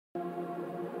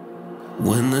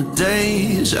When the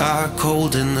days are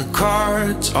cold and the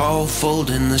cards all fold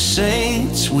and the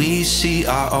saints we see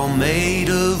are all made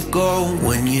of gold.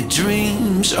 When your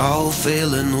dreams all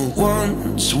fail and the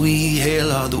ones we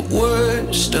hail are the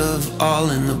worst of all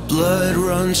and the blood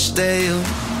runs stale.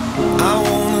 I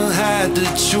wanna hide the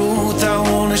truth, I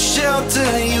wanna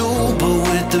shelter you, but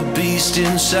with the beast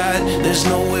inside, there's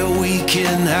nowhere we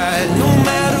can hide. No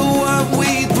matter what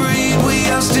we breed, we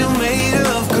are still made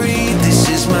of greed. This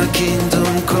is my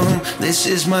kingdom come, this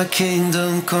is my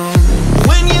kingdom come.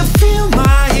 When you feel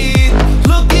my heat,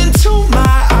 look into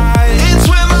my eyes. It's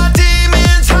where my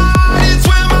demons hide, it's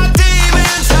where my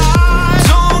demons hide.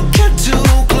 Don't get too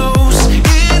close,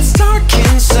 it's dark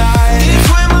inside. It's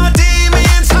where my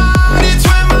demons hide, it's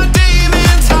where my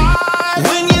demons hide.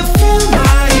 When you feel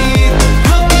my heat,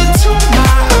 look into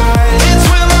my eyes. It's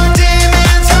where my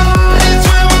demons hide, it's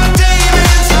where my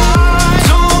demons hide.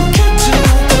 Don't get too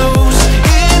close,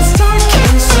 it's dark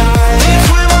inside. It's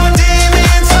where my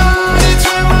demons hide, it's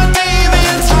where my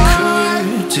demons hide.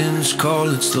 Curtains call,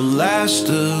 it's the last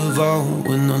of all.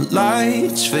 When the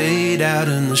lights fade out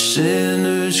and the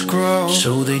sinners crawl,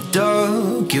 so they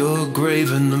dug your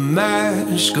grave and the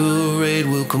masquerade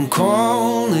will come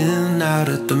crawling out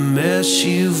at the mess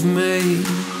you've made.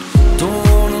 Don't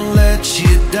wanna let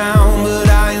you down, but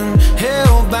I am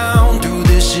hellbound. Through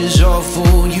this is all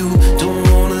for you, don't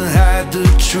wanna hide the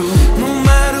truth. No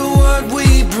matter what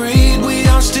we breed, we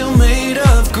are still made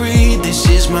of greed. This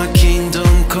is my kingdom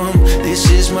come, this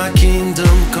is my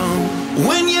kingdom come.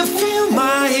 When you feel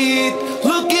my heat,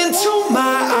 look into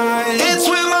my eyes. It's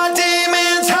where my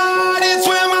demons hide, it's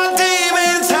where my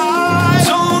demons hide.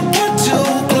 Don't get too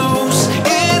close,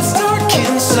 it's dark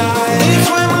inside. It's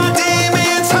where my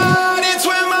demons hide, it's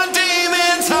where my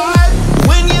demons hide.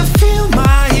 When you feel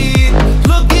my heat,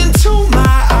 look into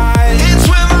my eyes. It's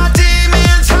where my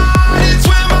demons hide, it's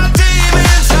where my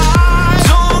demons hide.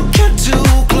 Don't get too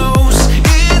close,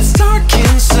 it's dark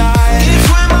inside. It's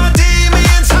where my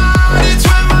demons hide, it's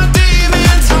where my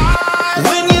demons hide.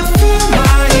 When you feel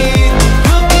my heat,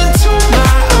 look into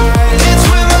my eyes. It's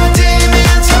where my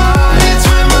demons hide, it's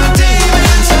where my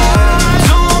demons hide.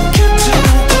 Don't get too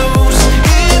close,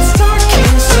 it's dark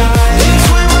inside. It's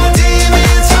where my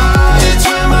demons hide, it's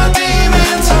where my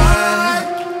demons hide.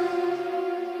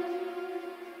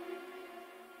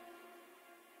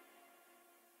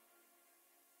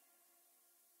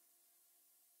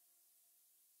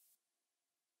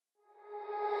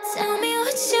 Tell me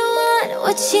what you want,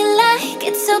 what you like,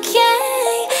 it's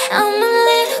okay. I'm a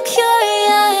little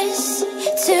curious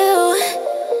too.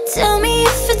 Tell me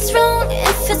if it's wrong,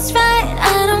 if it's right,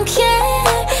 I don't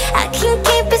care. I can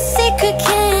keep a secret,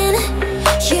 can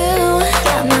you?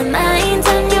 Got my mind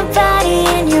on your body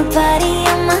and your body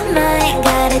on my mind.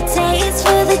 Got a taste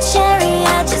for the cherry,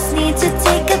 I just need to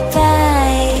take a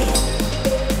bite.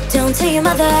 Don't tell your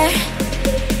mother,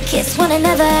 kiss one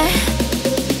another,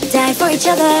 die for each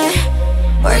other.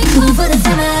 We're cool for the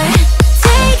summer.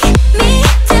 Take me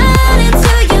down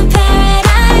into your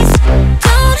paradise.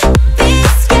 Don't be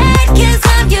scared, 'cause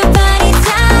I'm your body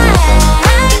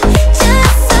type.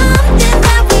 Just something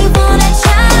that we wanna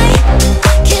try.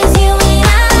 'Cause you and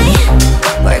I,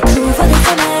 we're cool for the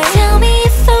summer. Tell me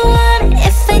if I want,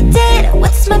 if I did,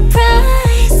 what's my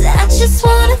price? I just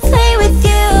wanna play with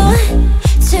you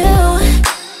too.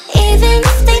 Even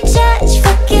if they judge,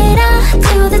 fuck it, I'll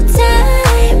do the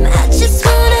time. I just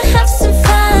wanna have some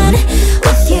fun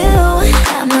with you.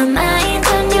 Got my mind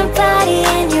on your body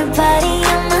and your body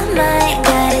on my mind.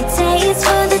 Got a taste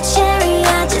for the cherry,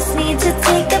 I just need to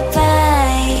take a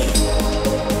bite.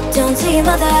 Don't tell your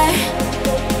mother,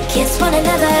 kiss one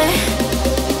another,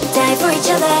 die for each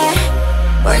other.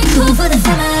 We're cool for the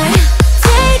summer.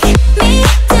 Take me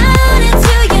down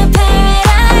into your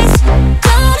paradise.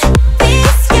 Don't be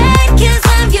scared, 'cause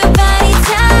I'm your body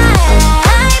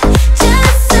type.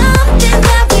 Just something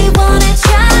that we wanna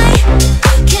try.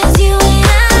 'Cause you and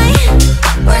I,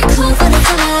 we're cool for the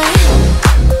summer.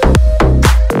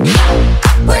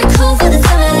 We're cool for the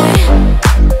summer.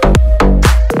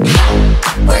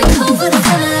 We're cool for the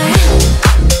summer.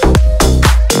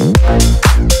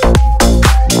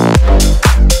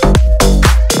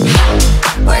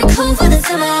 We're cool for the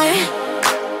summer.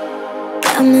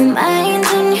 Got my mind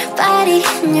on your body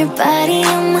and your body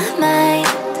on my mind.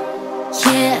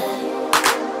 Yeah.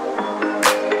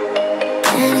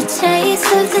 Got a taste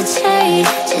of the cherry,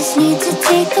 just need to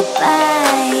take a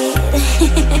bite.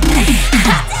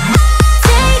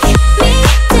 Take me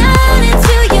down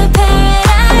into your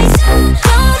paradise.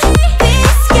 Don't be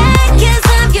scared, 'cause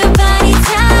I'm your body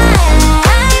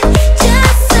type.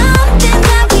 Just something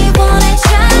that we wanna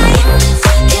try.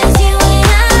 'Cause you and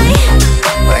I,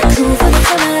 we're cool for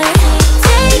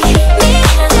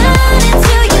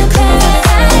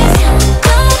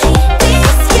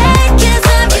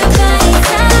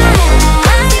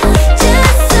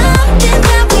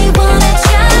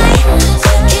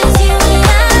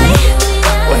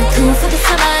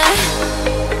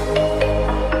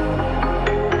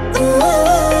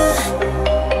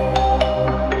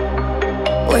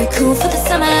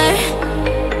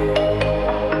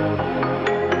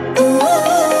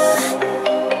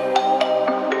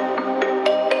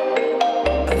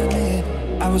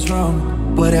was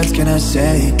wrong. What else can I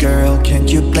say, girl?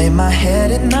 Can't you blame my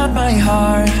head and not my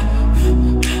heart?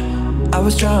 I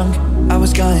was drunk, I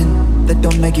was gone, that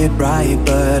don't make it right,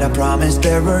 but I promise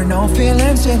there were no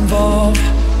feelings involved.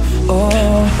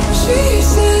 Oh, she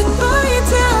said, boy,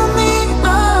 tell me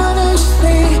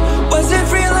honestly, was it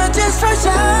real or just for show?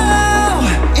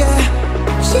 Yeah,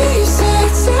 she said,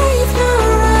 save your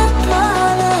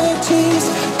apologies,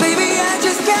 baby, I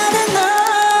just gotta know.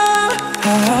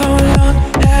 How long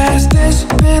has this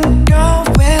been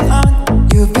going on?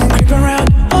 You've been creeping around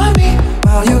on me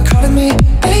while you're calling me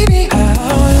baby.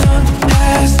 How long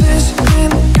has this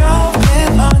been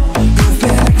going on? You've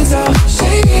been acting so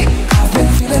shady, I've been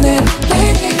feeling it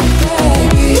lately,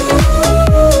 baby.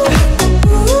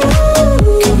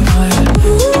 Come on,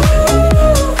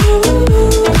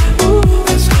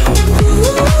 let's go.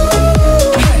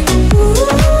 Hey,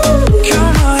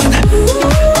 come on.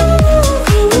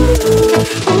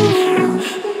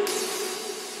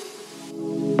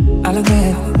 I'll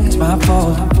admit it's my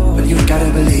fault, but you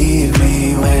gotta believe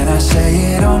me when I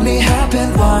say it only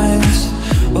happened once.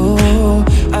 Oh,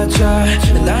 I try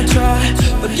and I try,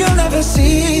 but you'll never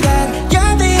see that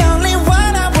you're the only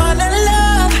one I wanna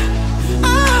love.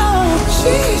 Oh,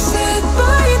 she said,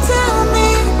 boy, tell me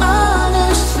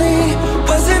honestly,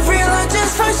 was it real or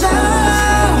just for show?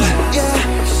 Yeah,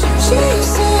 she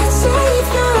said, save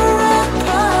your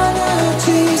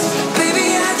apologies, baby,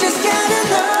 I just gotta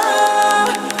know.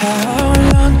 How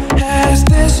long has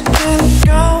this been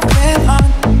going on?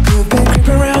 You've been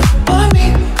creeping around on me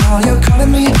while you're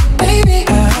calling me baby.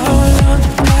 How long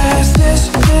has this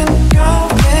been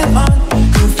going on?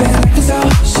 You've been acting so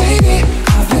shady,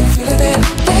 I've been feeling it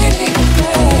lately,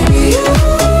 baby.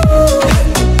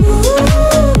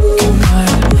 Come on.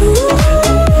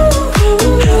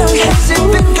 How long has it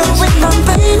been going on,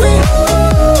 baby?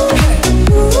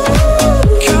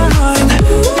 Come on.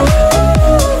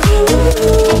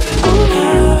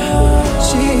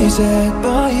 She said,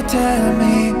 boy, tell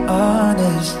me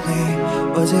honestly,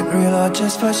 was it real or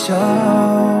just for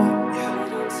show?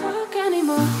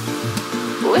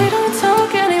 We don't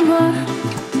talk anymore.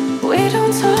 We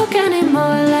don't talk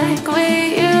anymore like we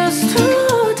used to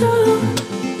do.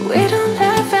 We don't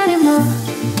laugh anymore.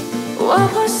 What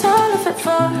was all of it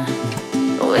for?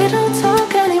 We don't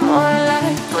talk anymore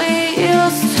like we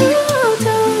used to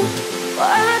do. I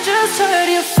just heard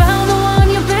you found the one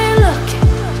you've been looking,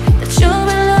 that you've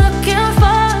been looking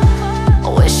for. I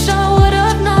wish I would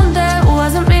have known that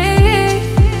wasn't me.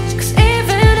 'Cause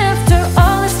even after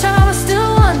all this time I still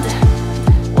wonder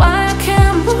why I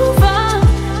can't move on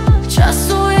just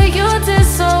the way you did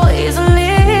so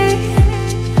easily.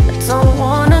 I don't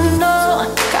wanna know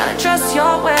what kind of dress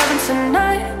you're wearing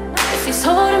tonight, if he's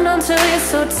holding on to you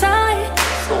so tight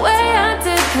the way I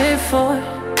did before.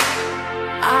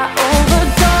 I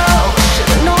overdosed,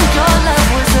 should've known your love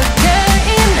was a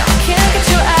game. Now I can't get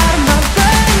you out of my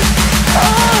brain.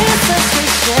 Oh, it's such a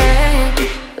shame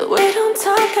that we don't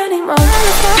talk anymore.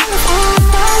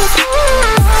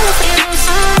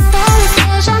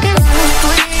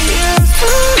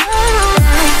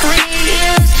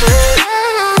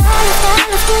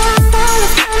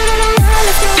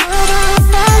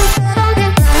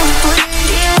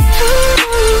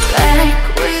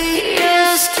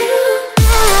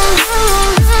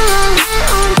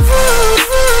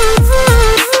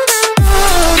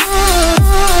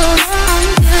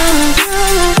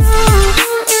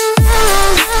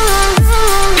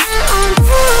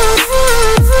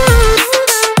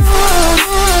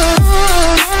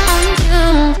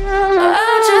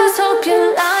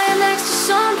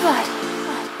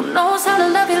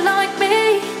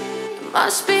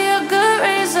 Must be a good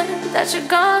reason that you're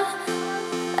gone.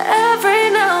 Every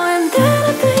now and then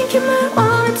I think you might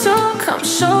want to come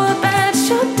show up that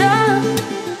you're done,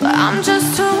 but I'm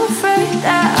just too afraid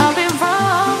that I'll be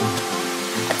wrong.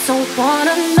 I don't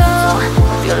wanna know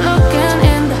if you're looking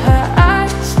into her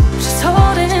eyes, she's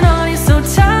holding on you so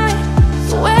tight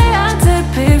the way I did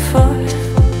before.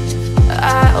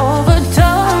 I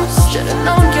overdosed, should've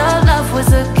known your love was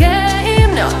a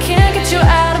game. Now I can't get you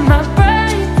out of my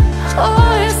brain.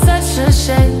 Oh, it's such a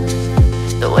shame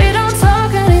that we don't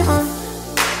talk anymore.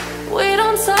 We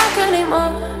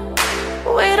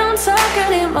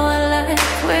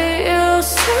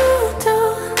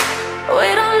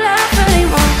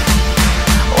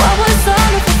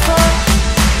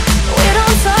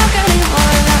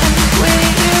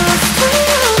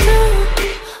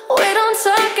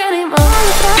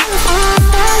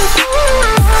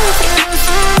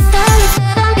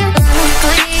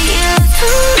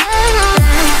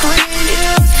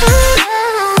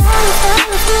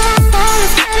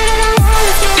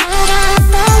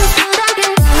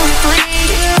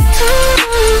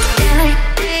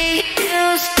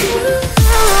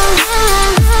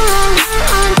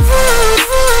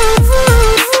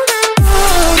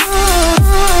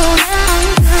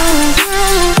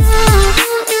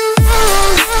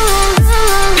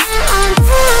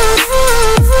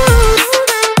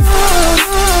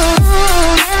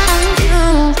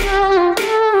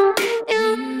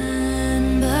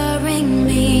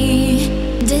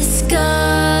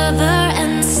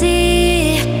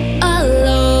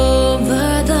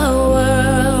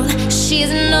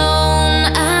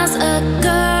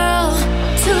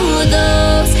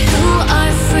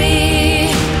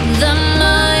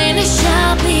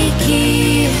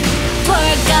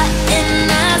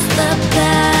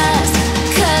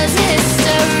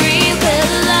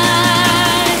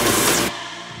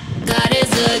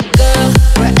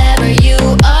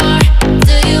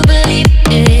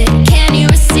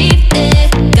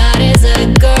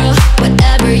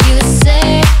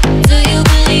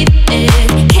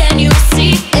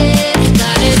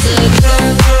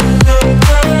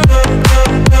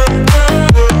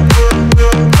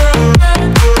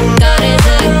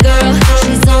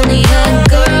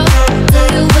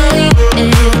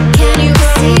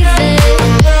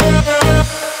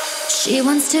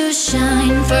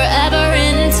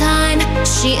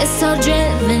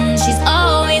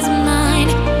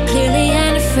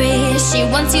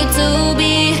want you to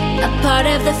be a part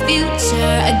of the future,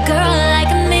 a girl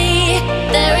like me.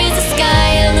 There is a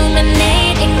sky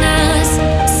illuminating us.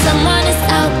 Someone is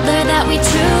out there that we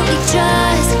truly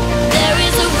trust. There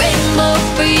is a rainbow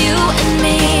for you and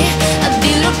me, a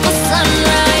beautiful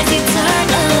sunrise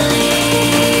eternally.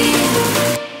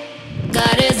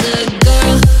 God is a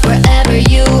girl wherever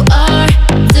you are.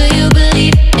 Do you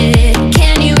believe it?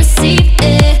 Can you receive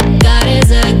it? God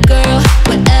is a girl,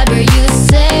 whatever you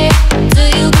say. Do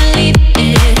you believe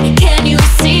it? Can you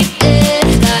receive it?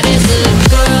 God is a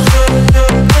girl.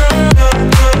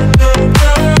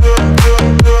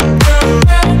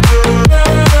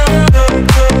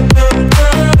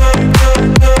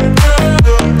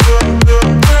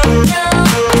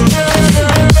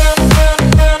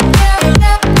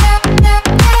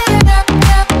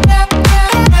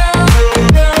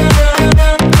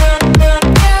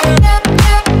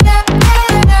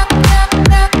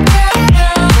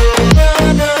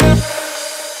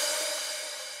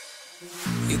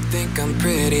 You think I'm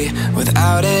pretty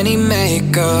without any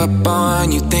makeup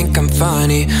on. You think I'm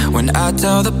funny when I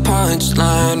tell the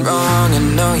punchline wrong. I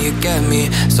know you get me,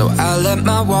 so I let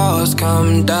my walls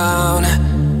come down.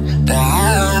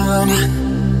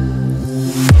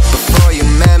 Before you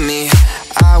met me,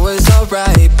 I was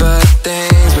alright, but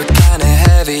things were kinda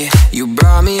heavy. You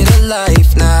brought me to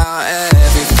life now.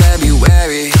 Every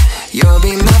February, you'll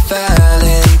be my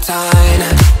Valentine.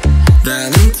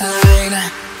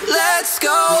 Let's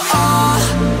go all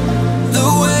the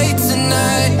way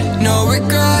tonight. No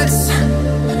regrets,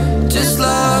 just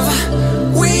love.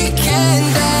 We can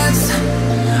dance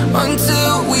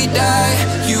until we die.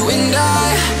 You and I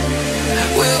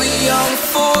will be young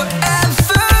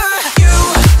forever. You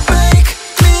make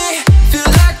me feel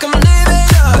like I'm living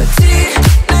a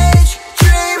teenage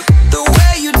dream. The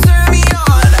way you turn me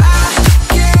on, I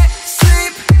can't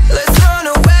sleep. Let's run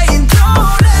away and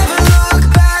don't ever look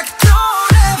back.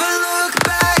 Don't ever look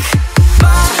back.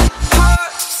 My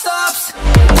heart stops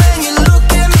when you look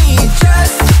at me.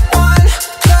 Just one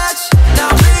touch.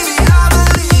 Now baby, I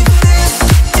believe this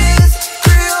is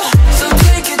real. So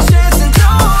take a chance and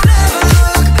don't ever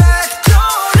look back.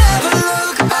 Don't ever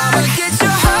look back. I'ma get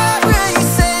your heart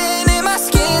racing in my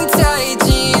skin tight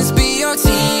jeans. Be your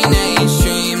teenage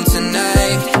dream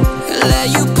tonight. Let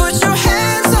you put your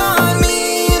hands on me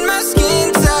in my skin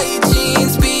tight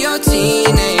jeans. Be your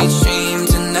teenage dream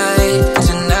tonight.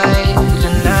 Tonight,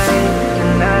 tonight,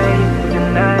 tonight,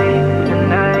 tonight,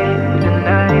 tonight,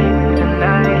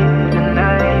 tonight, tonight,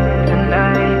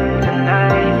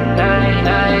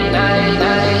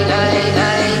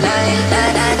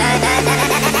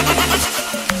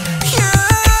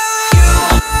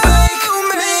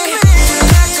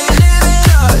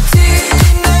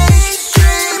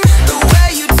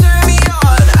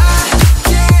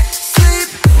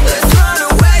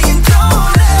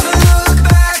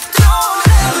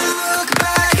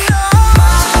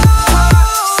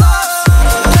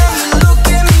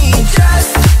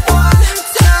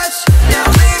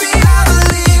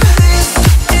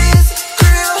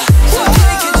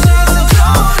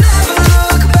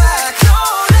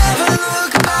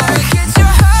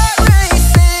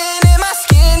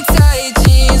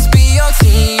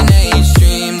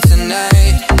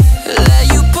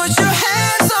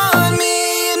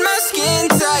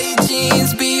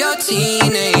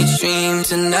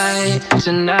 tonight,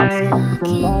 tonight.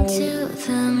 Walking to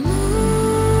the moon,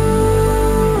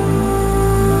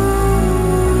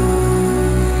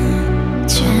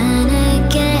 trying to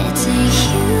get to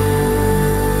you.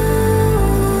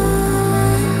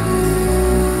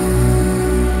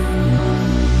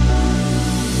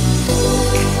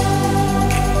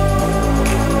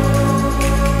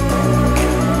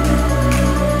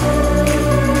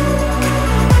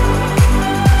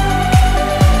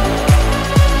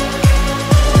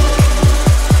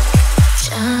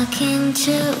 Talking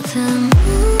to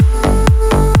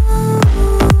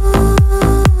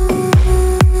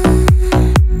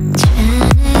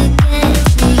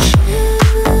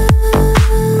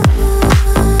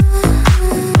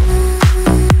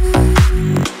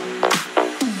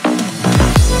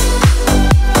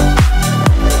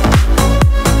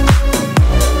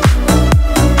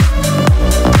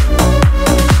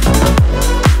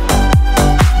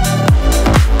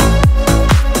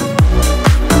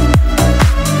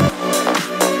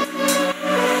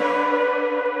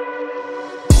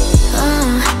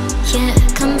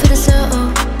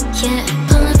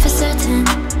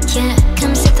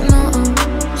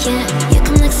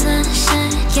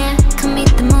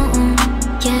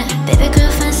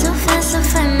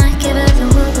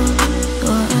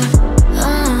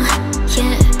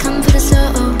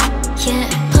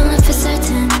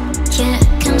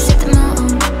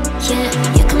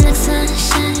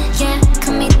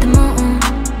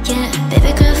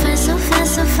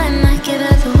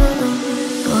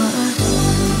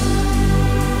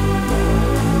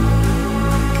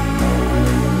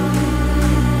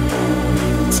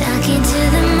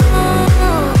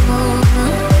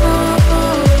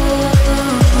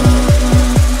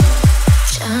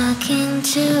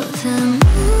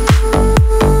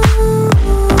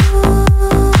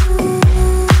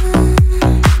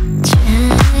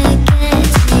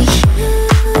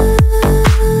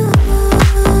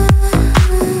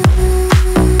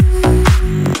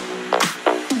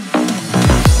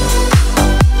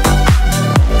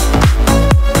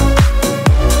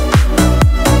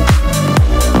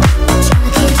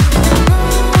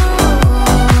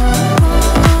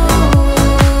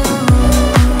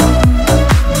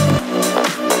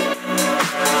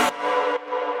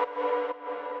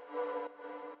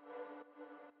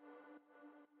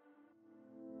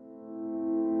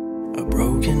A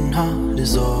broken heart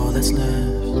is all that's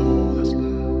left.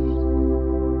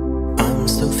 I'm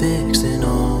still fixing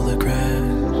all the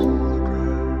cracks.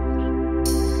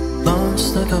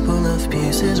 Lost a couple of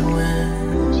pieces when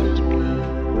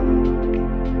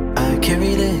I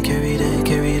carried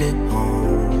it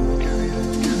home.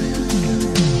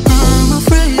 I'm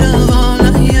afraid of all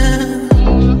I am.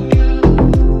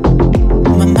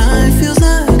 My mind feels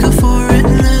like a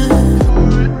foreign land.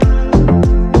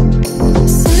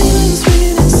 Silence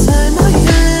ringing inside my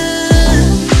head.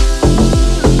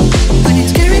 When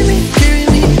it's carry me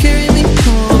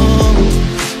home.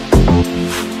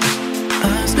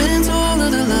 I spent all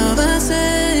of the love I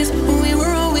saved. We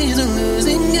were always a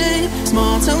losing game.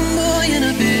 Small town boy in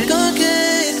a big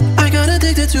arcade. I got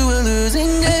addicted to a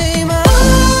losing game.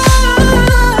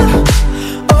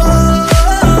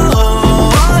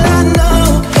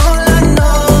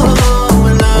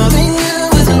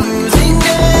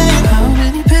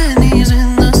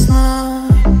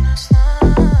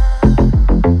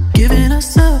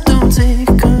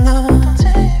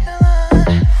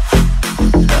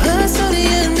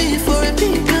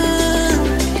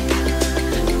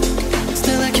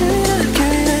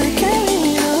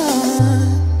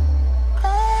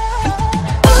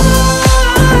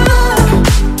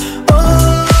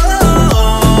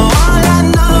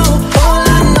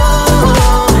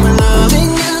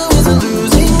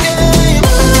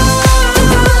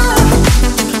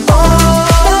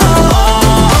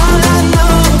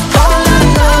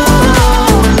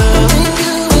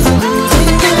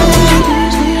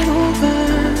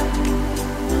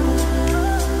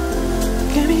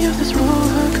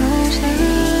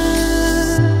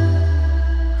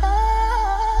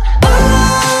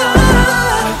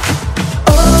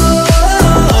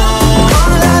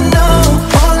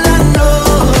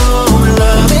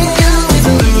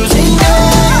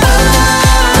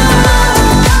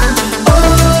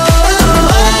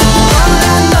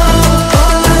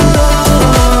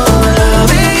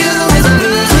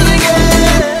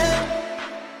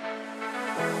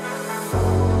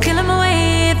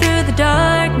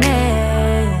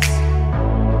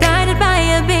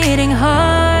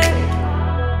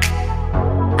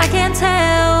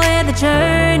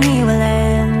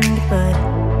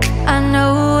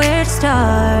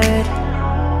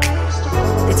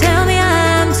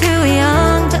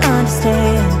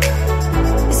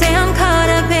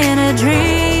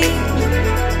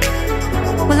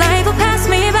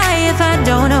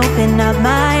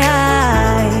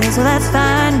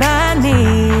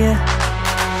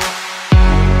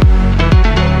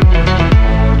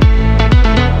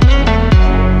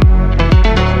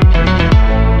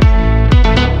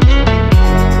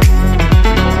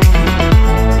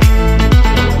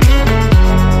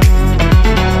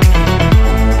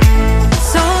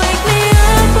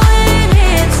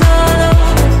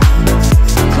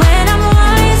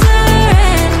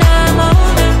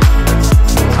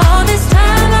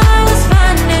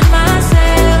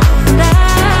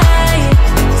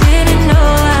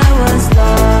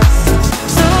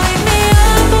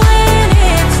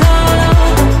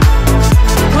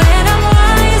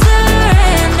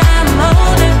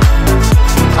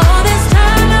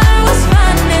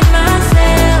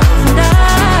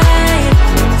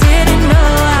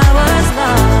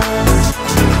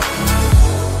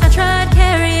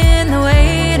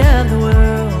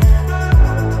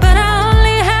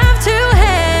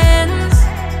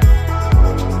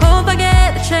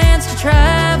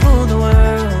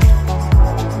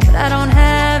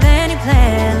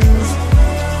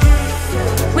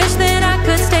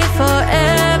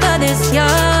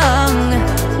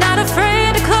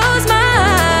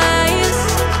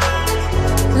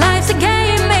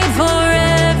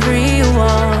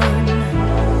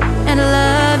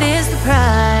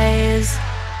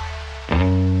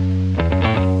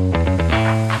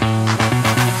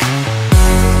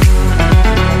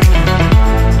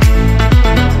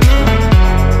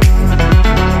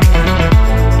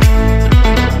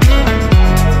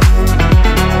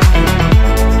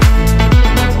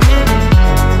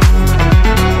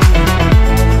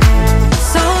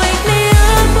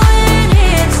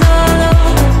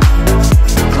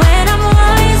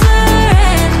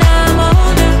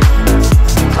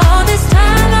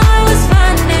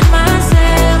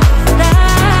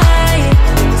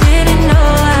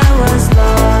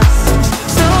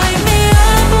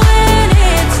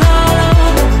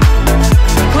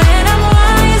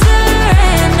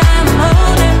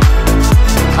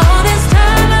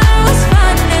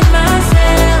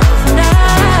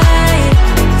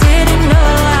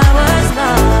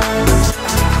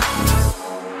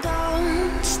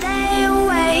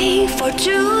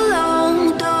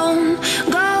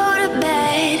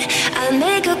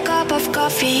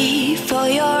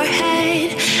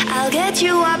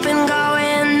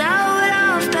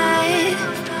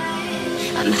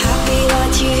 I'm happy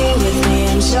that you're here with me.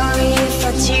 I'm sorry if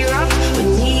I tear up. When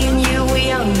me and you were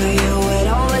younger, you would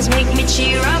always make me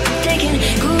cheer up. Taking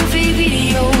goofy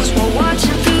videos while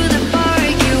watching through the park.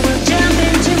 You would jump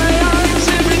into my arms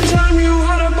every time you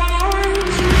had a bar.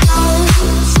 Don't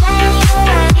stay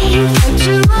away for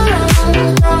too long.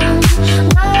 Don't go to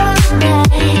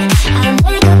bed. I'll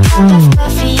make a cup of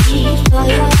coffee for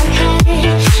your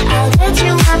head. I'll get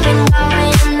you up and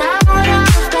going out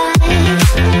of bed.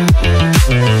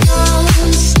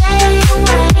 Don't stay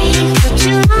away for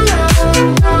too long.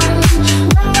 Don't go to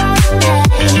bed.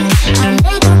 I'll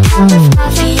make a cup of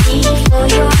coffee for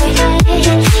your head.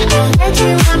 I'll get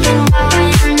you up and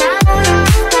going out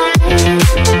of bed.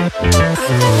 I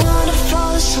don't wanna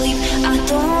fall asleep, I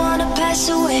don't wanna pass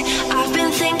away. I've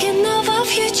been thinking of our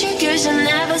future years and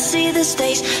never see this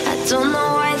days. I don't know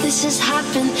why this has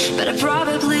happened, but I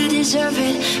probably deserve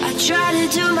it. I try to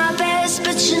do my best,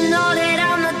 but you know that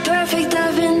I'm not perfect.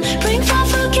 I've been praying for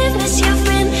forgiveness, you've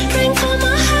been praying for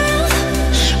my health.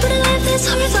 When I live this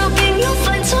hard, hoping you'll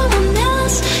find someone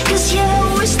else. Cause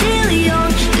yeah, we're still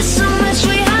young, there's so much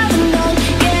we haven't done.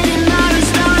 Getting married,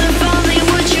 start a family,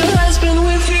 would your husband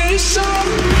with your son?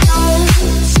 Don't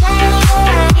stay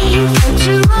away for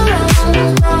too long.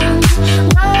 Don't go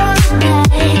to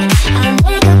bed. I'll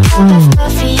make a cup of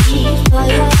coffee for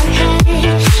your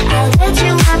head. I'll get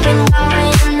you up and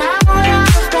going out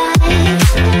of bed.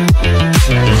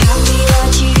 I'm happy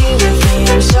that you're here with me.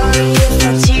 I'm sorry if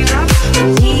I tear up. When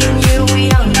me and you were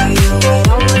younger, you would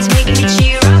always make me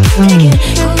cheer up. Taking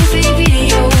goofy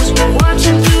videos while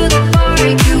watching through the park.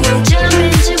 You will jump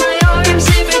into my arms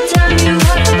every time you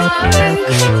had a bark.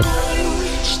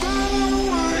 Stay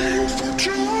away for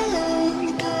too long.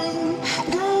 Don't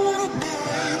go to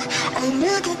bed. I'll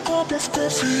make a cup of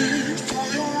coffee for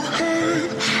your head.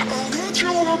 I'll get you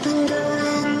up and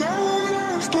going out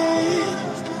of bed.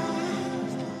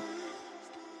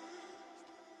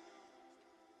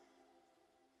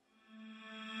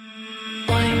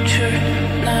 White shirt,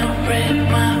 now red,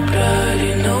 my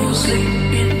bloody nose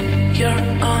sleeping. You're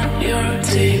on your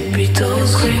tippy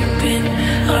toes, creeping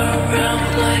around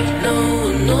like no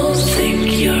one knows. Think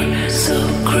you're so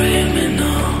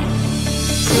criminal.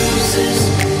 Bruises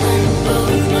on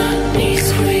both my knees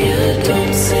for you.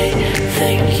 Don't say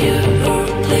thank you or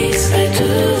please. I do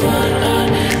what I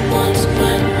want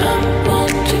when I'm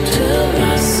wanting to.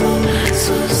 My soul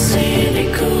so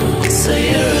cynical. So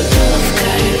you're a tough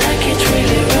guy, like it's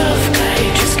really rough guy.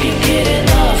 Just can't get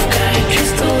enough guy.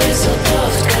 Just always so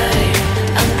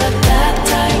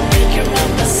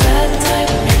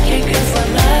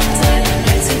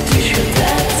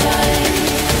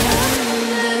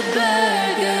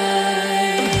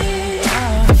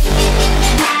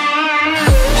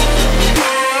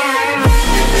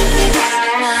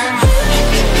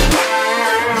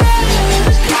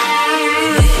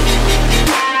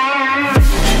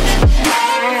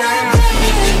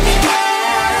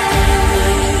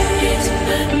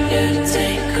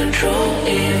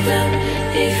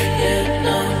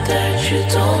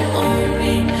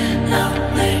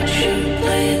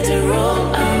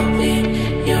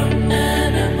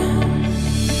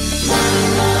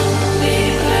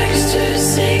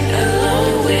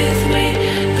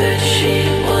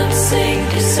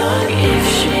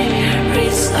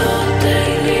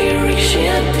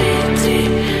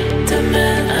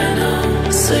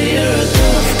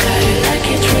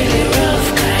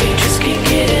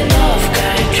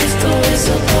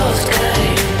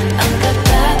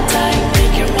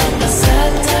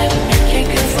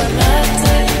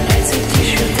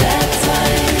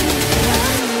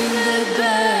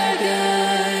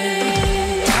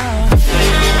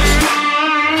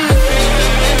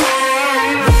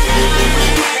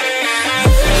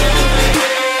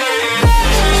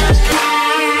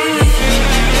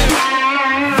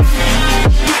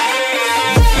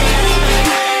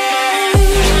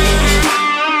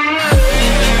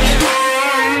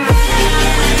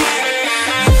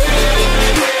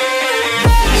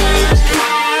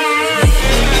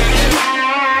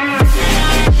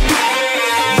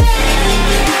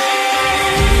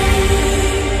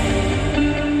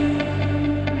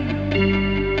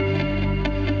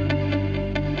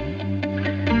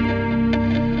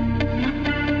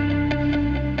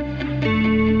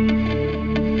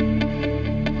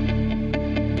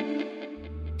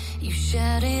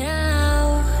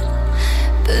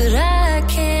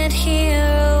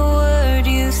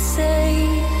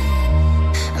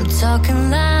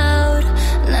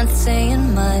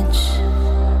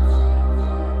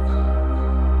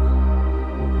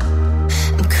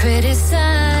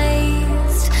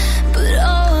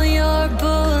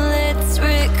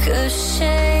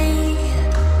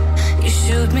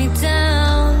shoot me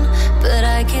down, but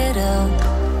I get up.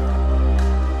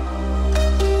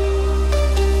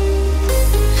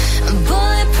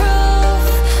 Bulletproof,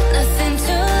 nothing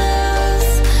to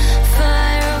lose.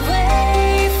 Fire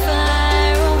away,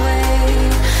 fire away.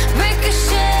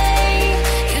 Ricochet,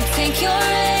 you take your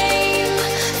aim.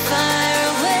 Fire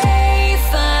away,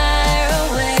 fire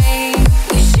away.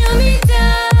 You shoot me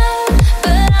down,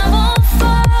 but I won't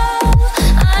fall.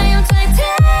 I am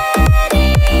titanium.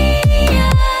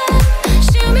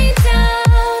 Shoot me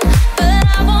down, but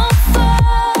I won't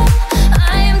fall.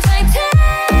 I am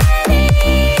titanium.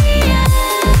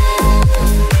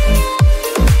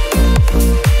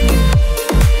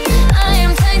 I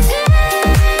am titanium.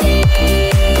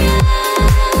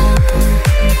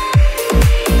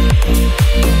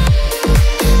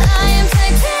 I am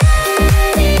titanium.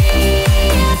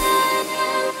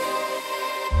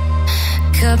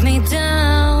 Cut me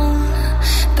down,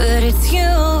 but it's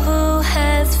you who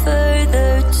has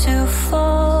further to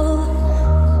fall.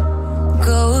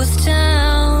 Ghost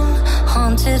town,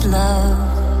 haunted love.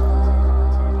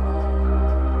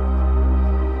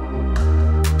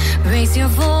 Raise your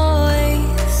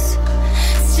voice.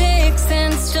 Sticks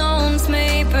and stones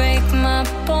may break my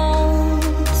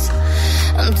bones.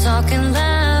 I'm talking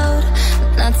loud,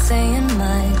 not saying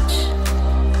much.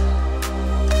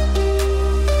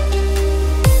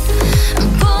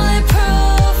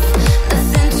 Bulletproof,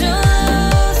 nothing to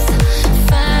lose.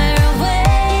 Fire away,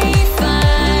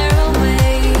 fire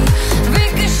away.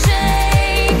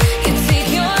 Ricochet, you take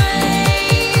your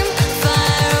aim.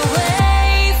 Fire away,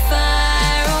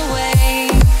 fire away.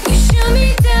 You shoot me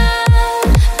down,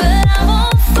 but I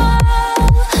won't fall.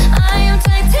 I am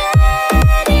titanium.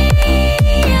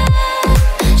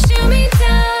 Shoot me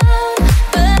down,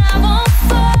 but I won't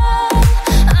fall.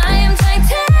 I am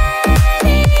titanium.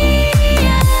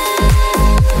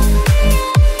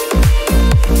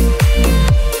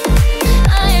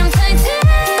 I am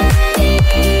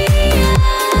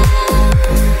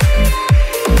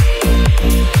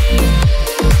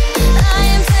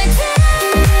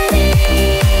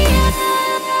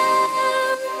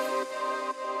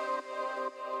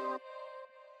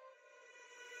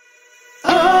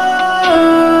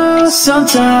Oh,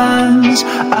 sometimes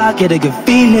I get a good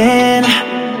feeling,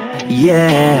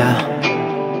 yeah.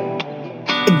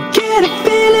 I get a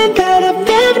feeling that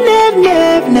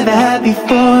I've never had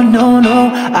before, no.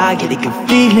 I get a good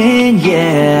feeling,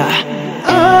 yeah.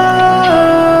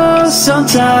 Oh,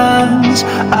 sometimes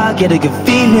I get a good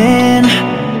feeling,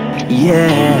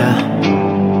 yeah.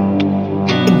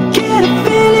 I get a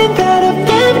feeling that I've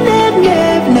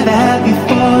never had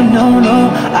before, no.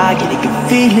 I get a good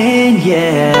feeling,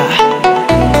 yeah.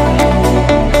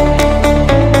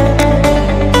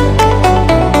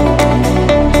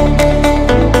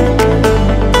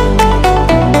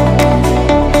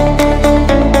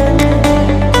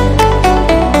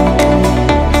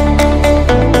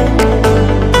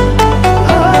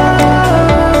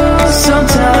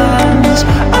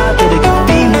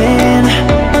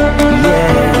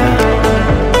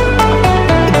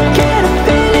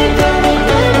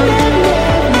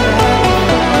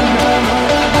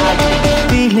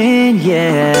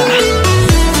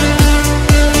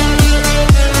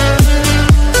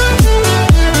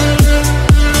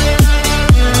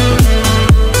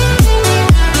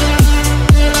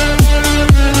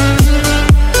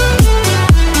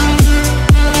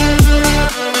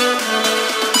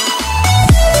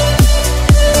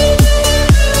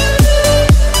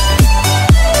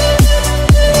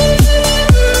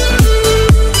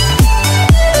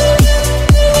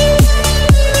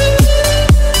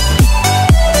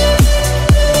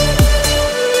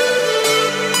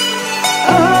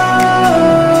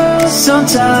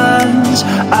 Sometimes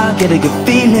I get a good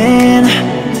feeling,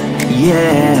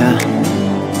 yeah.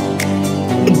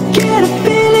 I get a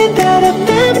feeling that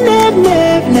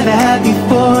I've never had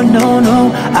before,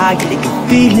 no. I get a good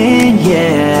feeling,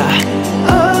 yeah.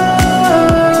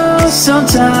 Oh,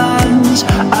 sometimes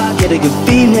I get a good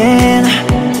feeling,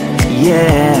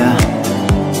 yeah.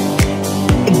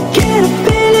 I get a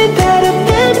feeling that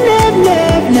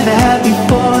I've never had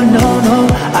before, no.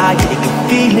 I get a good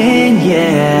feeling,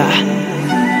 yeah.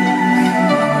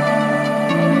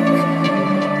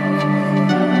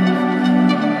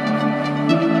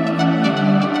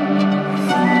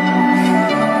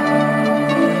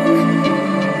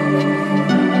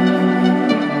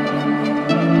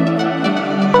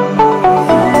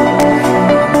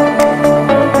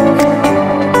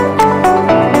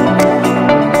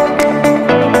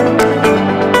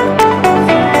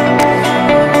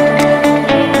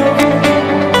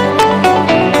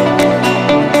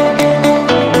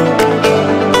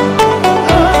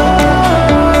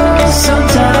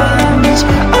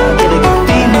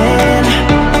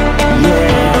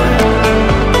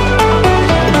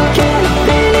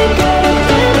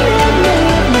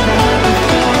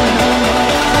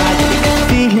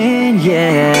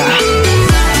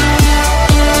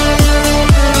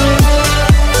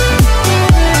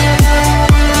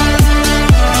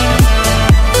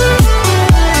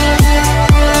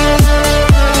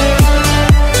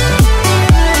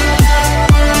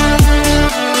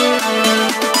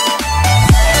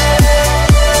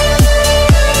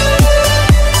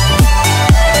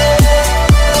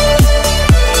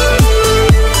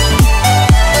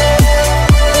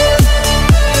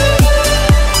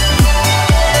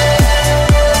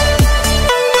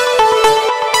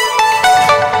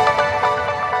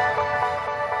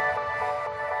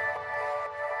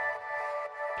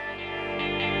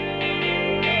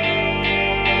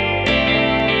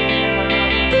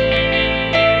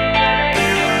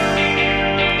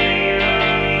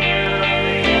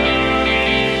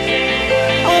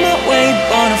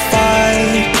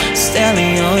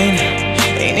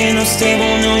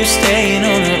 stable, no, you're staying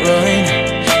on the run.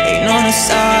 Ain't on the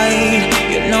side,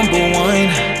 you're number one.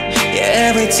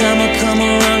 Yeah, every time I come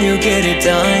around, you get it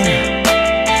done.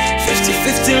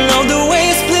 50-50, love the way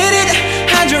you split it.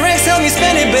 Hide your ex, help me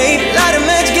spend it, babe. Light a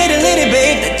match, get it lit,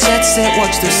 babe. The jet set,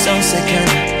 watch the sunset,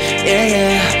 kinda. Yeah,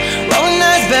 yeah. Rolling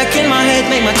eyes back in my head,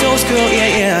 make my toes curl, yeah,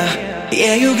 yeah.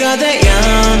 Yeah, you got that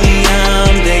yummy,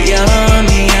 yum, that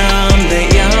yummy, yum, that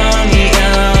yummy,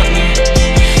 yummy.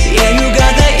 Yeah, you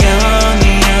got that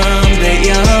yummy, yum, that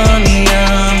yummy,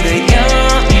 yum, that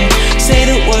yummy. Say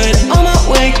the word on my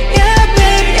way, yeah,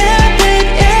 babe, yeah,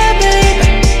 babe, yeah, babe.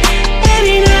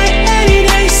 Any night, any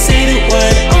day, say the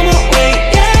word on my way,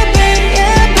 yeah, babe,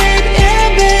 yeah, babe,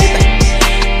 yeah, babe.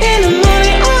 In the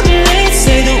morning or the late,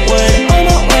 say the word on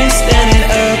my way, standing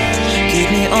up, keep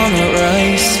me on the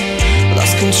rise.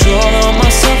 Lost control of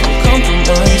myself, I'm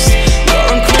compromised. You're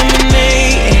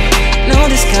incriminating, no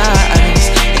disguise.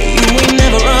 You ain't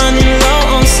never running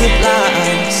low on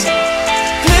supplies.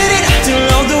 Split it, to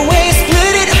love the way you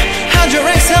split it. How'd your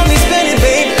ex help me spend it,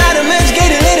 babe? Light a match,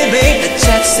 get it lit, babe. The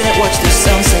chat set, watch the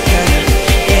sunset, kinda.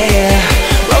 Yeah, yeah.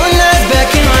 Rolling eyes back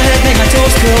in my head, make my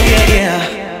toes curl, yeah, yeah.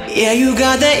 Yeah, you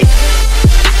got that.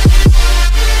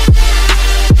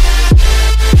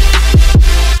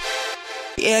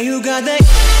 Yeah, you got that.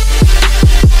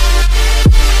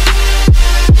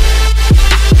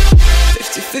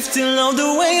 50-50, love the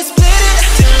way you split it.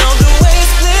 Love the way you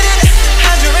split it.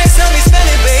 How'd your ex help me spend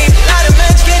it, babe? Light a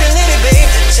match, get it lit, babe.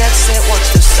 The jet set,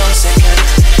 watch the sunset, kinda.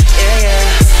 Yeah, yeah.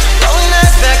 Rolling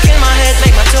eyes back in my head,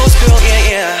 make my toes curl, yeah,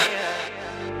 yeah.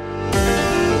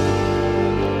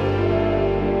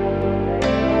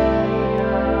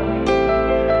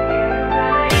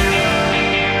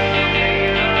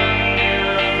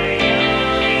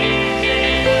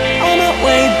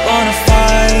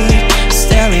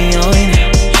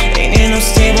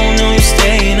 Stable, no, you're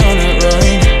staying on the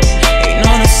run. Ain't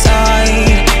on the side,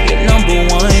 you're number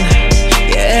one.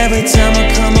 Yeah, every time I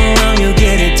come around, you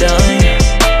get it done.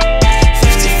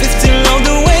 50-50, love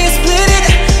the way you split it.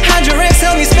 How'd your ex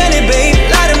help me spend it, babe?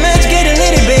 Light a match, get it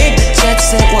lit, babe. The jet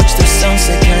set, watch the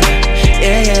sunset, kinda.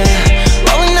 Yeah, yeah.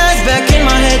 Rolling eyes back in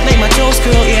my head, make my toes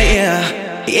curl, yeah, yeah.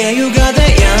 Yeah, you got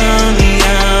that yummy,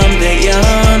 yum, that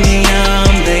yummy,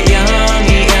 yum, that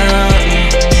yummy, yummy.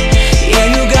 Yeah,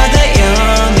 you got that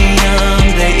yummy, yum,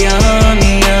 that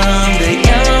yummy, yum, that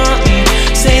yummy.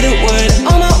 Say the word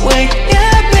on my way,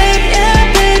 yeah, babe, yeah,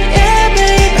 babe, yeah,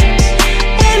 babe.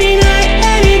 Any night,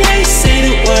 any day, say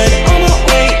the word on my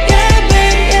way, yeah,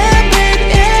 babe, yeah, babe,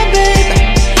 yeah, babe.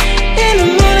 In the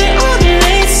morning or the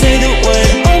late, say the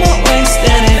word on my way,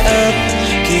 standing up,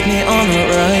 keep me on the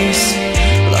rise.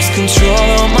 Lost control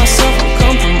of myself, I'm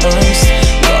compromised.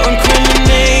 You're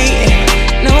incriminating,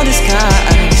 no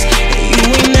disguise. You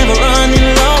ain't never running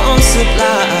low on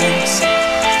supplies.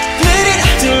 Split it,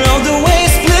 to love the way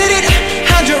you split it.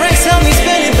 How'd your ex help me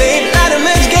spend it, babe? Light a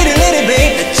match, get it lit,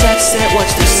 babe. The chat set,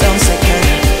 watch the sunset,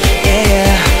 kinda. Yeah,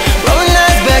 yeah. Rolling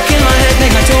eyes back in my head,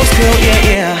 make my toes curl, yeah,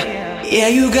 yeah. Yeah,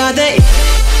 you got that.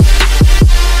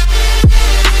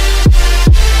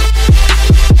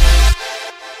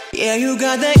 Yeah, you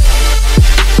got that.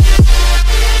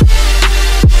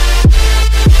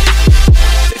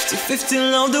 50-50,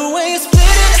 love the way you split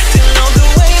it. Love the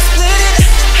way you split it.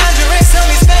 How'd your ex help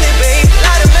me spend it, babe?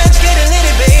 Light a match, get it lit,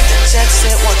 babe. The jet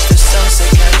set, watch the sunset,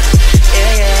 kinda.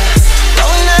 Yeah, yeah.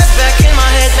 Rolling eyes back in my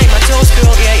head, make my toes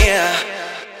curl, yeah, yeah.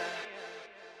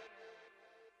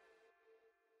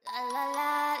 La la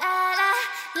la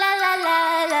la la la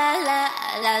la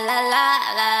la la la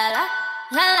la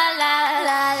la la la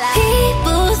la la.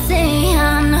 People say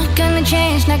I'm not gonna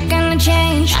change, not gonna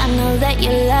change. I know that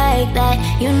you like that,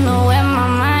 you know where my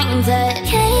mind's at.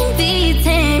 Can't be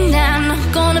tamed, I'm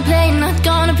not gonna play, not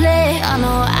gonna play. I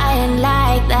know I ain't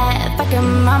like that,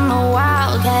 fucking I'm a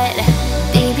wildcat.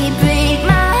 Baby, break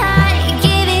my heart,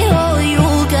 give it all you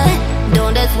got.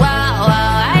 Don't that's wild,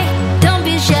 wild, don't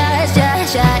be shy, shy,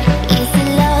 shy. Is it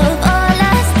love or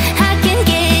lust? I can't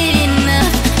get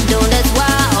enough. Don't that's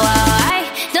wild, wild,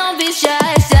 don't be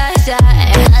shy, shy, shy.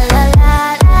 La la la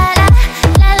la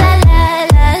la la la la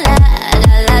la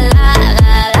la la la la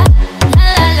la la.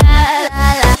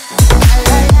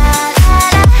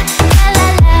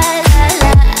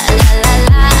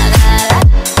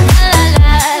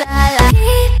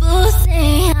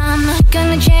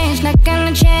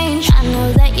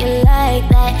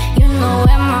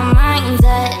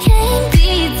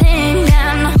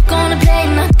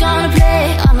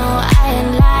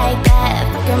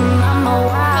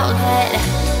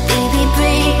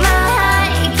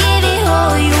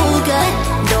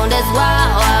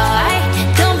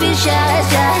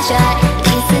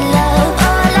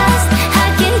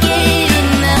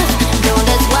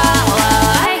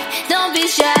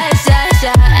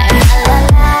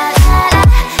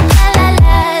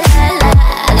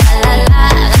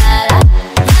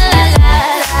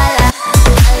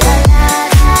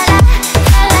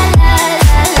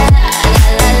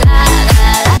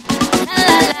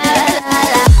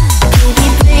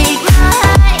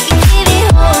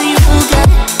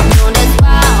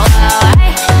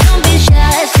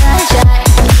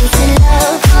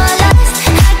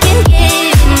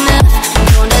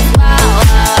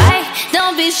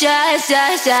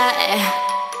 shy.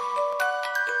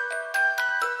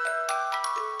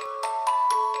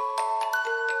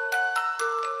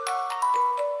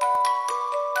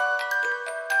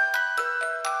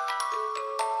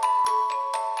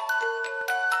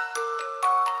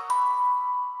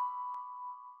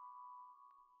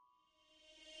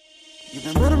 You've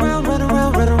been running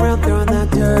around, throwing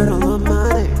that dirt all on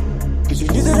my name. Cause you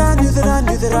knew that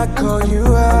I'd call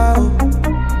you out.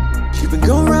 You've been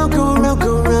going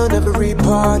around every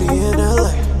party in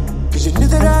LA. Cause you knew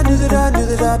that I'd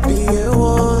be at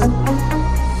one.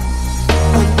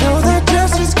 I know that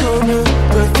dress is gonna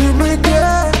perfume my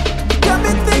girl. You got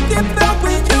me thinking about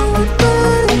when you were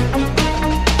mine.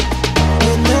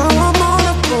 And now I'm all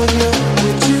up on you,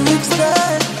 what you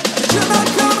expect? But you're not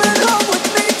coming home with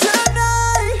me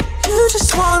tonight. You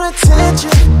just want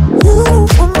attention, you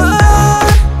want my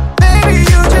heart. Maybe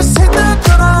you just hit the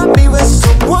gun on me with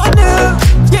someone new.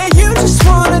 Yeah, you just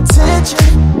want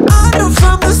attention, I knew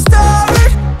from the start.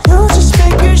 You're just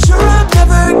making sure I'm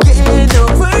never getting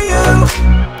over you.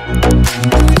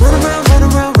 Run around,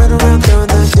 throwing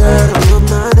that dirt all on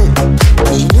my name.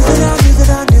 Cause you knew that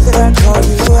I'd call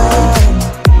you out.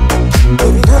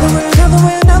 Baby,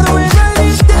 another way, ready,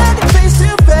 standing face to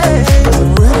face.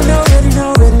 Already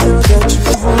know that you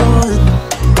won.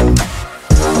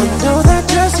 I know that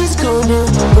dress is gonna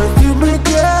perfume my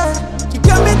girl. You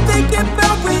got me thinking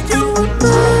about when you were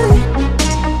mine.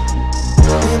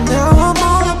 And now I'm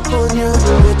all up on you,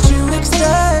 what you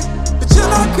expect? But you're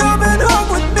not coming home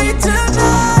with me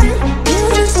tonight. You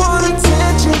just want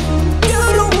attention, you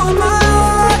don't want my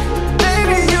heart.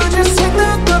 Baby, you just hit the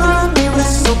gun on me with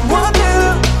someone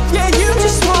new. Yeah, you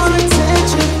just want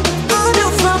attention, I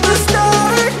knew from the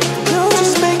start. You're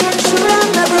just making sure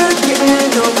I'm never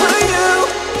getting over you.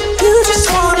 You just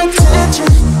want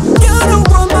attention, you don't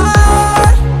want my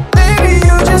heart. Baby,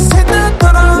 you just hit the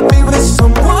gun on me with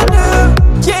someone new.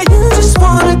 Yeah, you just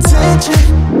want attention,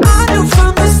 I knew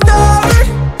from the start.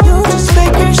 You're just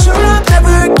making sure I'm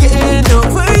never getting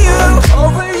over you.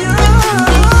 Over you.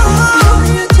 What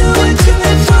are you doing to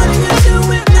me? What are you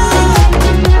doing now?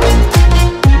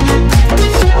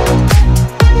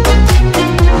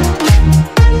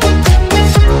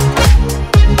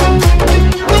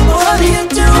 What are you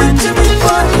doing to me?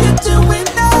 What are you doing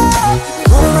now?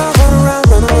 Run around,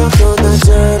 throwing that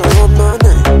dirt all on my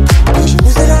name. Cause you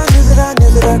knew that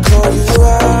I'd call you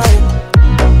out.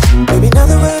 Baby,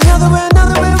 another way,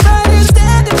 ready,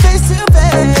 standing face to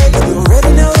face. You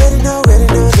already know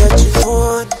that you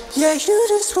won. Yeah, you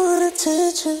just want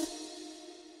attention.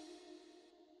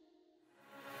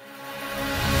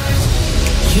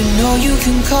 You know you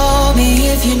can call me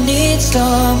if you need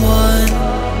someone.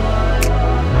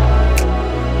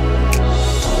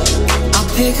 I'll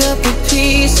pick up the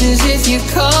pieces if you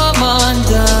come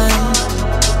undone.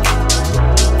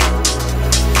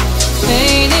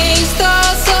 Painting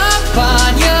stars up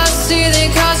on your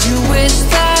ceiling, cause you wish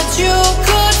that you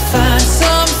could find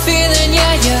some feeling,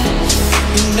 yeah.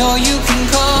 You know you can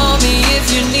call me if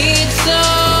you need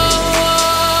someone.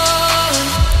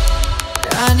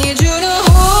 I need you to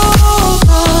hold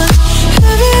on.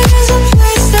 Heaven is a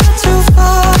place not too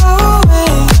far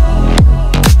away.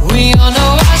 We all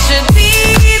know I should be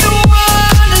the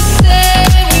one to say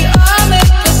we all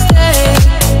make mistakes.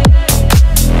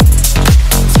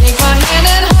 Take my hand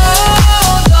and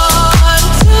hold on.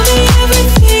 Tell me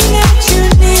everything that you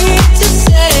need to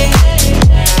say.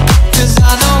 Cause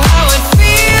I know how it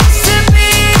feels to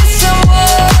be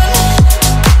someone.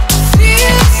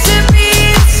 Feels to be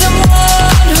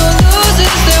someone who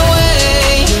loses their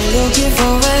way. You're looking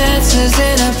for answers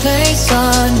in a place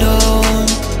unknown.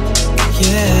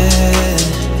 Yeah.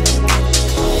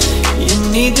 You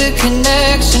need the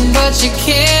connection, but you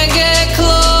can't get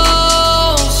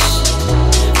close.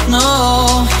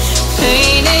 No.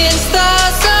 Painting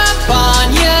stars up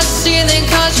on your ceiling,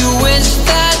 cause you wish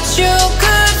that you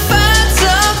could find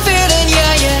some feeling,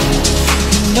 yeah.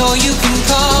 You know you can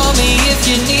call me if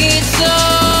you need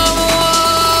someone.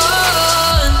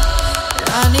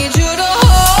 I need you to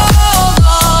hold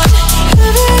on.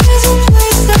 Heaven is a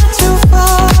place not too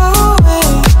far away.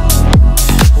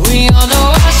 We all know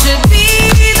I should be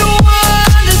the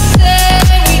one to say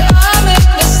we all make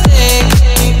mistakes.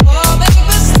 We all make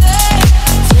mistakes.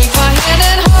 Take my hand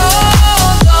and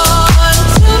hold on.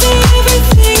 Tell me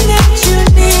everything that you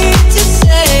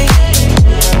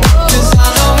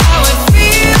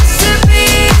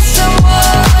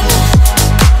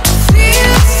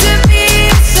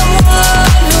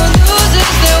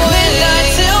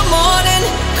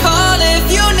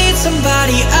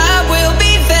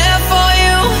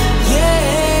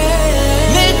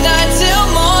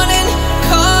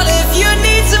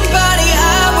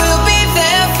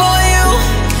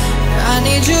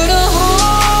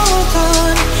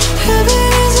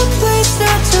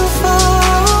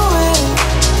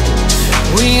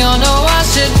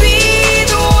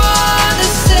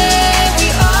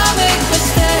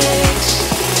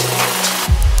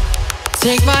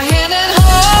Take my hand and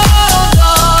hold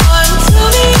on. Tell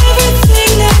me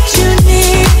everything that you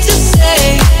need to say,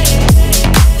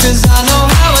 'cause I know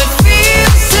how it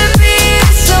feels to be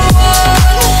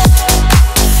someone,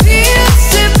 feels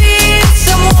to be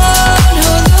someone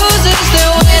who loses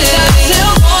their way.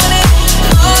 Till morning,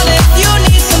 call if you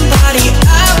need somebody,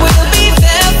 I will be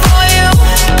there for you.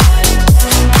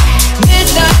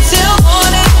 Midnight till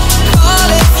morning, call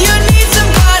if you need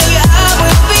somebody, I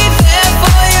will be there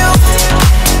for you.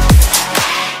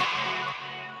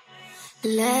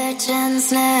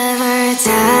 Legends never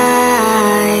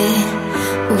die.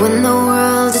 When the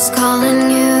world is calling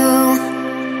you,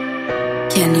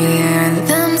 can you hear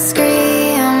them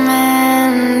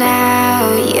screaming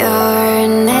out your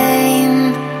name?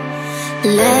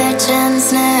 Legends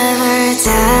never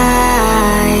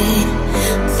die.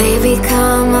 They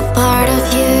become a part of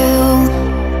you.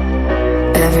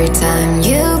 Every time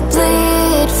you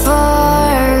bleed for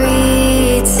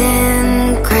eating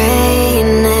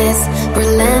greatness,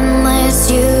 relentless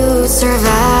you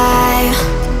survive.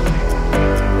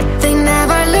 They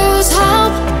never lose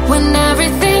hope when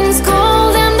everything's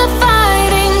cold and the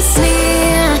fighting's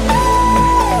near.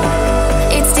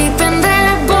 It's deep in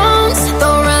their bones,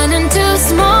 they'll run into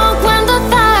smoke when the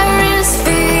fire is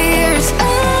fierce.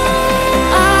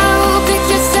 Oh, pick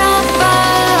yourself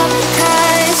up,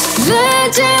 'cause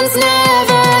legends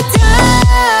never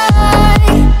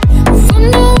die. When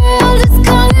the world is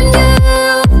calling you,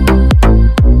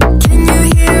 can you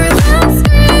hear them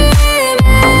screaming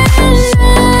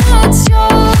out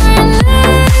your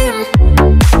name?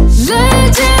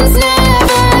 Legends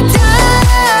never die.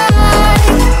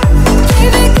 They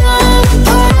become a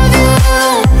part of you.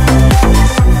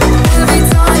 Every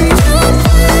time you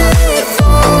fight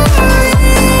for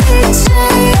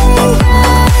reaching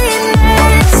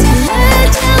greatness,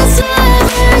 legends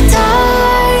never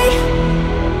die.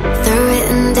 They're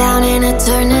written down in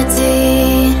eternity,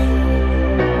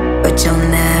 but you'll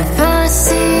never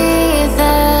see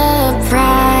the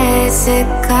price it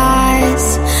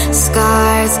costs.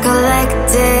 Scars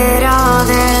collected all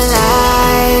their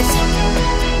lives.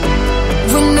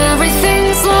 When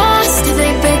everything's lost,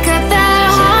 they pick up their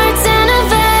hearts and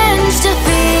avenge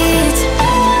defeat.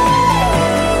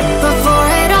 Before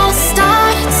it all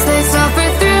starts, they suffer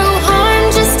through harm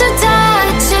just to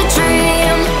touch a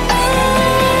dream.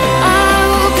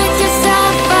 Oh, pick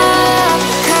yourself up,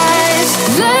 'cause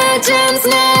legends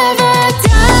never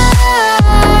die.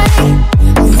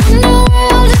 When the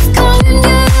world is calling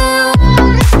you,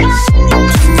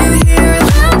 can you hear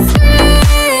them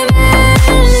screaming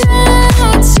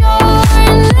out your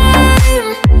name?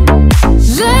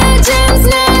 Legends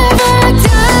never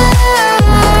die.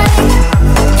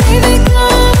 They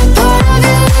become a part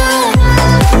of you.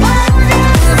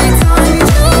 Every time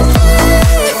you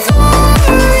fight for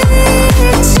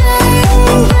reaching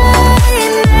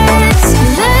greatness,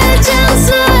 legends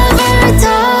never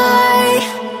die.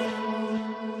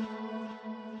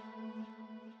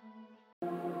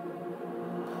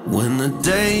 When the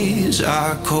days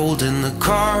are cold and the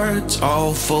cards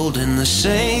all fold and the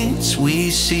saints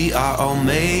we see are all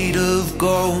made of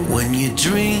gold. When your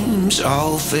dreams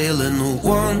all fail and the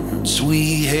ones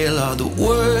we hail are the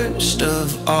worst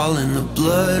of all and the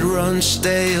blood runs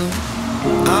stale.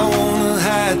 I wanna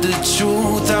hide the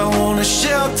truth, I wanna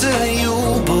shelter you,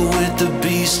 but with the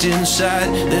beast inside,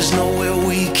 there's nowhere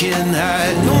we can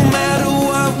hide. No matter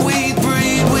what we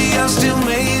breed, we are still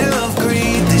made of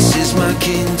greed. This is my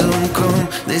kingdom come,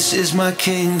 this is my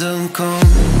kingdom come.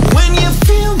 When you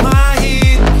feel my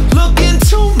heat, look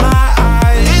into my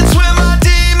eyes. It's where my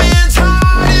demons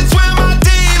hide, it's where my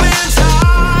demons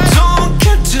hide. Don't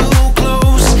get too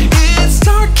close, it's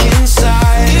dark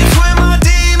inside. It's where my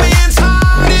demons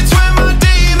hide, it's where my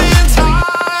demons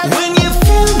hide. When you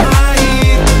feel my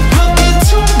heat, look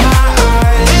into my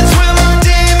eyes. It's where my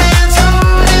demons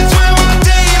hide, it's where my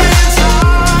demons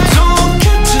hide. Don't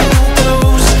get too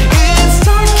close, it's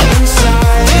dark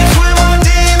inside. It's where my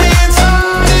demons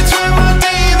hide, it's where my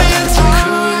demons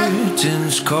hide.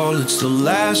 Curtains call, it's the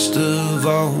last of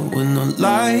all. When the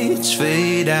lights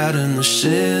fade out and the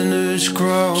sinners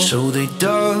crawl, so they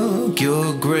dug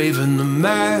your grave and the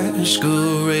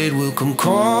masquerade will come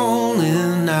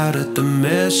crawling out at the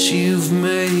mess you've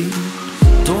made.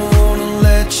 Don't wanna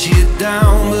let you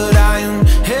down, but I am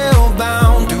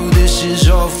hellbound through this is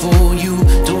all for you.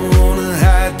 Don't wanna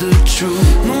hide the truth.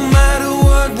 No matter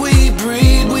what we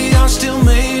breed, we are still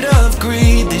made of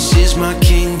greed. This is my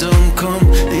kingdom come,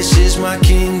 this is my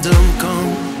kingdom come.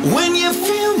 When you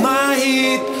feel my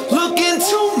heat, look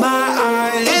into my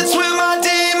eyes. It's where my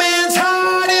demons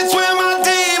hide, it's where my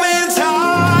demons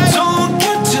hide. Don't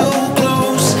get too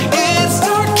close, it's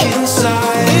dark inside.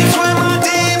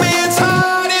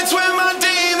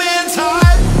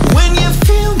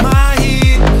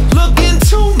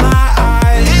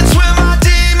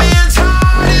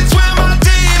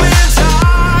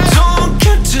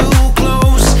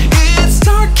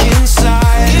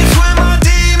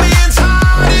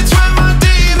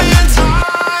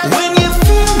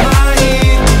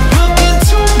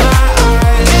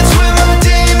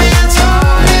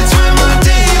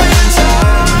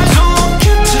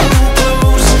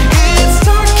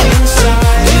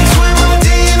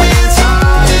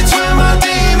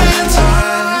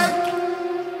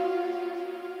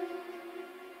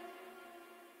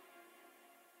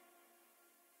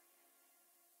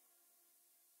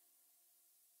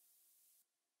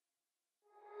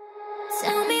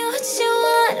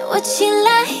 what you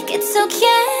like, it's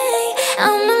okay.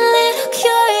 I'm a little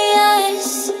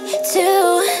curious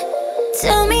too.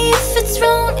 Tell me if it's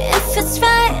wrong, if it's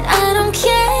right, I don't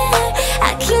care.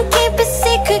 I can keep a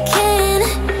secret, can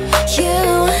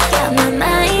you? Got my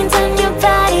mind on your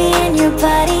body and your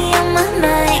body on my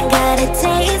mind. Got a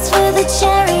taste for the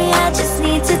cherry, I just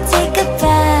need to take a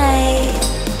bite.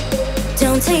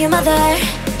 Don't tell your mother,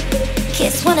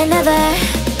 kiss one another,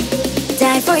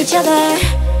 die for each other,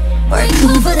 we're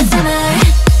cool for the summer.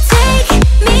 Take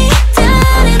me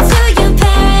down into your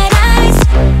paradise.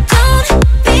 Don't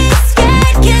be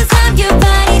scared, cause I'm your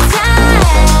body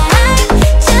type.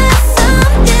 Just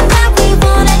something that we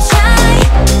wanna try,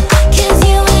 cause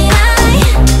you and I,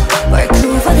 we're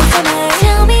cool for the summer.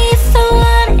 Tell me if I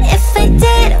won, if I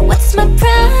did, what's my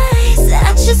prize?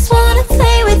 I just wanna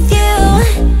play with you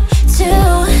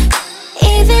too.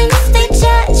 Even if they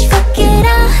judge, fuck it,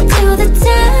 I'll do the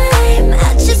time.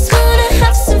 I just wanna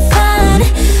have some fun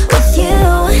with you.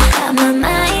 Got my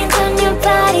mind on your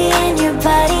body and your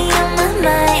body on my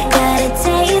mind. Got a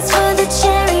taste for the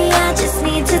cherry, I just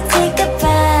need to take a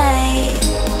bite.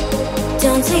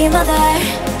 Don't tell your mother,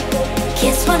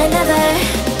 kiss one another,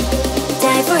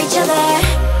 die for each other,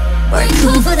 we're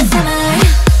cool for the summer.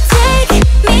 Take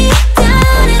me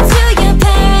down into your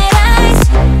paradise.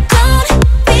 Don't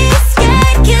be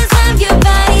scared, cause I'm your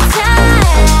body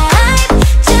type.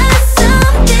 Just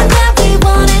something that we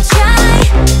wanna try,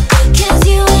 cause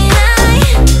you and I,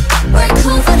 we're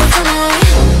cool for the summer.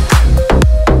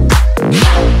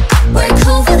 We're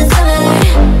cool for the summer.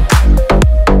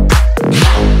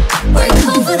 We're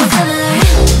cool for the summer.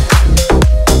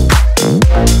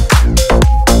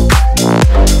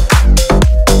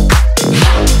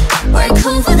 We're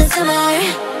cool for the summer.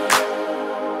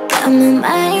 Got my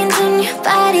mind on your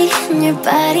body and your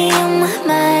body on my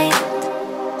mind.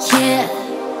 Yeah.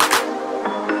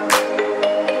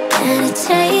 And a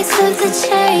taste of the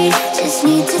cherry, just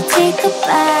need to take a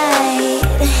bite.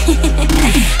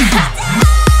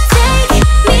 Take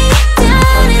me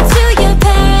down into your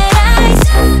paradise.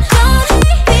 Don't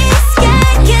be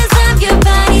scared, cause I'm your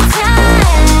body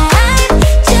type.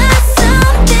 Just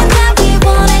something that we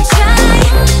wanna try,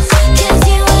 cause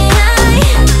you and I,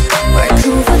 we're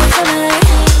cool for the summer.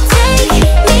 Take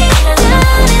me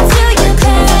down into your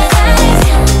paradise.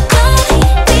 Don't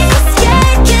be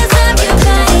scared, cause I'm your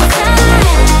body type.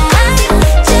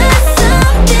 Just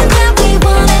something that we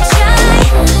wanna try,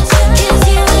 cause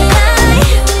you and I,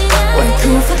 we're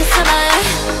cool for the summer.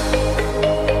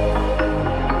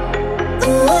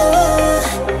 Ooh,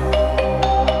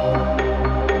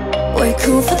 we're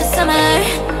cool for the summer.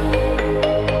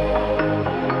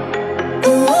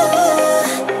 Ooh.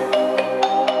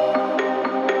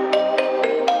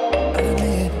 I'll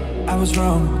admit I was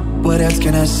wrong. What else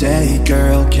can I say,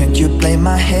 girl? Can't you blame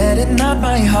my head and not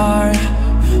my heart?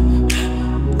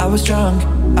 I was drunk,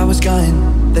 I was gone.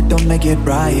 That don't make it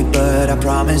right, but I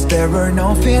promise there were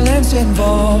no feelings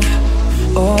involved.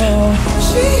 Oh,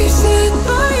 she said,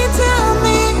 boy, tell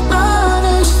me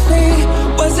honestly,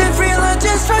 was it real or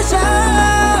just for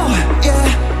show? Yeah.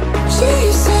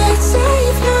 She said,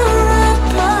 save your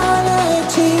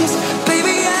apologies,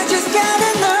 baby, I just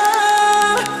gotta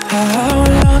know. How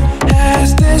long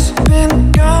has this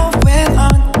been going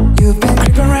on? You've been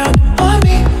creeping around on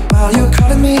me while you're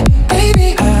calling me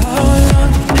baby. How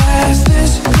long has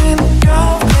this been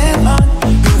going on?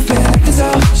 You've been acting so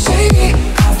shady,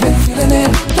 I've been feeling it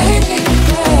lately,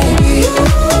 baby.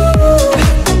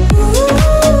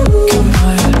 Come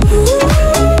on,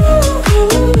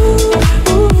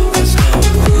 let's go.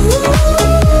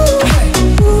 Hey,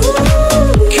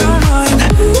 come on.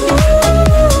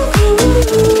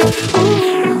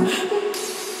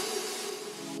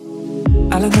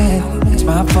 I'll admit it's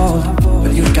my fault,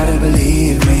 but you gotta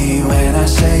believe me when I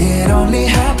say it only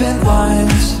happened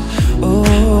once.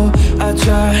 Oh, I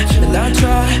try and I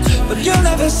try, but you'll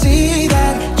never see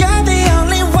that. You're the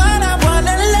only one I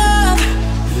wanna love.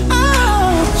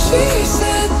 Oh, she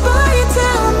said, boy,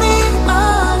 tell me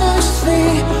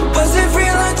honestly, was it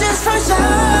real or just for show?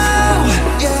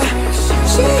 Yeah,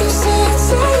 she said,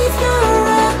 save your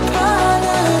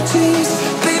apologies,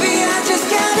 baby, I just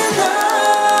gotta know.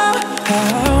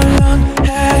 How long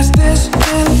has this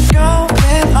been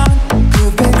going on?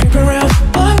 You've been creeping around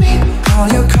on me while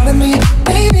you're calling me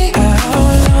baby. How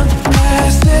long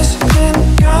has this been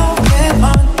going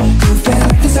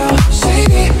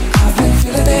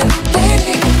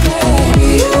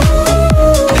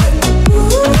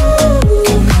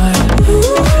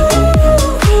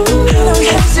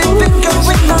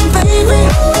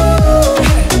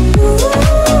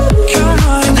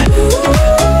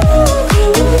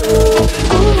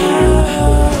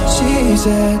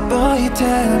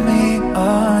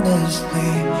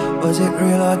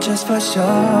just for show.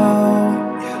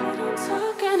 We don't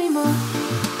talk anymore.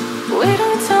 We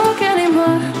don't talk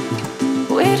anymore.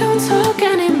 We don't talk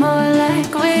anymore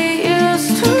like we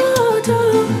used to do.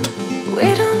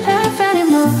 We don't laugh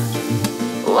anymore.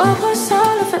 What was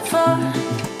all of it for?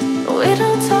 We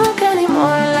don't talk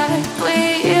anymore like we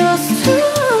used to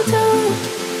do.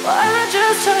 Well, I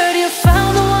just heard you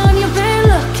found the one you've been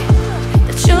looking,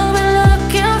 that you've been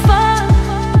looking for.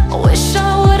 I wish I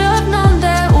would have known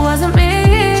that wasn't me.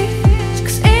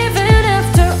 Cause even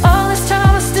after all this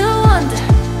time I still wonder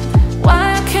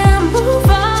why I can't move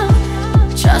on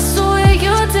just the way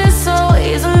you did so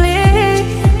easily.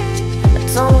 I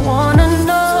don't wanna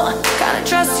know what kind of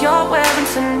dress you're wearing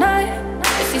tonight,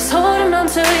 if he's holding on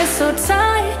to you so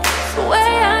tight the way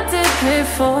I did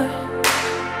before.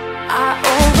 I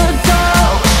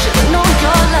overdosed, should've known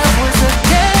your love was a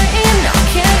game. Now I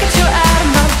can't get you out of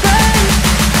my brain.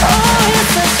 Oh,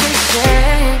 it's such a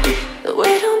shame that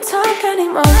we don't talk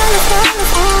anymore.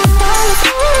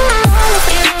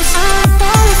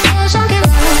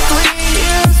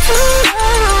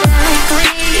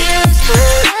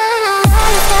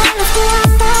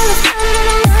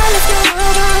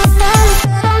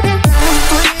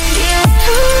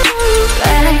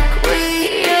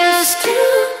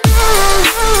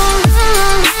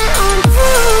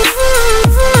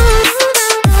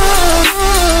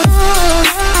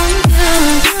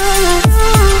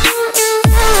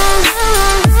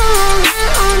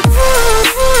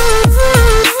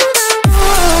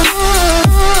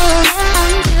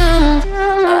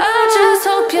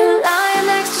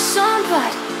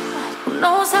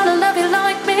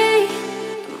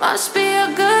 Must be a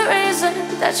good reason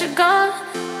that you're gone.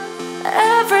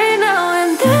 Every now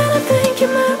and then I think you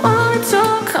might want to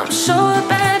come show up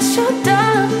that you're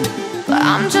done, but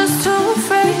I'm just too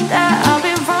afraid that I'll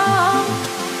be wrong.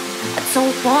 I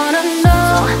don't wanna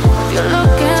know if you're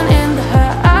looking into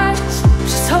her eyes,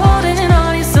 she's holding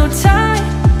on you so tight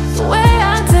the way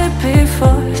I did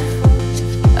before.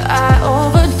 I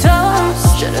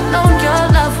overdosed, should've known your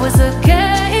love was a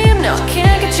game. Now I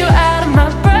can't get you out of my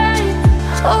brain.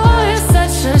 Oh, it's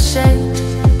such a shame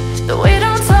that we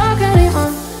don't talk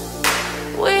anymore.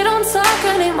 We don't talk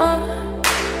anymore.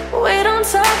 We don't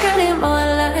talk anymore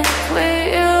like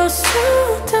we used to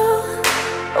do.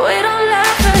 We don't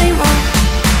laugh anymore.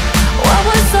 What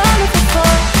was all of it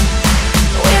for?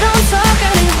 We don't talk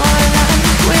anymore like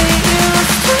we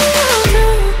used to do.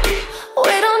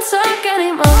 We don't talk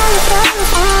anymore.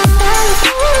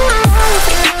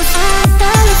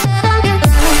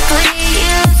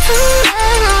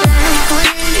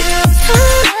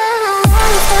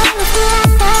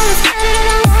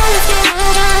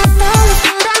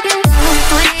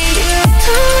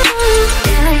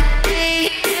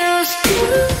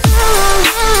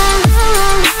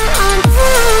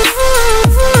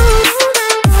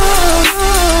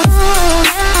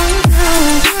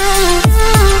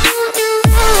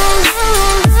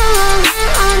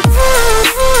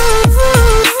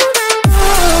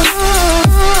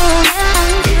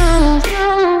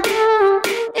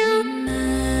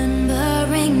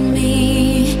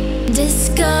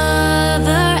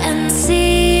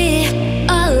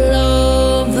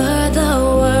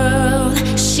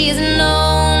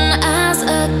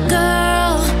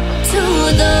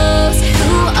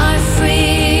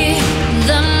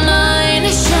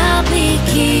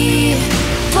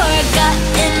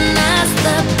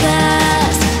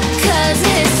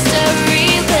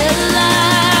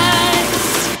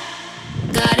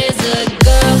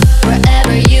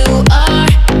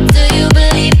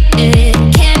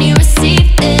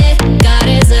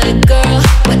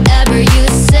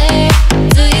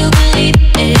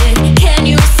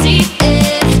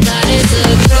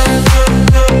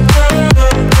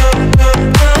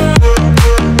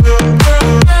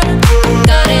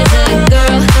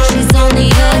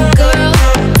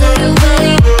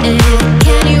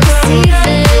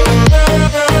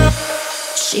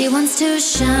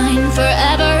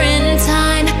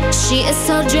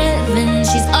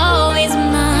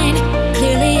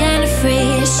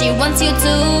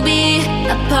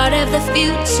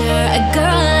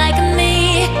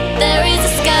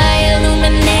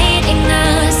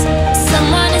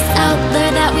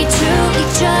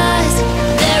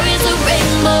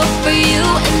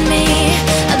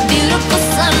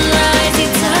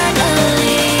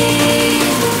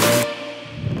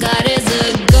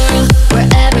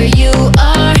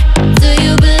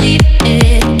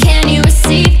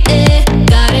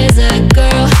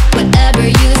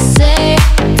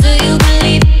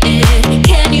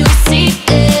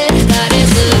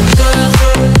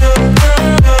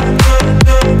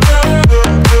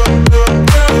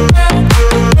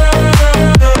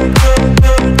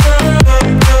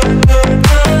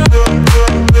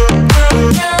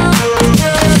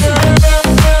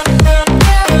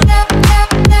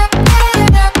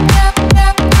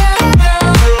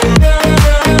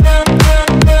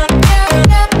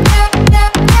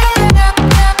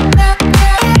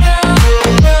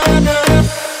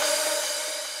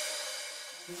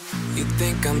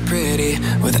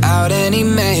 without any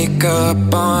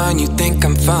makeup on. You think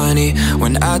I'm funny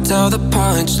when I tell the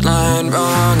punchline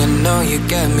wrong. I know you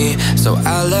get me, so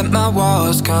I let my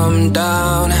walls come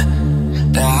down,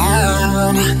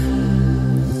 down.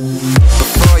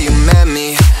 Before you met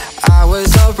me, I was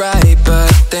alright, but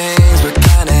things were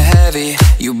kinda heavy.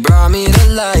 You brought me to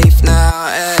life now.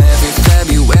 Every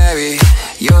February,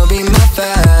 you'll be my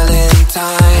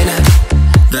Valentine,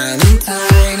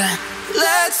 Valentine.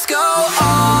 Let's go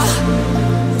all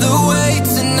the way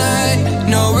tonight.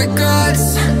 No regrets,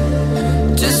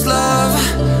 just love.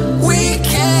 We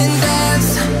can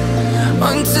dance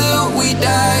until we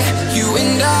die. You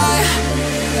and I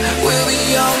will be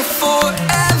young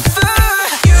forever.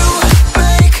 You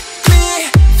make me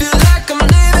feel like I'm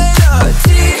living a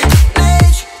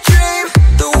teenage dream.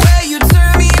 The way you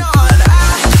turn me on,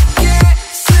 I can't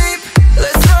sleep.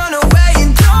 Let's run away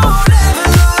and don't ever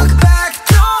look back.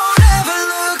 Don't ever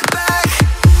look back.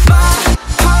 My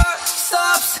heart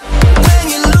stops when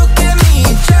you look at me.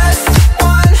 Just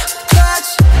one touch.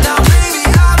 Now baby,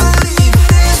 I believe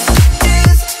this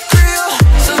is real.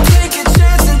 So take a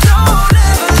chance and don't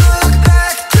ever look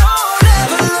back. Don't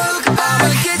ever look back. I'ma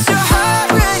get your heart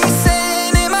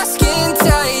racing in my skin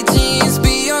tight jeans.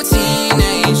 Be your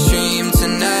teenage dream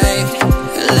tonight.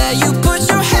 Let you put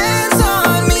your hands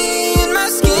on me in my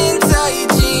skin tight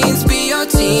jeans. Be your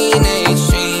teenage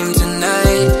dream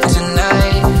tonight,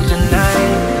 tonight,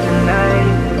 tonight, tonight,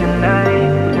 tonight,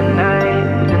 tonight,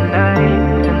 tonight, tonight,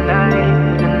 tonight,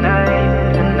 tonight,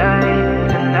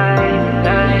 tonight,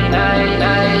 night, night, night,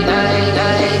 night, night,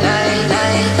 night, night,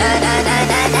 night, night, night,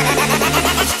 night, night.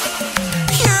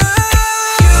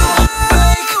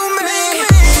 You make me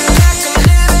feel like I'm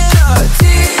living a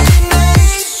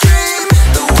teenage dream.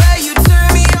 The way you turn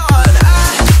me on, I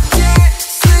can't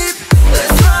sleep.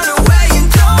 Let's run away and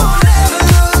don't ever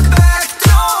look back.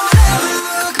 Don't ever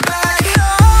look back.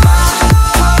 My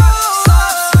heart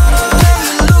stops when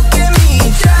you look at me.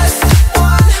 Just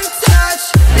one touch.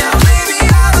 Now baby,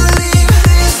 I believe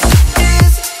this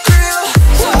is real.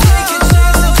 So take a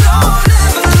chance and don't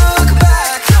ever look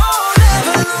back. Don't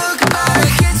ever look back. I'ma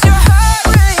get your heart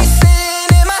racing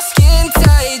in my skin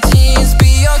tight jeans.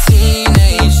 Be your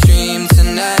teenage dream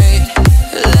tonight.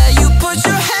 Let you put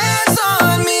your hands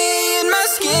on me in my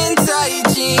skin tight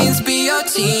jeans. Be your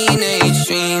teenage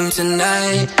dream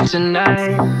tonight,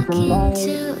 tonight. Walking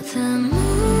to the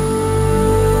moon,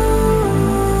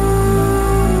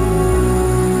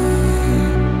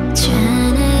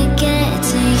 tryna get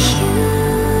to you.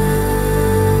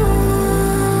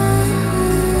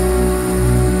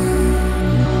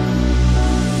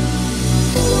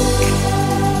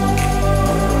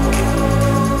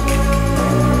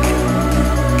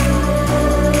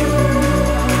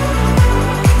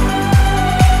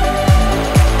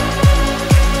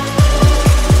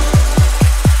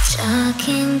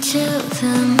 Talking to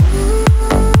the moon,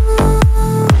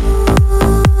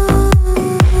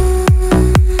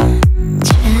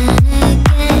 tryna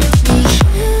get to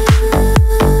you.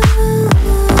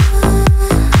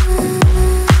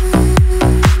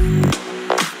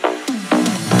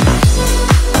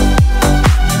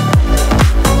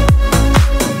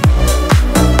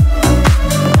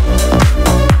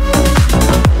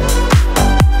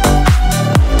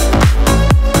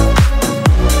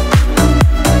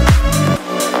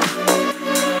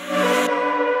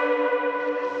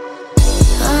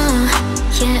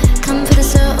 Yeah, come for the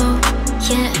soul.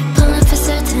 Yeah, pull up for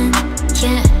certain.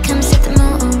 Yeah, come set the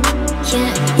mood.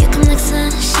 Yeah, you come like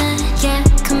sunshine. Yeah,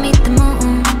 come meet the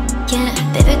moon. Yeah,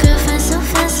 baby girl,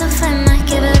 so fine, might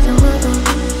give her the woo.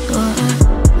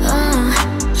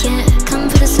 Yeah, come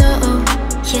for the soul.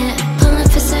 Yeah, pull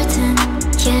up for certain.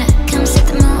 Yeah, come set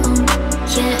the mood.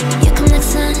 Yeah, you come like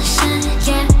sunshine.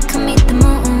 Yeah, come meet the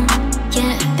moon.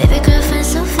 Yeah, baby girl,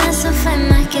 so fine,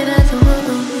 might give her the woo.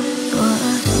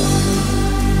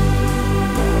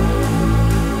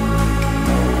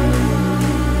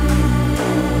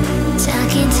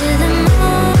 Talking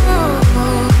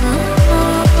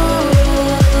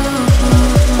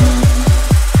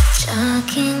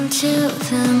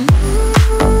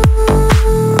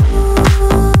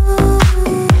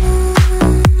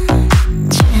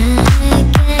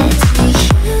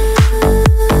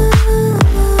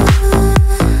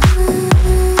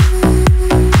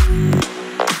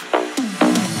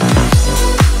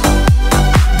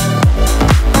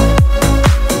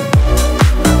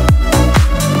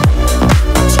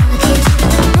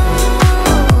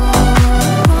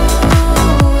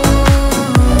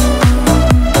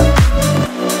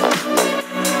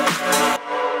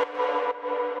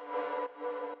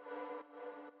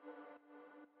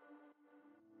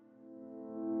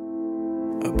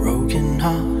A broken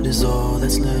heart is all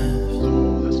that's left.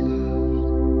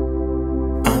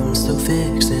 I'm still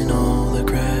fixing all the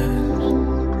cracks.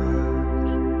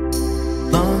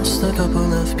 Lost a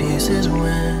couple of pieces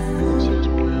when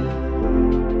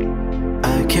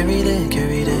I carried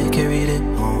it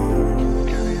home.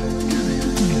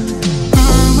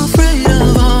 I'm afraid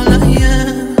of all I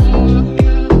am.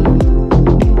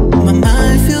 My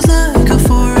mind feels like a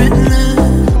foreign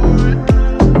land.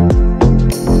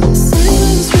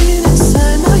 Silence ringing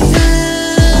inside my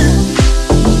head.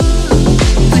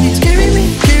 Please carry me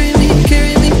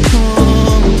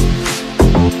home.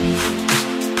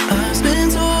 I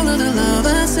spent all of the love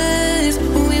I saved.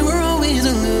 We were always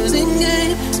a losing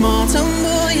game. Small town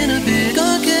boy in a big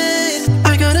arcade.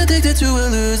 I got addicted to a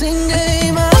losing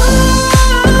game.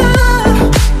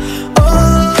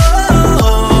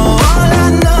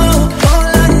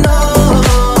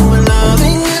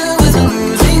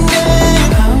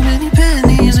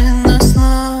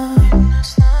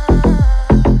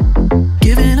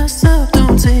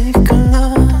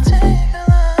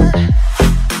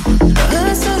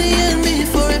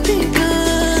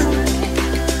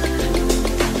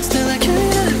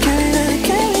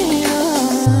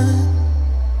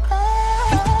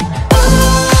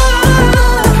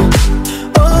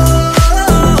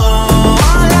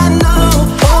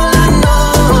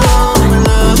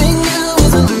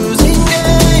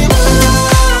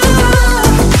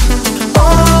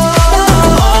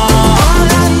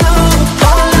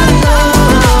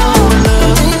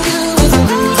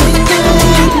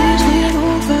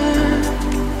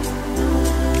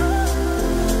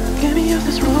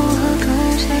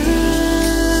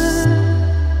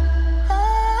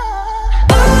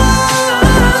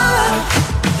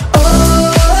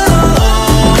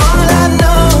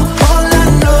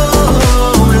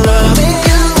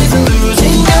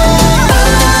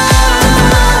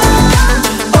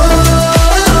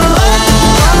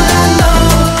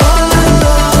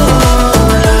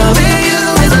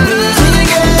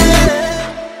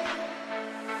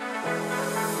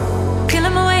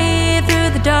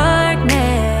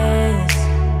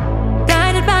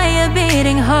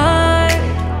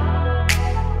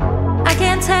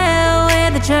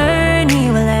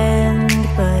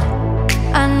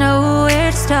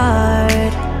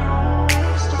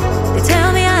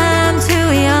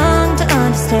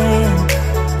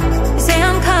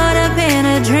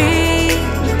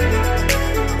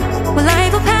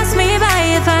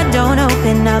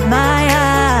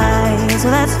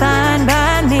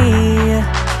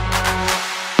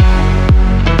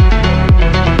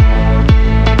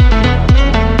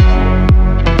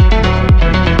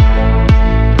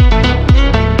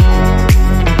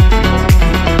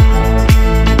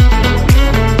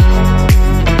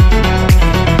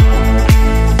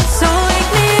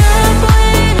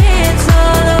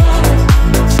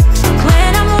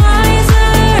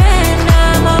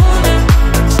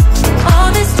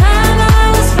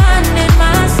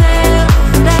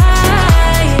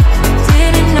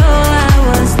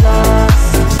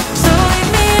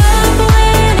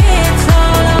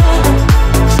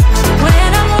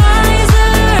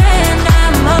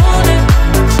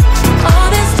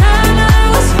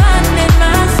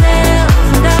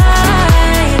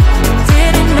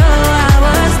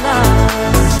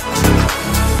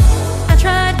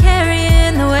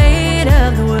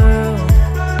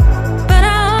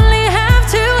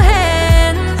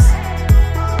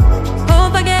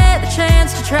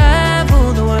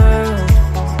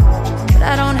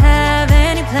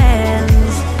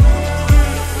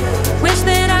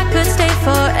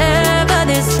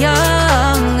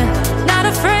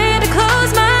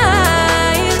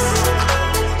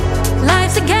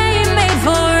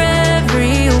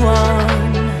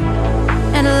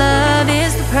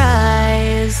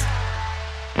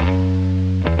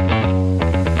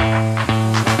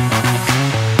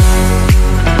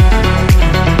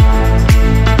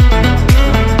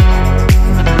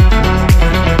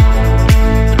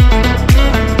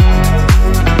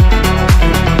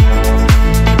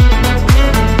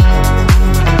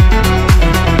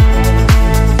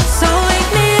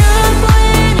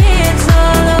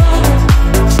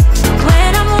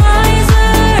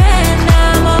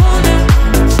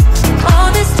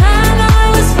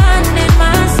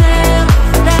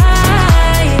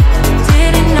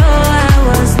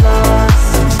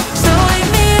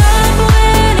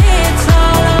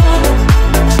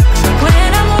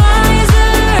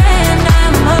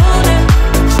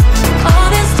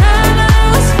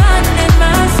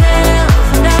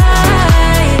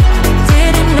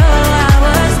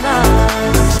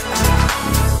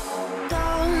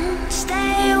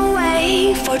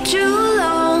 for too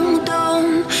long.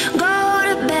 Don't go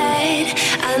to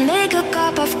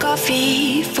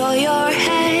coffee for your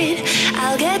head.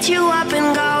 I'll get you up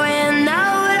and going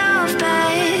out of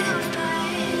bed.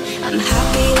 I'm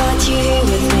happy that you're here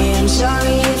with me. I'm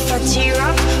sorry if I tear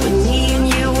up. When me and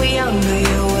you were younger,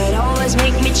 you would always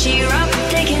make me cheer up.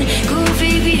 Taking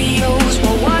goofy videos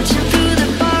while watching through the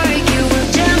park. You would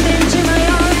jump into my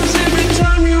arms every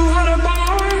time you had a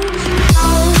bar.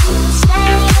 Don't stay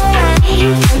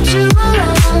away for too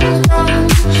long. Go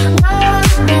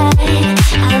to bed.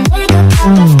 I'll make a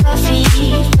cup of coffee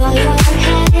for your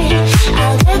head.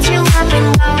 I'll get you up and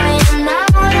going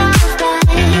out of bed.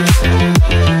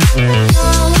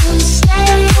 Don't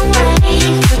stay away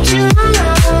for too long.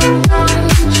 Go to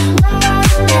bed.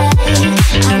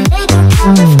 I'll make a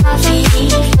cup of coffee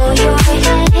for your head.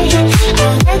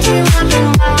 I'll get you up and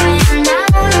going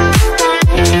out of bed.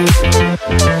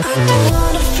 I don't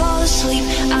wanna fall asleep,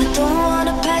 I don't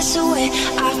wanna pass away.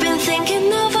 I've been thinking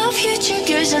of our future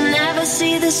girls and never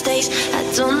see the stakes. I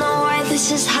don't know why this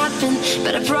has happened,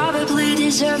 but I probably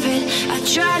deserve it. I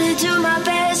try to do my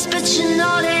best, but you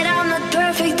know that I'm not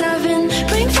perfect. I've been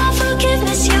praying for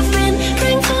forgiveness, you've been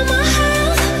praying for my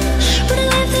health. When I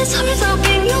leave this heart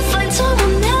hoping you'll find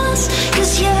someone else.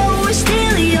 Cause yeah, we're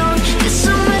still young, there's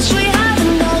so much we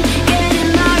haven't done.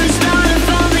 Getting married, start a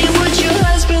family, would your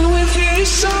husband with your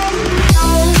son?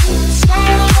 Don't stay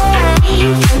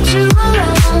away for too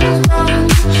long. Go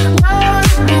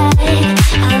to bed.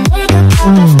 I'll make a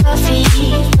cup of coffee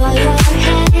for your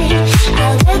head.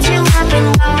 I'll get you up and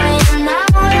going out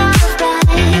of bed.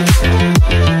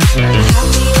 I'm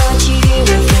happy that you're here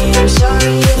with me. I'm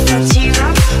sorry if I tear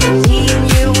up. When me and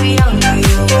you were younger,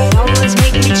 you would always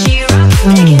make me cheer up.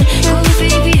 Taking goofy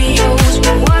videos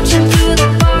while watching through the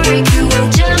park. You would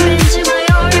jump into my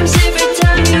arms every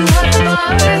time you had a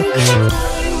bark.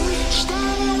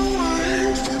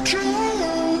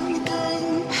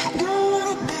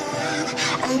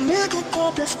 I'll make a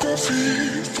cup of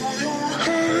coffee for your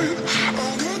head.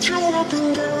 I'll get you up and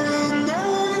going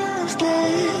out of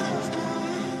bed.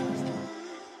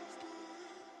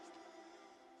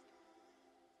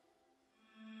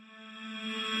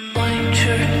 White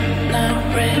shirt, now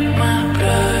red, my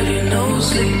bloody nose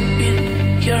sleeping.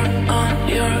 You're on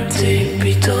your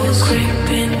tippy toes,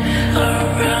 creeping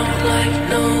around like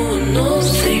no one knows.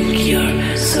 Think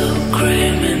you're so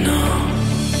criminal.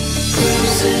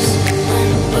 Bruises on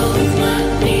both my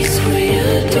knees where you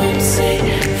don't say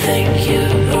thank you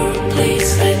or please.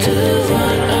 I do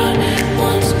what I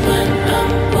want when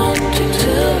I'm wanting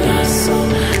to. My soul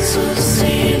so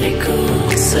cynical.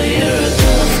 So you're a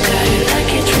tough guy,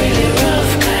 like it's really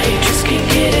rough guy. Just can't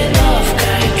get enough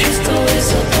guy, just always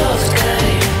a tough guy.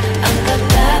 I'm the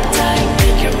bad type,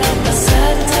 make your mama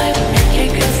sad type, make your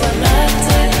girlfriend mad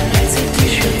type, I say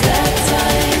tissue that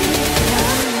time.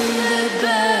 I'm the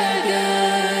bad guy.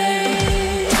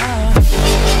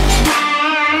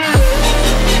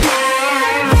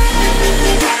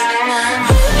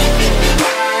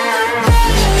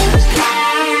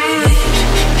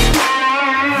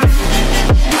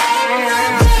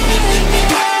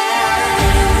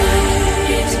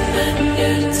 It's better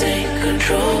to take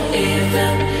control,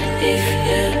 even if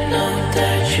you know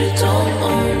that you don't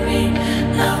own me.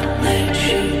 I'll let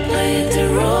you play the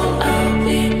role, I'll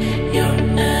be your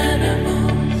animal.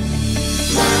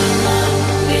 My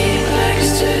mommy likes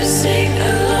to sing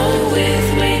along with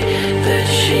me, but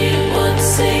she won't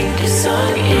sing the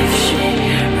song if she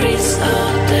reads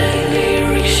all the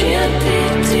lyrics. She'll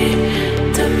pity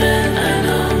the man I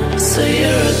know. So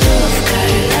you're a tough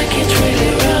guy, like it's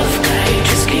really rough guy.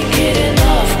 Just can't get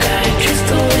enough guy, just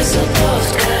always a tough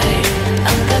guy.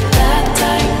 I'm the bad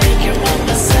type, make your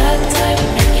mama sad type,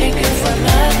 make your girlfriend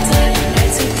mad type, I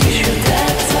take tissue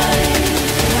that time.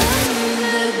 I'm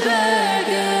the bad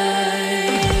guy.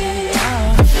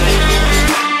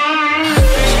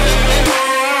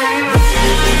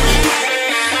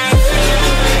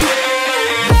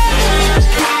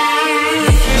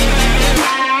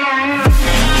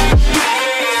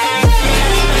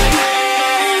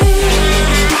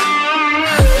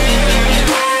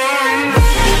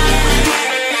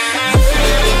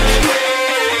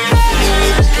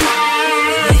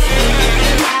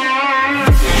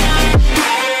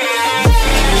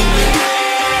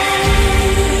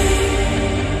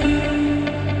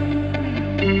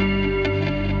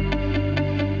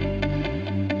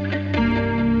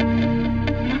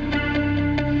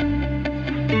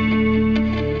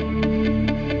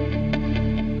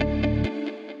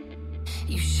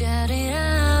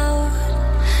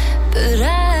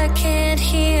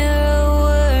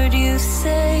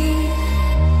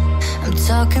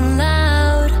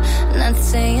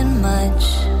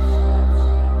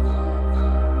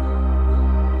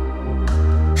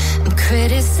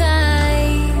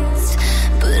 criticized,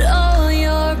 but all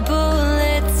your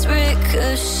bullets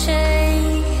ricochet.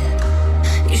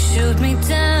 You shoot me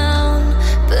down,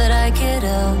 but I get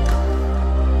up.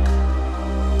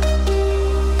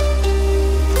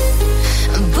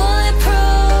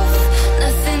 Bulletproof,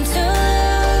 nothing to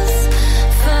lose.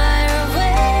 Fire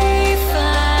away,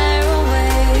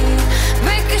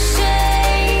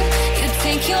 ricochet. You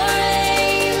take your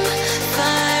aim.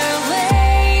 Fire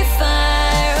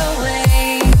away.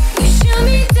 You shoot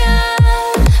me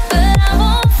down, but I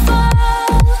won't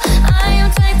fall. I am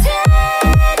titanium.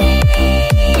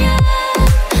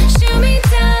 Shoot me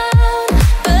down,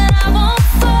 but I won't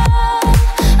fall.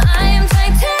 I am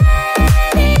titanium.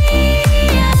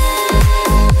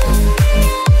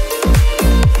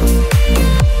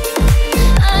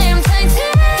 I am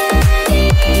titanium.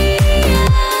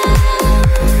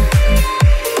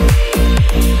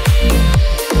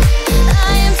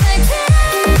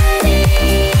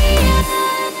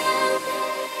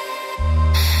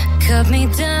 Cut me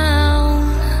down,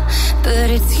 but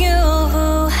it's you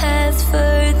who has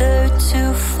further to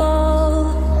fall.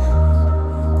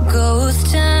 Ghost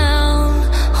town,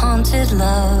 haunted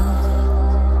love.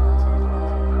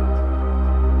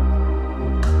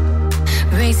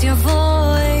 Raise your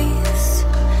voice.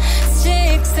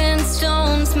 Sticks and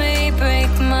stones may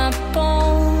break my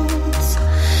bones.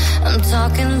 I'm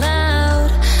talking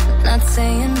loud, not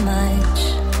saying much.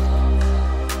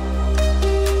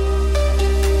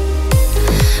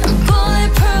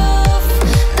 Bulletproof,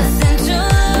 nothing to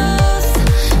lose.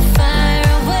 Fire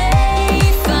away,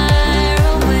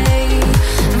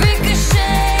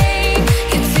 ricochet.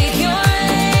 You take your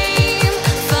aim.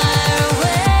 Fire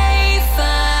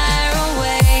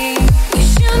away. You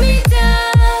shoot me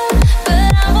down,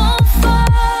 but I won't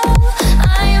fall.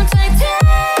 I am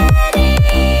titanium.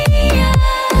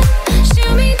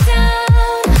 Shoot me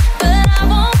down, but I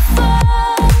won't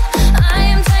fall. I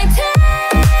am titanium.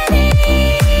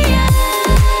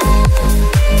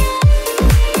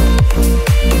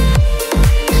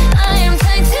 I am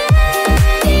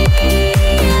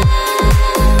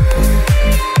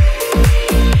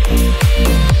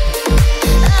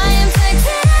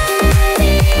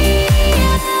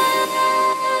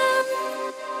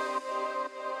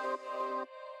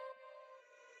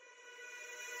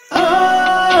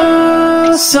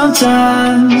Oh,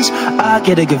 sometimes I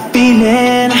get a good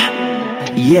feeling,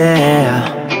 yeah.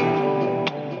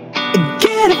 I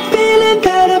get a feeling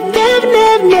that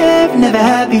I've never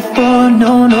had before,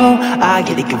 no. I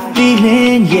get a good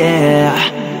feeling, yeah.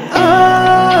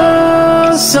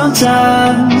 Oh,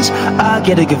 sometimes I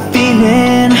get a good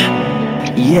feeling,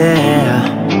 yeah.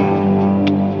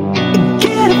 I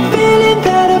get a feeling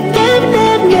that I've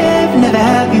never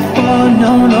had before,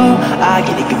 no. I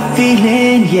get a good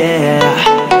feeling, yeah.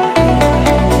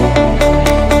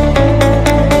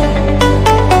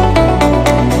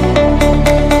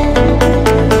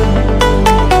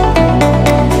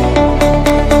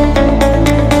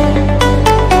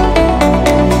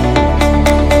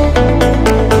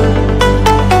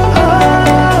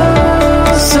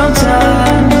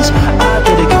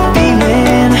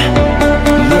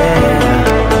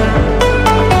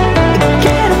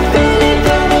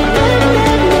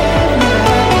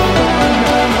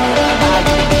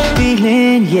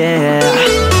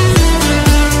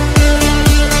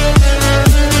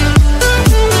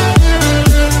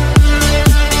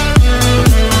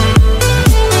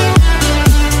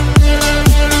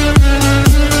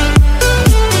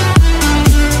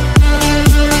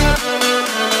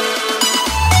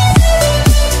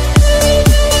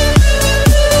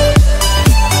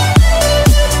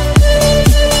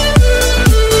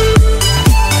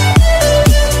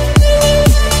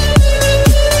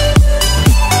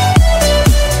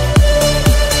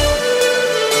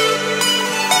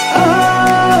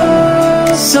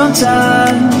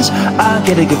 Sometimes I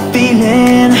get a good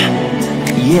feeling,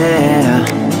 yeah.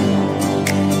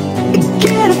 I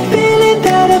get a feeling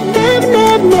that I've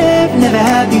never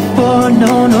had before,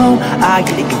 no. I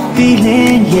get a good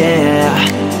feeling, yeah.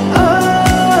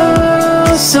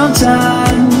 Oh,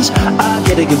 sometimes I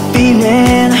get a good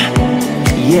feeling,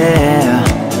 yeah.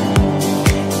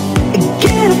 I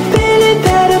get a feeling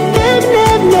that I've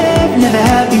never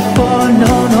had before,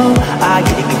 no. I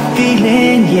get a good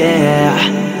feeling, yeah.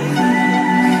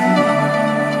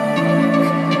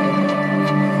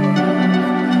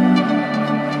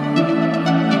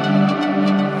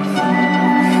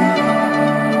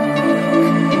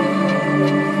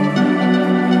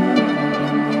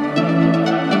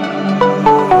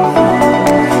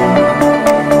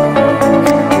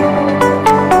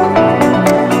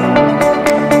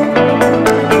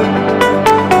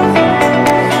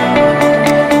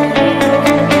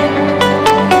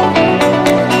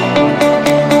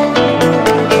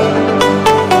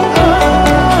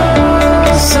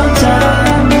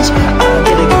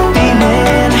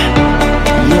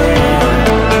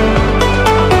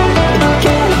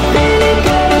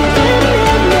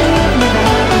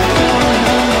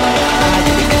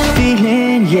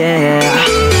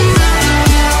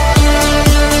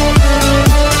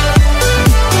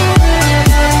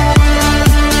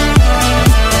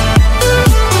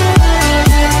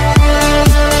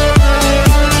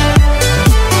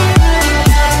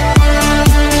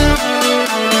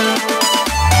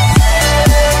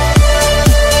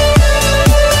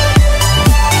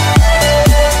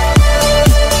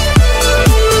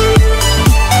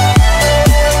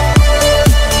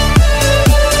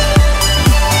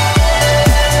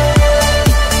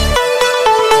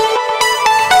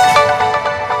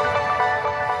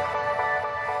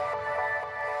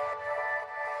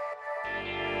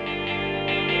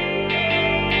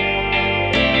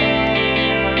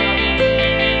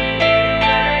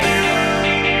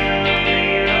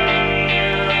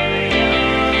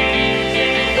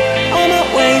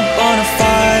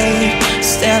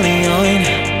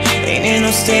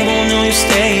 stable, no, you're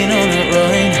staying on the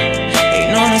run.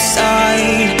 Ain't on the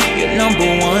side, you're number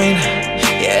one.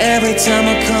 Yeah, every time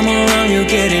I come around, you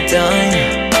get it done.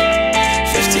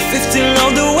 50-50,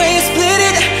 love the way you split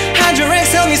it. Hide your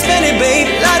ex, help me spend it, babe.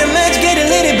 Light a match, get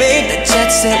it lit, babe. The jet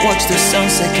set, watch the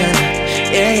sunset, kinda.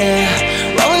 Yeah,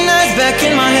 yeah. Rolling eyes back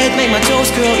in my head, make my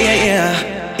toes curl, yeah, yeah.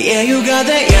 Yeah, you got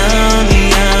that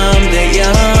yummy, yum, that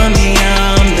yummy,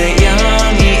 yum, that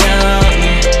yummy,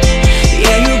 yummy.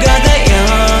 Yeah, you got that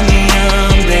yummy,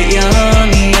 yum, that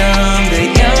yummy, yum, that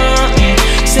yummy.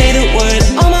 Say the word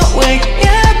on my way,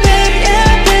 yeah, babe,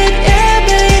 yeah, babe, yeah,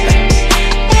 babe.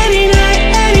 Any night,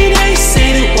 any day,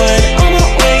 say the word on my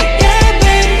way, yeah,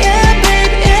 babe, yeah,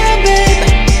 babe, yeah, babe.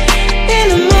 In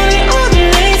the morning or the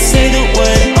late, say the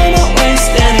word on my way,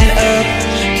 standing up,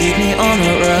 keep me on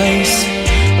the rise.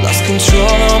 Lost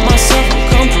control of myself, I'm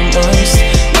compromised.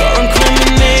 You're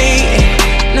incriminating,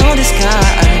 no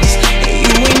disguise. Hey,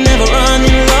 you ain't never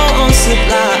running low on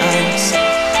supplies.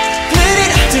 Split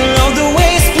it, to love the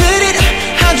way you split it.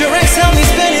 How'd your ex help me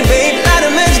spend it, babe? Light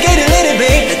a match, get it lit,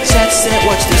 babe. The chat set,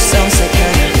 watch the sunset,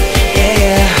 kinda. Yeah,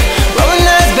 yeah. Rolling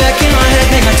eyes back in my head,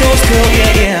 make my toes curl,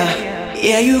 yeah, yeah.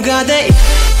 Yeah, you got that.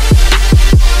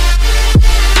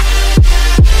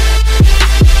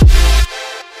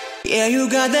 Yeah, you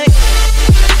got that.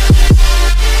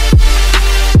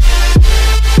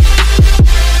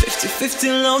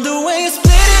 50-50, love the way you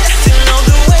split it. Love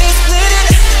the way you split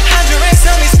it. How'd your ex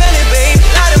help me spend it, babe?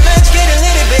 Light a match, get it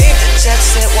lit, babe. The jet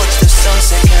set, watch the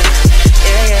sunset, kinda.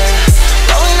 Yeah, yeah.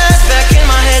 Rolling eyes back in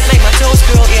my head, make my toes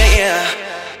curl, yeah, yeah.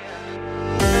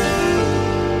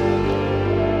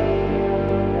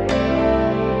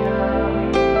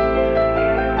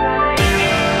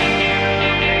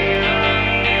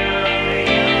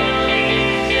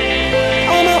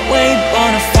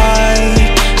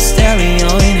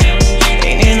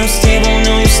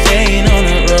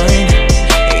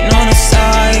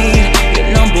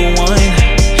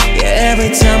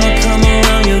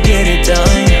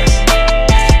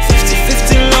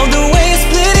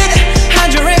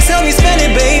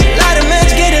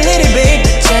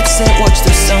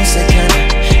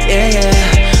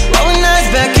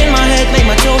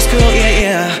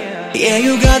 Yeah,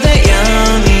 you got that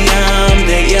yummy, yum,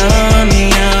 that yummy,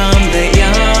 yum, that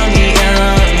yummy,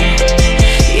 yummy.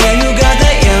 Yeah, you got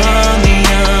that yummy,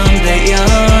 yum, that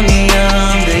yummy,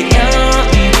 yum, that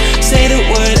yummy. Say the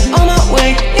word on my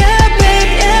way, yeah,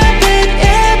 babe, yeah, babe,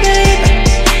 yeah, babe.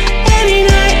 Any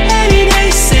night, any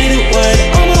day, say the word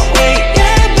on my way,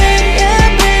 yeah, babe, yeah,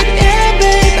 babe, yeah,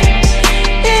 babe.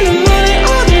 In the morning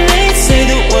or the late, say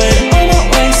the word on my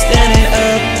way, standing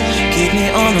up, keep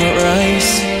me on the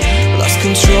rise.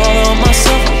 Control of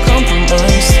myself, I'm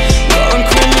compromised. You're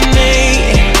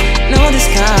incriminating, no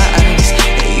disguise.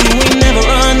 You ain't never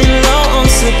running low on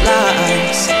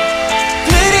supplies.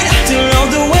 Split it, to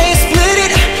love the way you split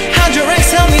it. How'd your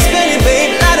ex help me spend it,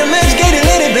 babe? Light a match, get it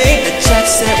lit, babe. The chat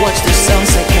set, watch the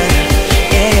sunset, kinda.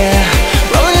 Yeah, yeah.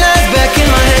 Rolling eyes back in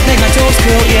my head, make my toes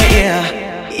curl, yeah, yeah.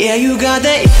 Yeah, you got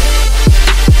that.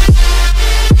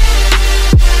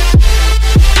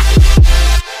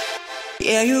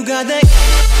 Yeah, you got that.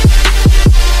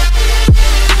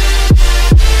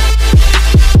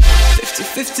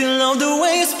 50-50, love the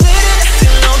way you split it.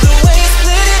 Love the way you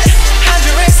split it. How'd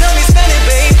your ex help me spend it,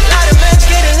 babe? Light a match,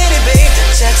 get it lit, babe. The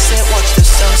chat set, watch the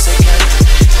sunset, kinda.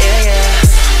 Yeah, yeah.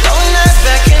 Rolling eyes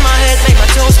back in my head, make my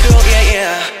toes curl, yeah,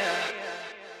 yeah.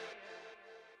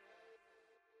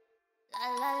 La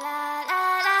la la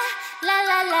la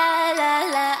la la la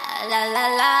la la la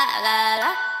la la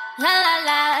la. La la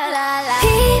la la la.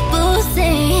 People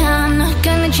say I'm not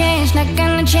gonna change, not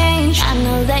gonna change. I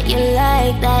know that you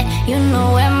like that, you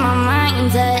know where my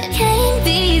mind's at. Can't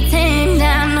be tamed,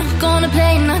 I'm not gonna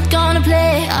play, not gonna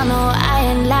play. I know I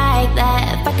ain't like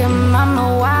that, fucking I'm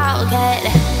a wildcat.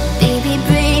 Baby,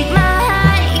 break my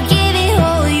heart, give it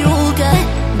all you got.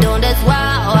 Don't ask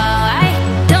why,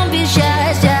 don't be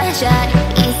shy, shy, shy.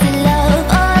 Is it love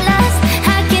or lust?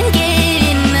 I can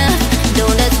get enough.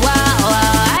 Don't ask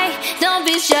why, don't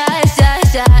be shy, shy,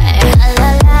 shy. La la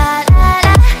la la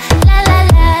la la la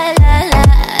la la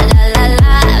la la la la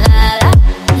la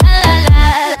la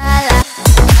la la.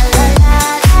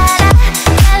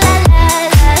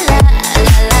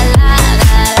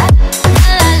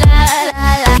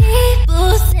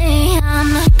 People say I'm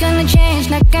not gonna change,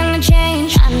 not gonna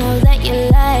change. I know that you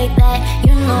like that,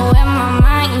 you know where my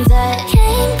mind's at.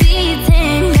 Can't be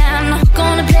tamed, I'm not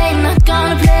gonna play, not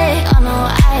gonna play. I know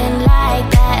I ain't like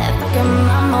that, fucking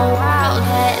I'm a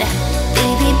wildcat.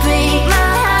 Baby, break my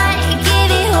heart,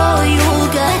 give it all you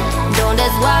got. Don't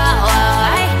ask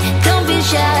why, don't be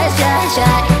shy, shy,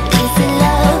 shy. Is it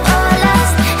love or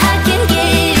lust?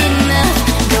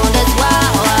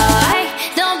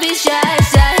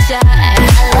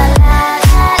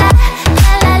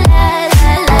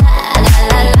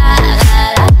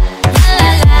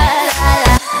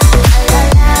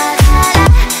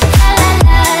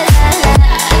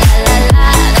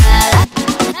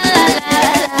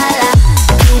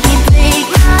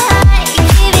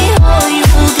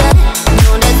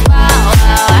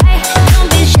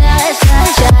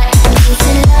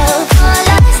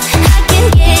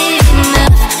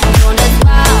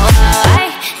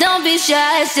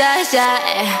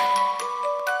 shy.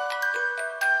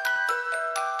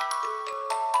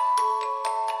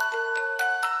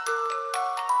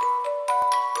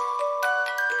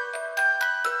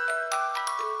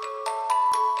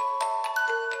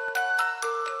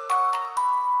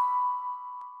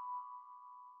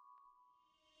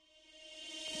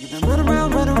 You've been running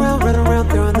around,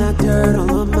 throwing that dirt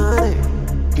all on my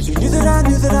name. Cause you knew that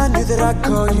I'd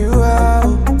call you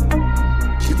out.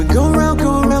 You've been going around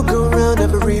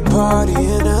every party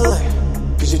in LA.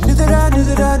 Cause you knew that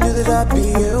I'd be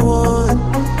your one.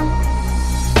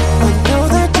 I know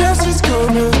that dress is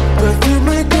gonna perfume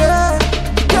my girl.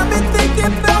 You got me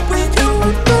thinking about when you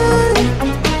were mine.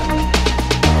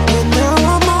 And now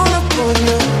I'm all up on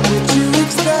you, what you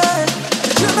expect?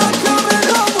 But you're not coming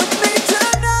home with me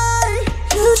tonight.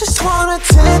 You just want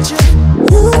attention,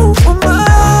 you don't want my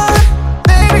heart.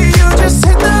 Baby, you just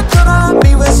hit the gun on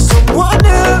me with someone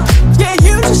new. Yeah,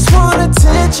 you just want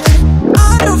attention,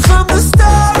 I knew from the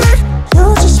start. You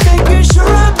just making sure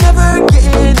I'm never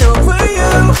getting over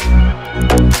you.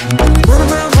 Run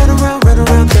around,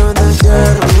 throwing that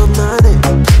dirt all on my name.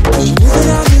 You knew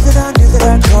that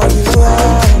I'd call you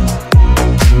out.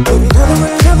 Baby,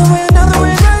 another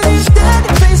way, ready,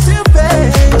 standing face to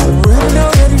face.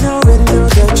 Already know that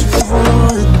you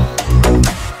won.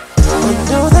 I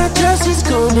know that dress is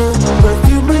gonna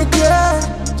perfume my girl.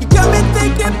 You got me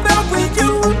thinking about when you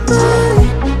were mine.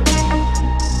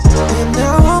 And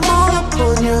now I'm all up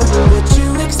on you, what you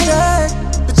expect?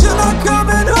 But you're not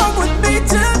coming home with me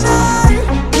tonight.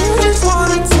 You just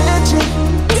want attention,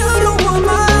 you don't want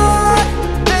my heart.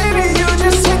 Baby, you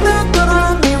just hit the gun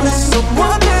on me with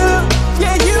someone new.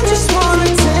 Yeah, you just want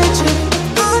attention,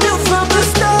 I knew from the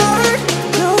start.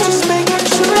 You just making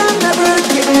sure I'm never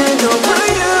getting over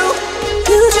you.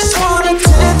 You just want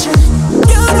attention,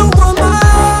 you don't want my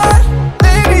heart.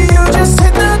 Baby, you just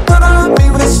hit the gun on me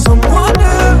with someone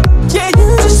new. Yeah, you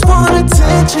just want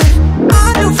attention,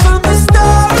 I knew from the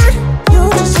start. You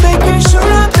just making sure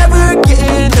I'm never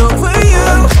getting over you.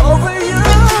 Over you.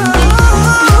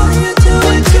 What are you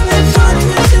doing to me? What are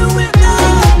you doing now?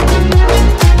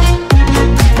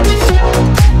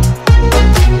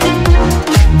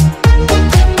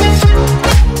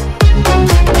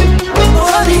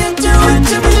 What are you doing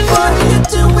to me? What are you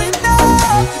doing now?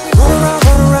 Run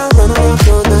around,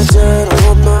 throwing that dirt all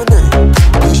on my name.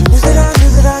 Cause you knew that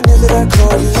I'd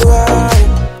call you out.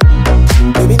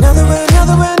 Baby, another way,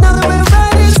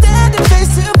 ready, standing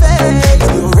face to face.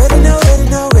 You already know that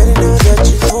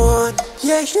you won.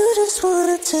 Yeah, you just want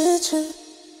attention.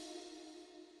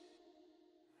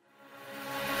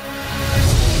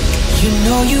 You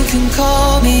know you can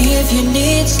call me if you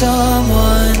need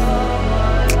someone.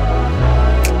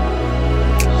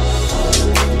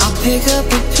 I'll pick up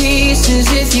the pieces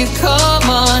if you come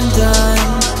undone.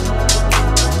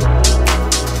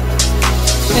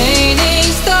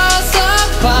 Painting stars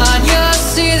up on your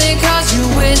ceiling, cause you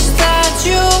wish that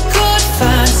you could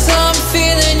find some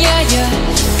feeling, yeah.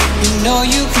 You know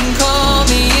you can call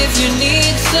me if you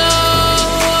need someone.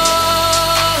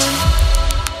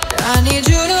 I need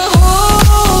you to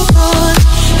hold on.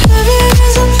 Heaven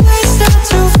is a place not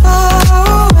too far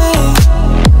away.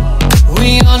 We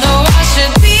all know I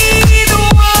should be the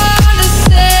one to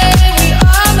say we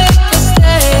all make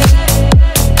mistakes.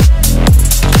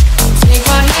 Take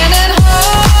my hand and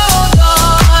hold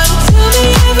on. Tell me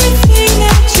everything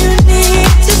that you need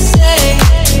to say.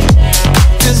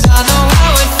 Cause I know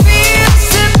how it feels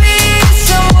to be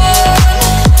someone.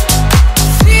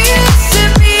 Feels to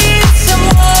be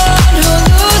someone who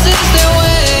loses their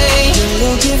way. You're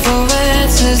looking for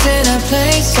answers in a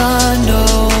place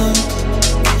unknown.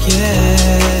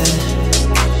 Yeah.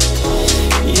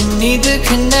 You need the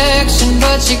connection,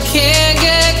 but you can't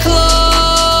get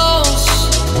close.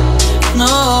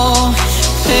 No.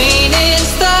 Painting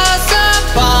stars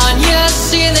up on your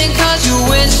ceiling, cause you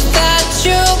wish that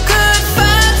you could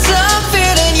find some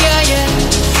feeling, yeah.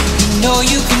 You know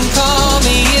you can call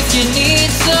me if you need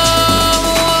someone.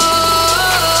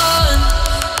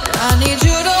 I need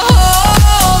you to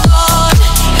hold on.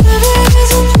 Heaven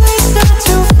is a place not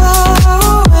too far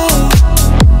away.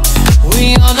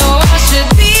 We all know I should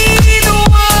be the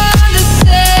one to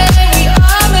say we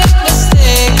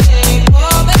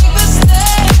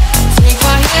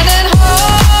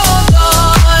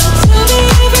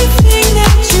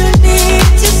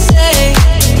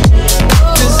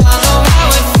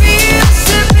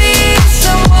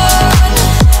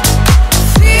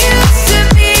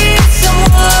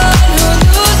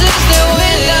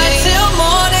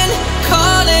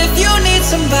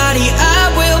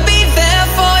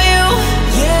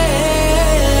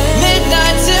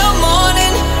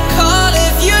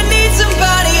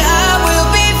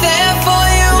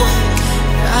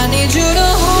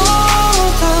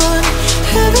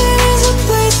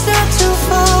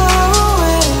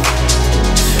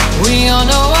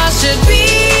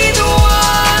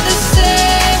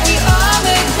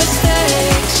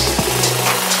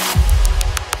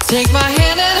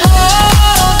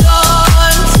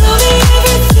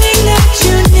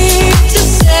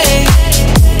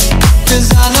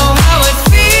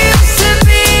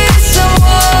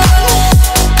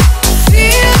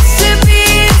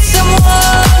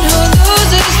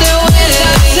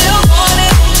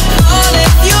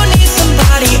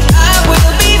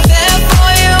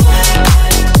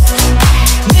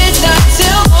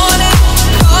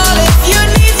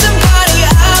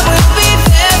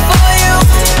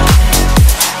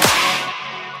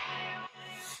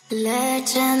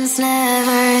Legends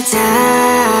never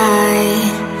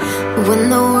die. When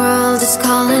the world is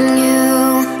calling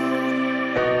you,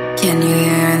 can you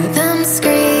hear them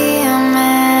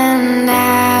screaming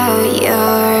out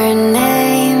your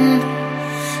name?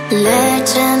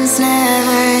 Legends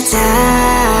never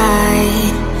die.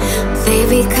 They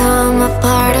become a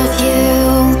part of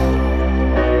you.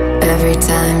 Every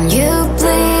time you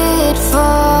bleed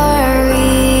for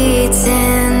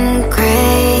eating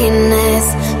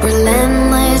greatness,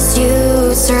 relentless,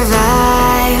 you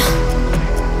survive.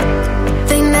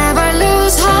 They never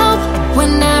lose hope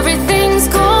when everything's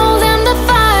cold and the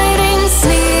fighting's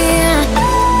near.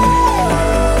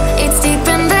 It's deep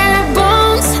in their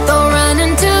bones, they'll run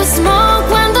into smoke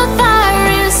when the fire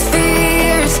is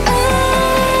fierce.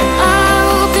 I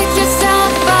will pick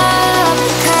yourself up,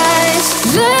 'cause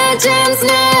legends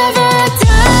never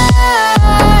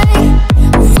die.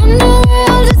 When the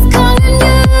world is calling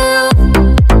you,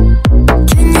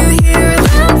 can you hear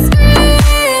them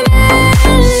screaming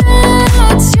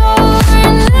out your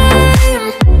name?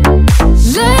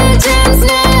 Legends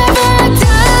never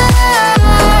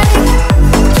die.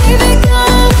 They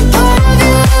become a part of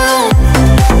you.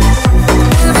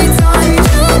 Every time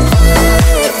you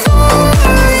plead for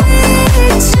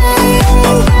reaching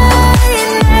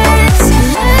greatness,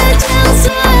 legends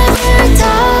never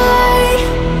die.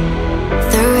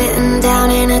 They're written down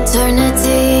in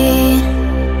eternity,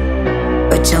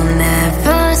 but you'll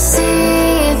never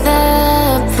see the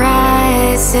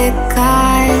price it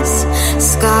costs.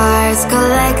 Scars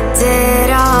collected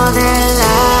all their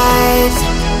life.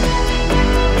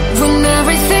 When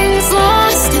everything's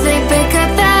lost, they pick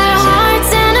up their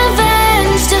hearts and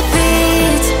avenge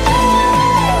defeat.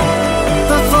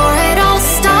 Before it all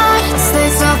starts, they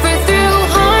suffer through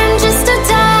harm just to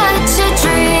touch a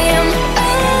dream.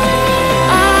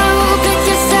 I will pick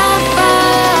yourself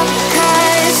up,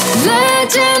 'cause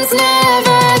legends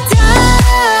never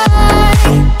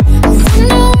die. When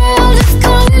the world is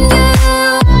calling you,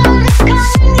 can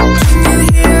you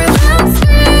hear them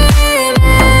screaming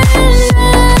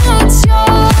out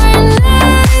your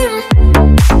name?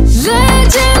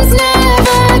 Legends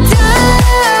never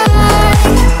die.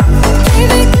 They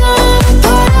become a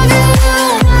part of you.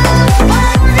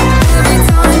 Every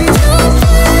time you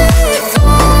plead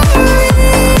for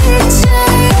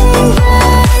reaching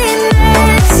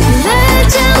greatness,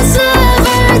 legends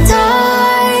never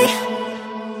die.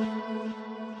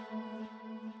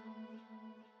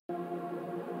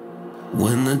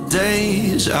 When the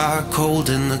days are cold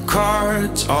and the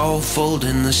cards all fold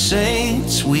and the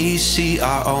saints we see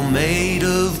are all made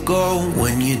of gold.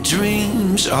 When your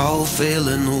dreams all fail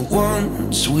and the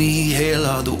ones we hail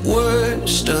are the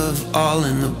worst of all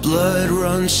and the blood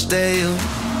runs stale.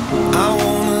 I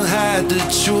wanna hide the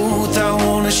truth, I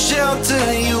wanna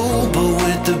shelter you, but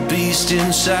with the beast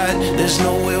inside, there's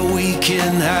nowhere we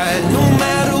can hide. No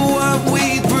matter what we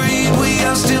breed, we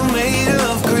are still made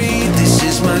of greed. This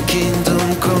is my kingdom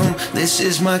come, this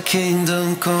is my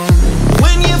kingdom come.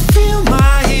 When you feel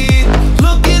my heat,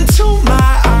 look into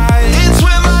my eyes. It's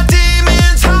where my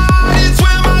demons hide, it's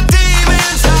where my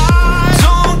demons hide.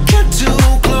 Don't get too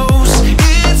close,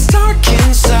 it's dark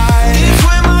inside. It's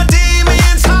where my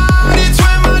demons hide, it's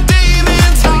where my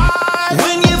demons hide.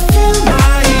 When you feel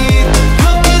my heat,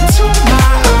 look into my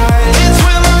eyes. It's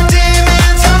where my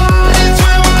demons hide, it's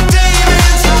where my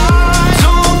demons hide.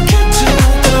 Don't get too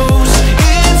close,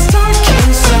 it's dark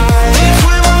inside. It's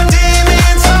where my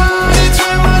demons hide, it's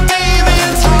where my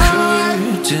demons hide.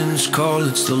 Curtains call,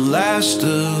 it's the last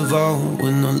of all.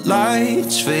 When the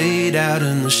lights fade out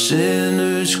and the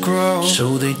sinners crawl,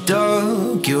 so they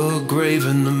dug your grave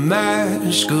and the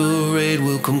masquerade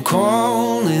will come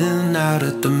crawling out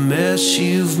at the mess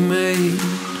you've made.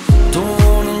 Don't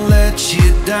wanna let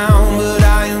you down, but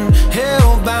I am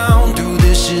hellbound. Through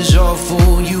this is all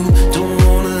for you. Don't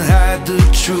wanna hide the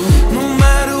truth. No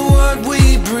matter what we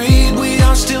breed, we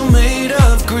are still made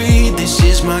of greed. This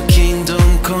is my kingdom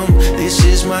come, this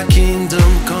is my kingdom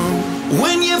come.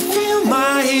 When you feel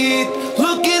my heat,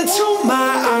 look into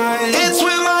my eyes. It's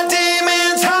where my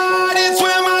demons hide, it's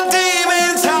where my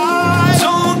demons hide.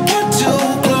 Don't get too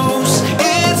close,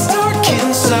 it's dark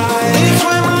inside. It's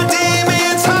where my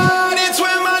demons hide, it's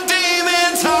where my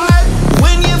demons hide.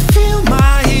 When you feel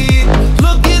my heat,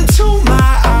 look into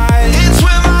my eyes. It's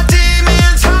where my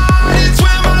demons hide, it's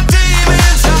where my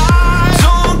demons hide.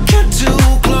 Don't get too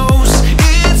close,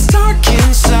 it's dark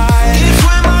inside. It's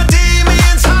where my demons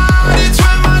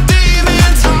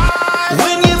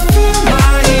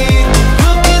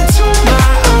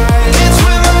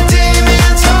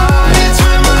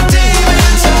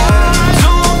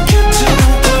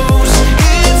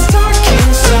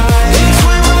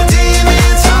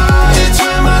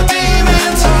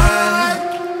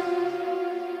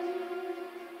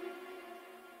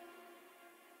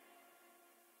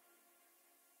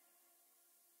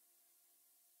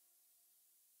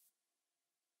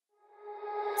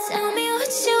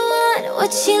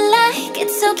what you like,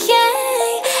 it's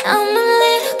okay. I'm a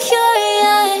little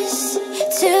curious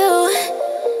too.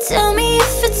 Tell me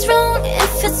if it's wrong,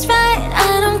 if it's right,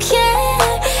 I don't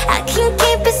care. I can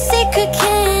keep a secret,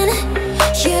 can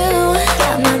you?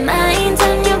 Got my mind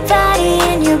on your body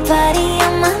and your body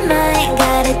on my mind.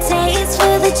 Got a taste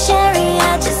for the cherry,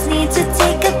 I just need to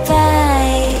take a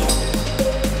bite.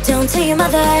 Don't tell your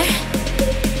mother,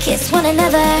 kiss one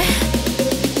another,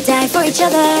 die for each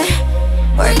other.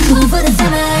 We're cool for the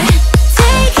summer.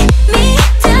 Take me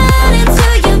down into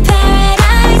your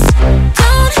paradise.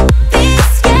 Don't be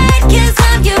scared, cause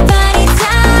I'm your body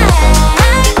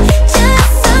type.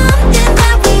 Just something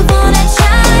that we wanna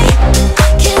try.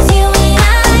 Cause you and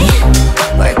I,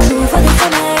 we're cool for the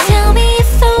summer. Tell me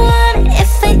if I won,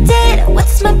 if I did,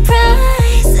 what's my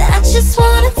prize? I just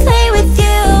wanna play with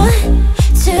you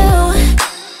too.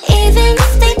 Even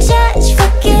if they judge,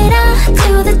 fuck it, I'll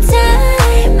do the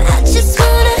time. I just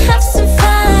wanna have some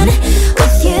fun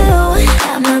with you.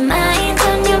 Got my mind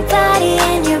on your body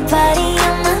and your body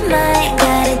on my mind.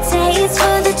 Got a taste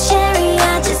for the cherry,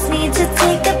 I just need to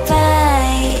take a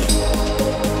bite.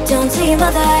 Don't tell your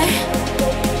mother,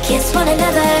 kiss one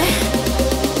another,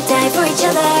 die for each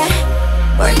other.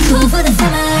 We're cool for the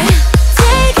summer.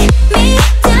 Take me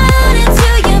down into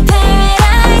your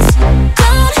paradise.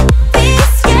 Don't be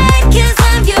scared, cause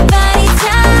I'm your body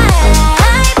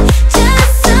type.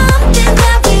 Just something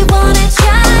that we wanna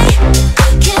try.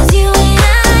 Cause you and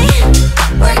I,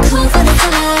 we're cool for the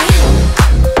summer.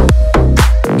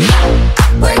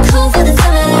 We're cool for the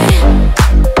summer.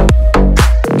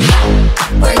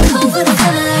 We're cool for the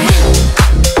summer.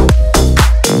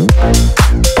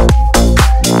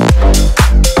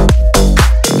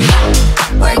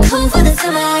 We're cool for the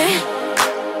summer.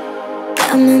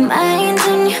 Got my mind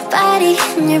on your body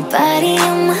and your body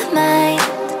on my mind.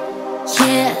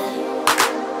 Yeah.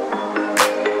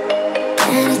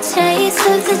 And a taste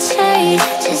of the cherry,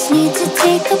 just need to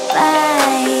take a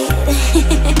bite.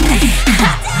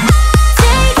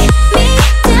 Take me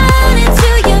down into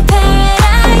your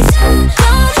paradise.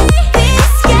 Don't be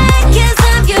scared, cause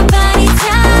I'm your body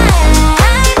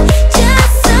type.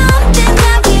 Just something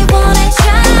that we wanna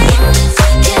try.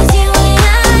 Cause you and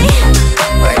I,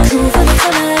 we're cool for the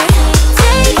summer.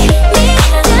 Take me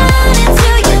down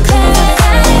into your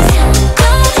paradise.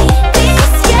 Don't be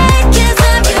scared, cause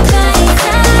I'm your body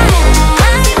type.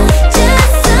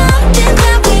 Just something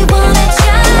that we wanna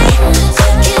try.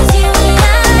 Cause you and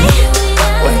I,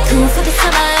 we're cool for the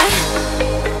summer.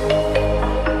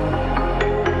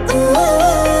 Ooh.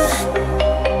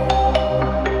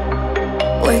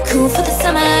 We're cool for the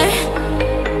summer.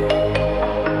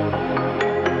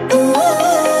 Ooh.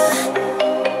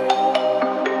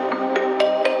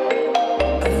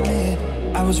 I'll admit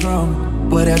I was wrong.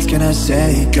 What else can I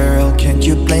say, girl? Can't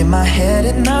you blame my head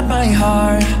and not my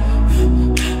heart?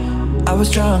 I was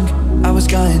drunk, I was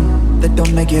gone. That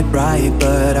don't make it right,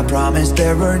 but I promise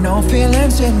there were no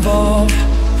feelings involved.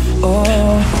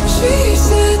 Oh, she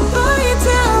said, "Boy, you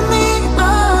tell me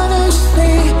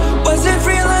honestly, was it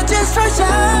real or just for show?"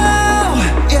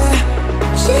 Yeah.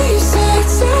 She said,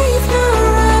 "Save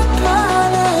your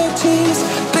apologies,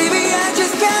 baby. I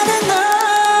just gotta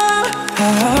know,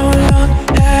 how long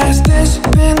has this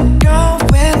been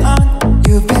going on?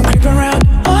 You've been creeping around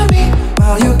on me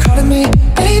while you're calling me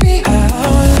baby. How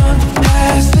long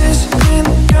has this been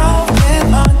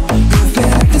going on? You've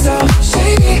been acting so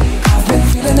shady. I've been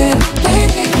feeling it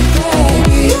lately,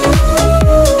 baby.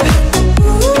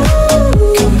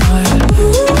 Come on,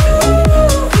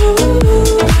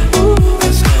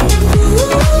 let's go.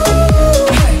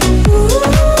 Hey,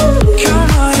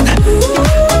 come on.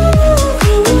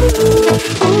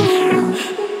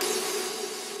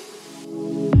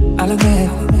 I'll admit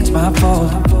it's my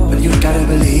fault, but you gotta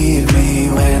believe me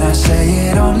when I say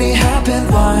it only happened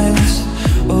once.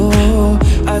 Oh,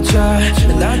 I try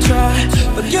and I try,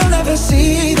 but you'll never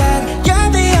see that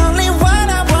you're the only one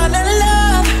I wanna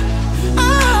love.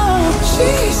 Oh, she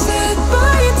said,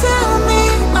 "Boy, you tell me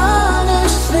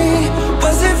honestly,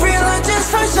 was it real or just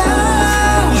for show?"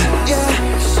 Yeah.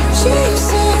 She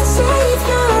said, "Save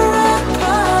your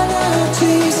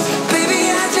apologies, baby.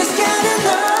 I just gotta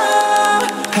know,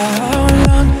 how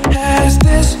long has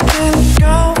this been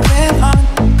going on?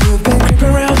 You've been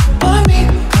creeping around on me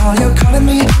while you're calling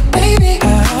me baby.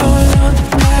 How long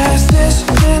has this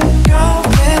been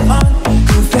going on?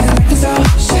 You've been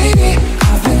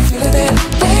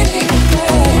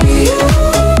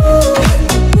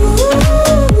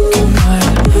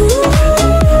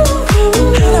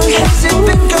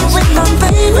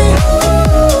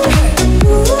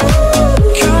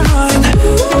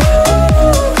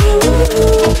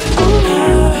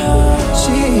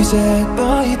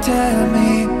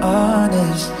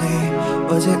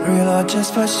Was it real or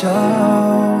just for show?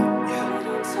 We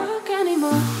don't talk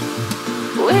anymore.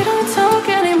 We don't talk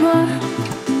anymore.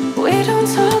 We don't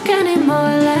talk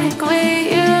anymore like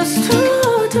we used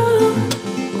to do.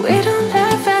 We don't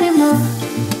laugh anymore.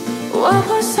 What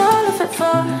was all of it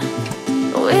for?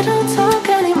 We don't talk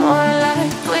anymore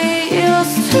like we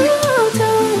used to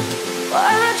do. Well,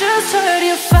 I just heard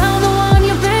you found the one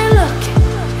you've been looking,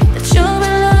 that you've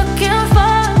been looking for.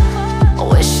 I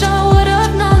wish I would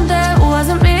have known that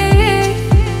wasn't me.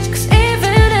 Cause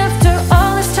even after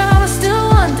all this time I still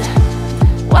wonder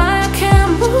why I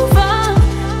can't move on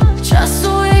just the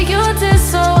way you did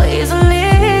so easily.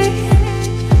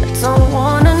 I don't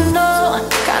wanna know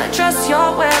what kind of dress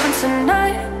you're wearing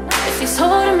tonight, if he's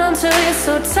holding on to you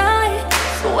so tight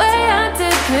the way I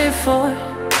did before.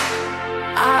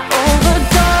 I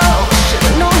overdosed,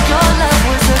 should've known your love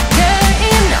was a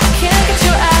game. Now I can't get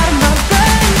you out of my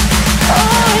brain.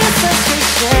 Oh, it's such a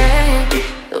shame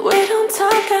that we don't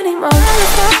talk anymore.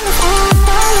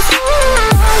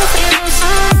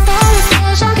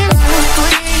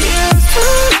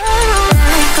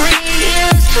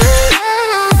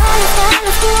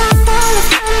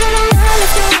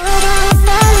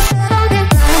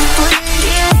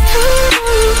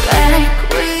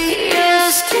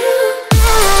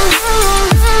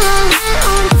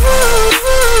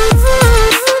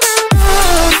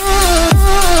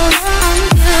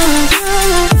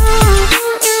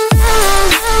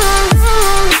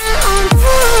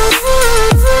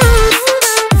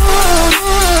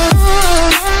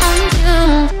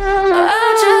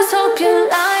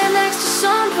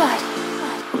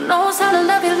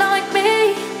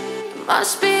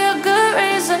 Must be a good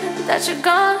reason that you're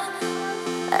gone.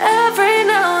 Every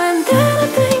now and then I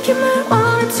think you might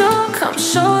want to come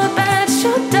show up at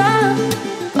your done,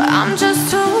 but I'm just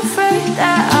too afraid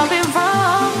that I'll be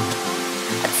wrong.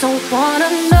 I don't wanna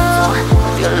know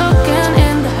if you're looking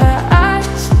into her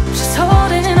eyes, she's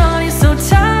holding on you so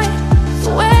tight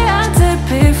the way I did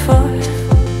before.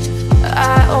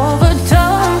 I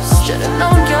overdosed, should've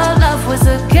known your love was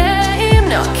a game.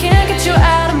 Now I can't get you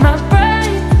out of my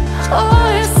brain.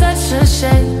 Oh, it's such a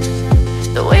shame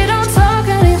that we don't talk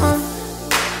anymore.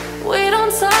 We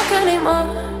don't talk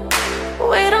anymore.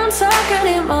 We don't talk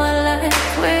anymore like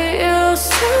we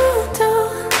used to do.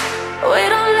 We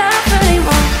don't laugh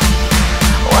anymore.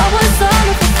 What was all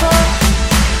of it for?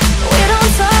 We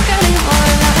don't talk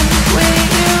anymore like we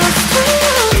used to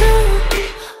do.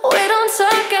 We don't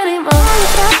talk anymore.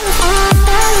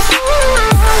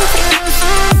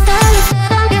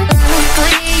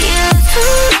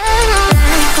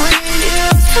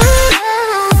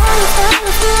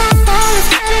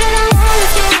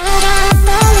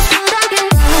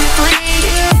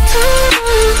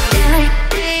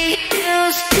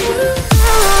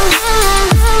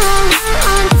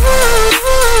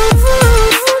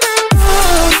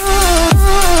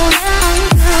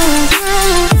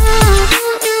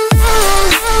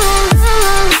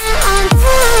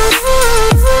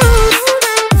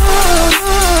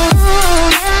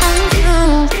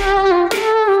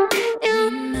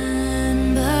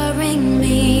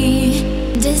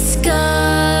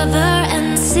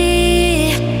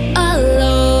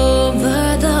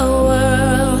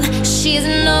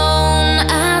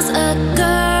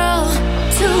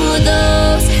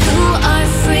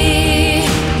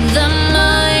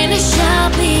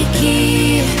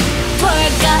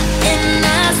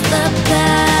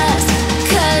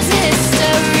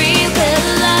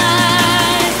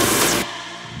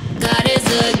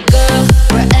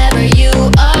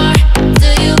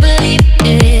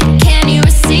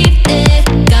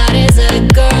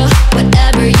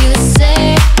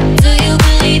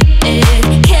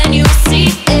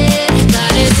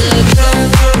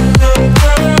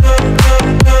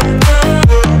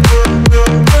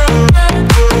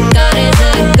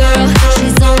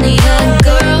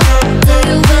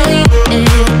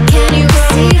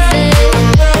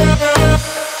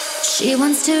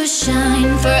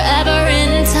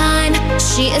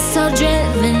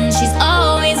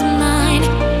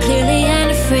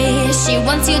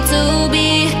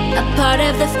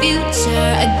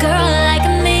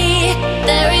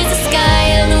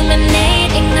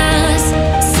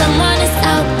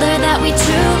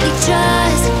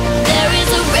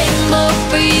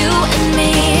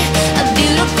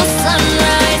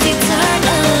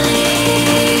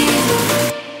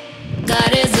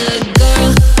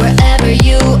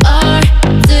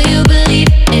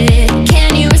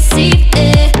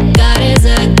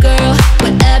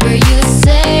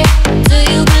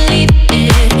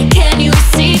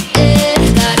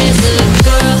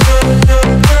 Girl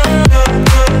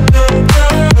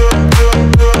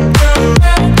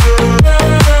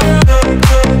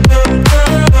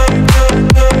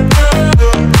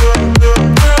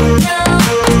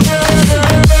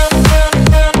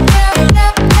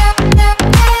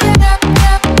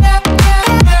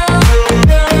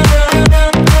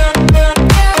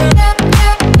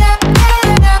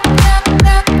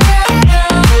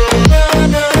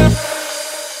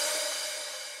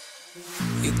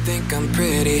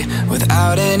body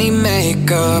without any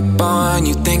makeup on.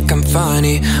 You think I'm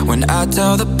funny when I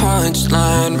tell the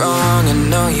punchline wrong. I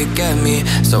know you get me,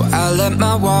 so I let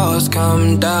my walls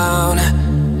come down,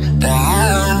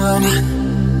 down.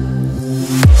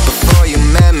 Before you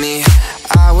met me,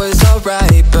 I was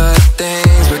alright, but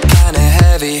things were kinda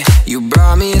heavy. You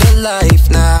brought me to life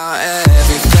now.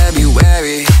 Every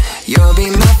February, you'll be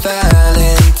my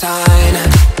Valentine,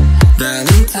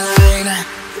 Valentine.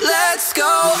 Let's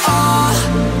go all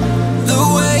the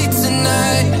way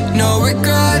tonight. No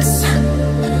regrets,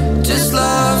 just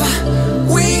love.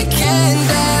 We can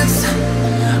dance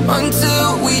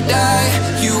until we die.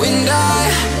 You and I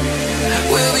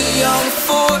will be young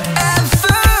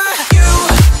forever. You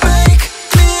make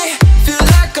me feel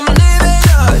like I'm living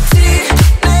a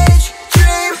teenage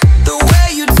dream. The way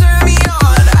you turn me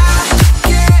on, I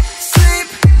can't sleep.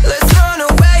 Let's run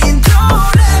away and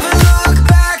don't ever look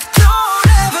back. Don't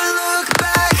ever look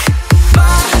back.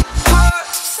 My heart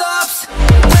stops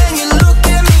when you look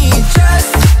at me.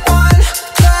 Just one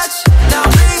touch. Now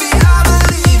baby, I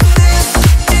believe this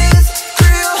is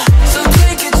real. So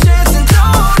take a chance and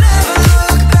don't ever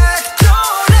look back.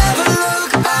 Don't ever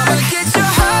look back. I'ma get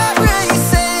your heart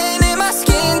racing in my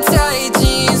skin tight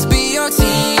jeans. Be your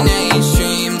teenage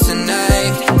dream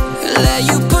tonight. Let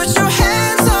you put your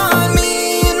hands on me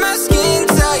in my skin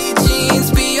tight jeans.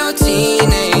 Be your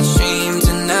teenage dream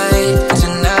tonight,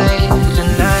 tonight,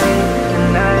 tonight,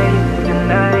 tonight,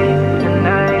 tonight,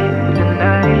 tonight,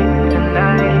 tonight, tonight,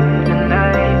 tonight,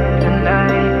 tonight,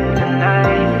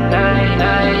 tonight, night,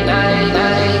 night, night, night,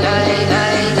 night, night,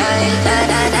 night, night, night,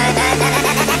 night, night, night.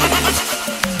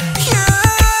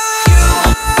 You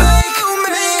make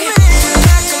me feel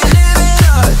like I'm living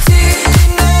a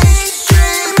teenage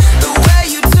dream. The way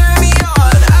you turn me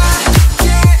on, I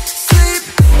can't sleep.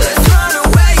 Let's run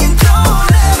away and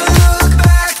don't ever look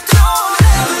back. Don't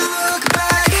ever look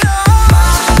back. My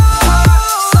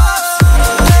heart stops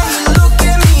when you look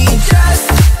at me. Just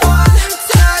one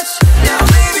touch. Now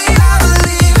baby, I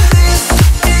believe this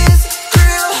is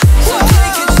real. So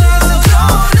take a chance and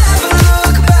don't ever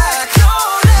look back.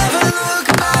 Don't ever look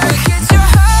back. I'ma get your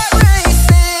heart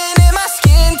racing in my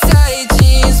skin tight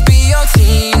jeans. Be your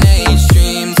teenage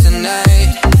dream tonight.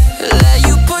 Let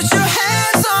you put your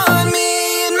hands on me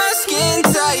in my skin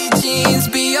tight jeans.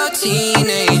 Be your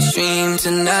teenage dream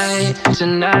tonight,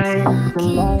 tonight,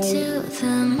 tonight. To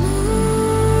the moon,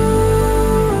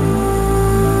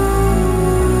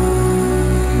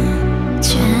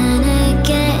 tryna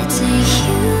get to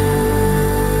you.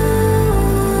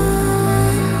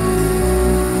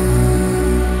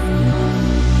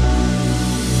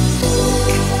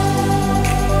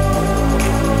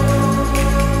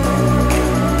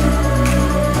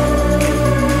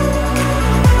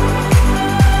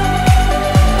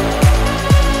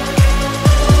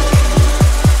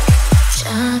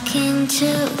 Talking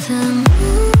to the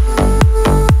moon,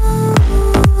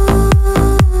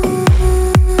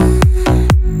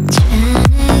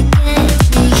 tryna get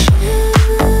to you.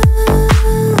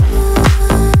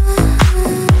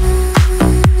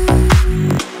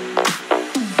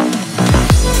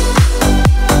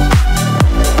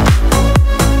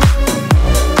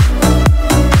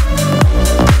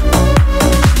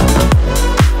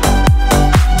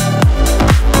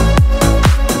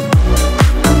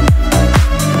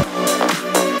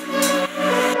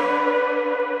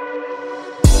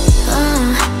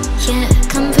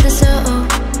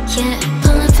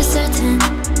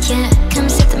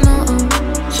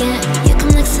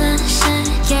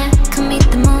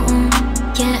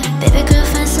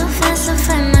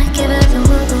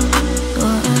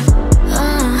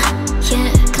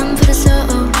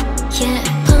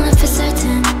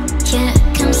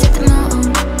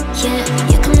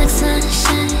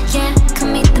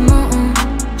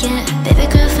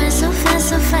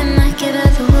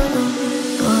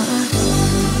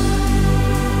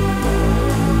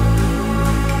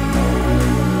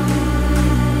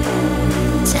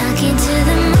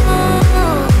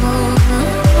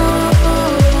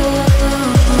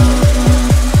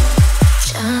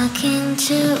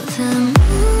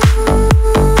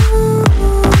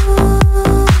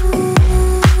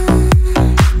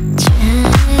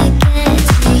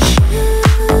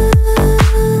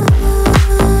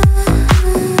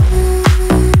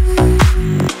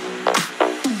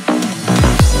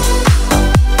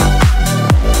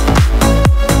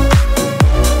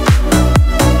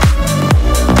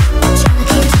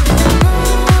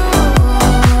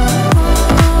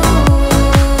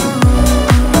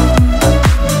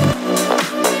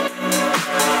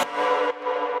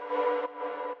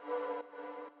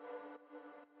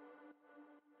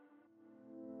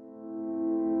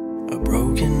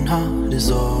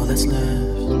 all that's left.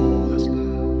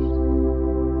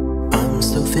 I'm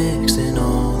still fixing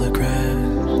all the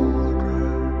cracks.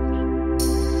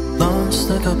 Lost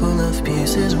a couple of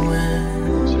pieces when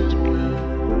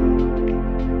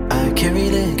I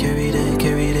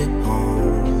carried it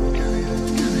home.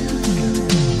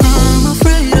 I'm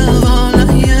afraid of all I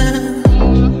am.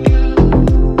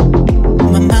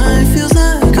 My mind feels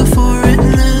like a foreign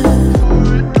land.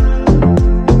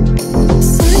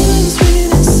 Silence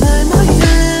ringing inside my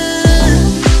head.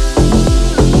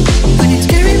 Please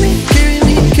carry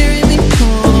me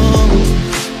home.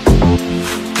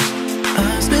 I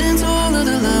spent all of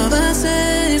the love I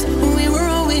saved. We were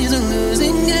always a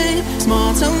losing game.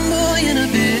 Small town boy in a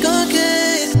big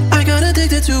arcade. I got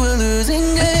addicted to a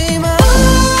losing game.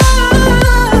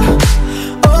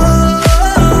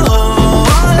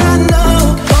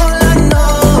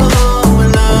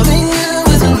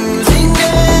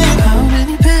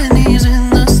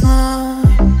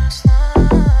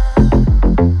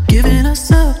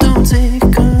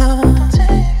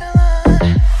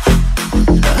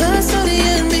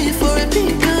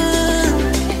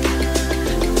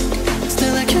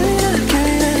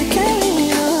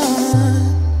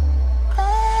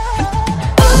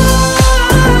 Oh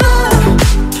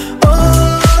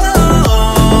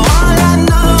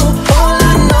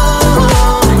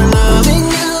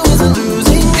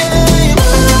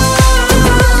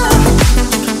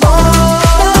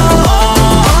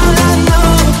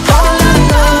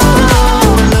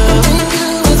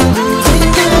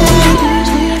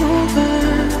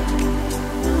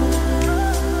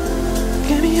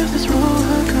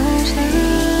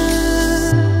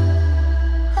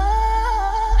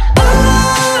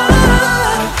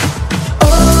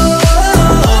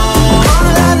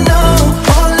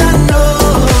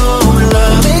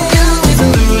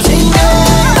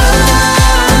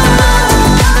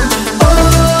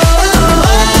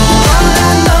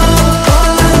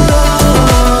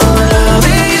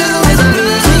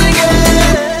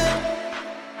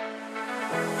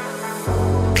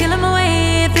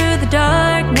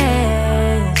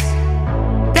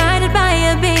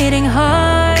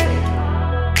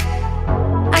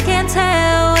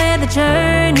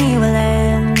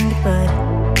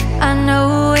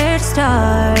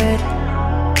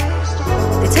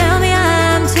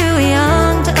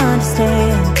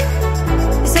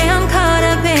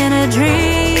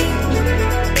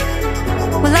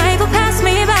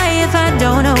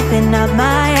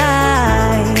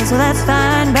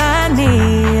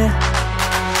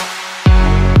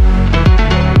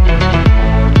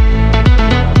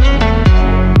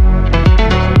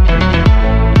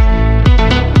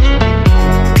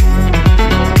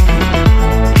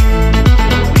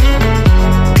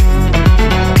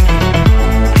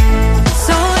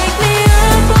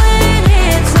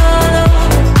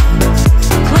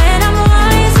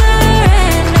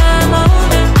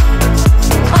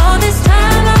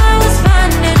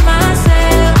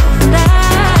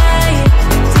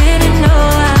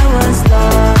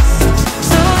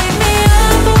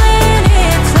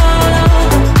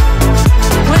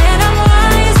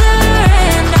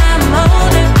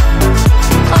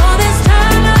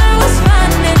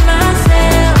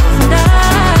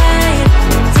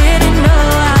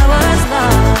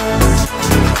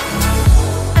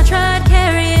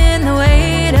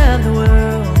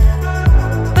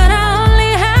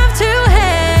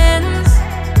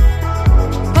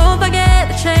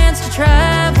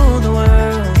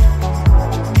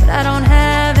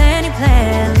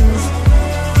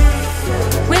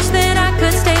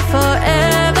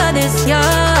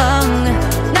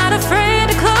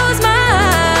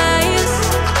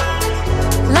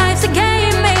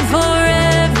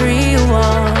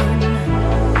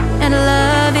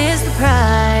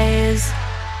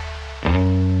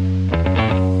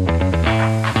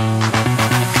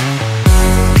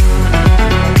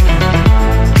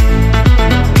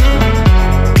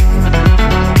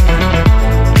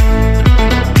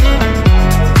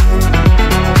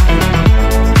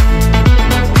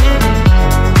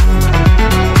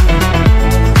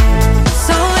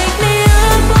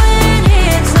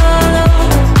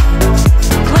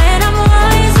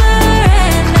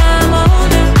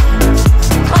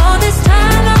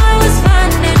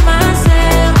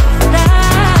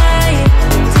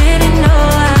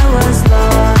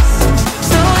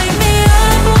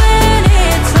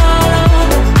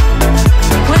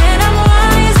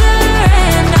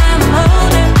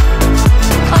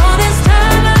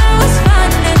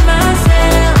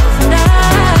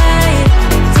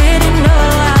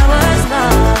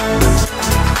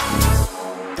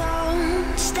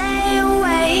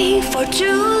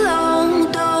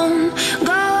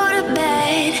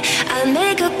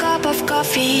cup of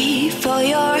coffee for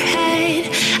your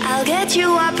head. I'll get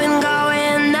you up and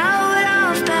going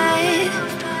out of bed.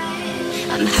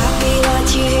 I'm happy that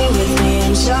you're here with me.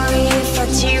 I'm sorry if I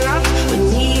tear up. When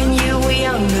me and you were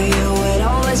younger, you would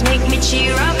always make me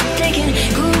cheer up. Taking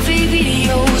goofy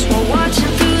videos while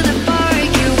watching through the park.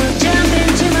 You will jump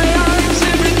into my arms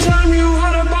every time you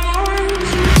had a bar.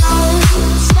 Don't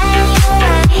stay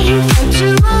away for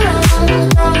too long.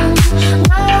 Don't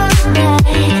go to bed.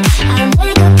 I'll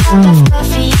make a cup of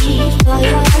coffee for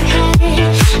your head.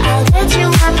 I'll get you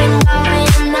up and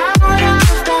going out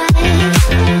of bed.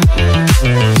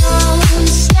 Don't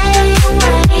stay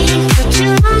away for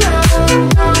too long. Don't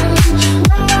go to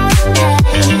bed.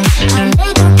 I'll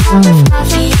make a cup of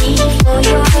coffee for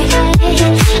your head.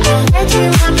 I'll get you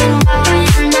up and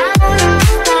going out of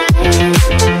bed.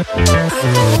 I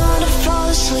don't wanna fall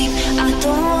asleep. I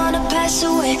don't wanna pass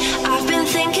away. I've been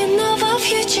thinking of our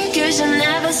future girls and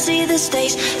never see the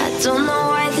stakes. I don't know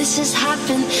why this has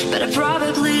happened, but I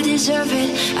probably deserve it.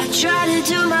 I try to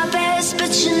do my best,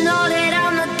 but you know that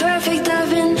I'm not perfect. I've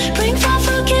been praying for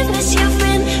forgiveness, you've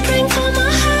been praying for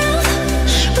my health.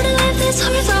 When I leave this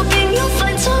earth, hoping you'll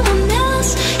find someone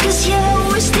else. Cause yeah,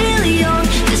 we're still young,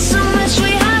 there's so much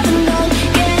we haven't done.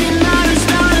 Getting married,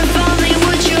 start a family,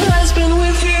 would your husband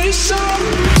with you, son?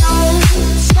 Don't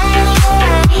stay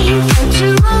away for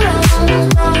too long.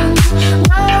 Don't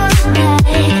go to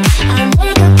bed. I'll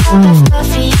make a cup of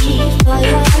coffee for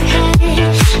your head.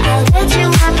 I'll get you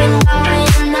up and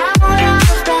going out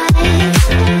of bed.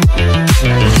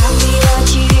 I'm happy that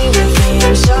you're here with me.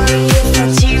 I'm sorry if I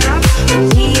tear up. When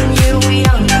me and you were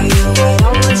younger, you would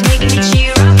always make me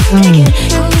cheer up. Taking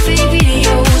goofy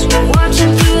videos while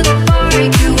watching through the park.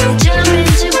 You will jump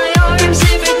into my arms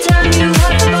every time you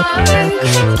hit the park.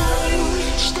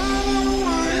 Stay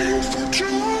away for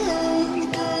too long.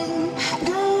 Don't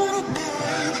go to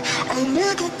bed. I'll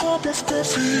make a cup of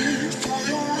coffee for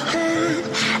your head.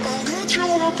 I'll get you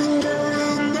up and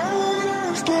going out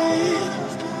of bed.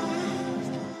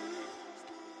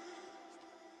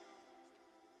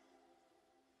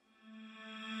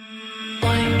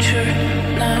 Mind you,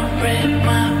 now read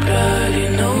my bloody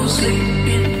nose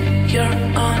sleeping. You're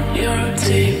on your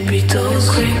tippy toes,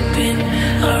 creeping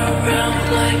around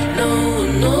like no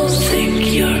one knows. Think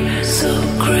you're so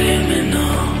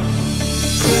criminal.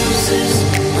 Bruises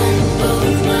on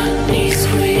both my knees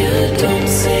where you don't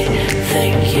say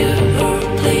thank you or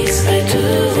please. I do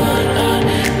what I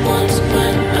want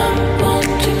when I'm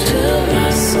wanting to. My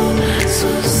soul so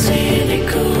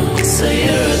cynical. So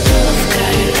you're a tough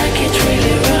guy, like it's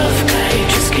really rough guy.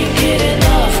 Just can't get it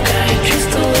off guy, just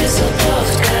always a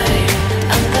tough guy.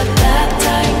 I'm that bad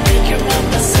type, make your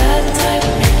mama sad type,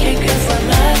 make your girlfriend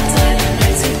mad type,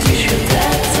 I say tissue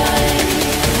that time.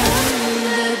 I'm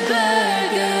the bad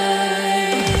guy.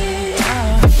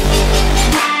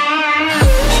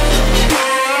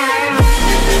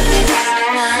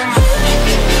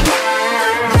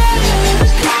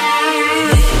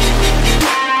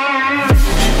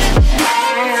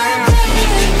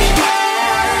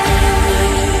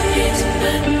 It's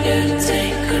better to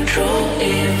take control,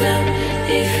 even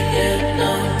if you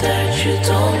know that you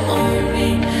don't own me.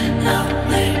 I'll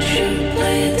let you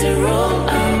play the role,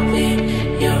 I'll be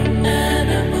your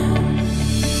animal.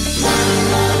 My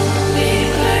mommy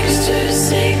likes to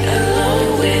sing along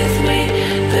with me,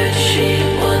 but she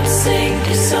won't sing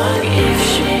the song if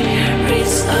she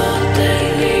reads all the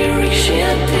lyrics.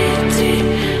 She'll pity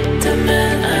the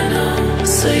man I know.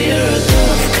 So you're a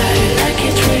tough guy, like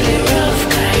it's really rough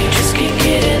guy. Just can't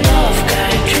get it off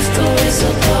guy, just always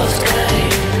a tough guy.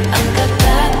 I'm that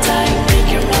bad type, make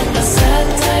your mama sad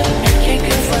type, make your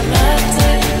girlfriend mad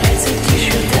type, I say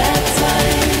tissue that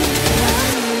time.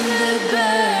 I'm the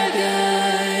bad guy.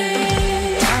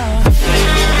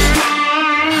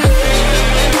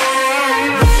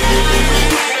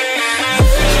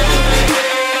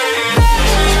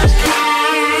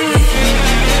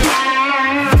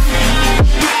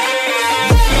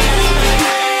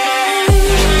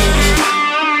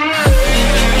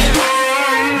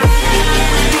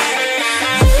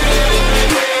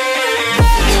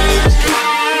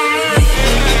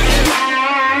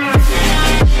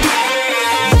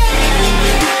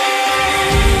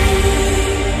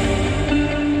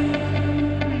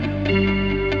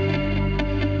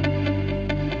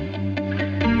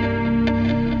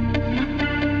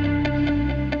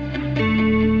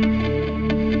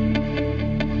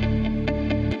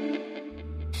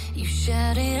 You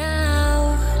shout it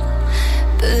out,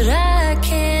 but I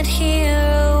can't hear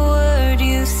a word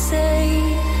you say.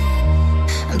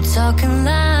 I'm talking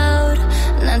loud,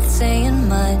 not saying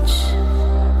much.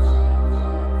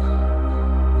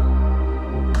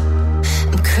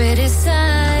 I'm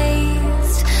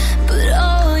criticized, but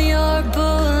all your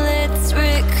bullets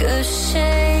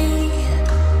ricochet.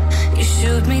 You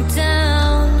shoot me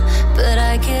down, but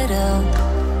I get up.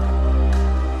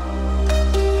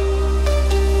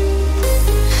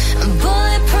 I'm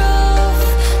bulletproof,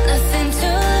 nothing to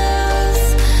lose.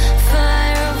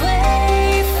 Fire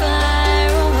away,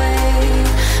 fire away.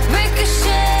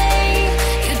 Ricochet,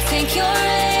 you take your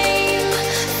aim.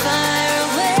 Fire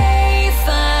away,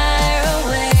 fire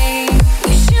away.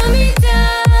 You shoot me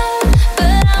down,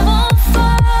 but I won't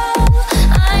fall.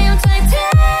 I am titanium.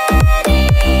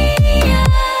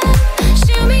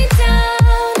 Shoot me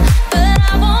down, but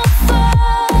I won't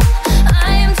fall.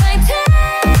 I am titanium.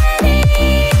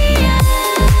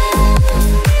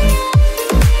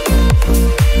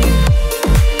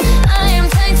 I am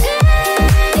titanium.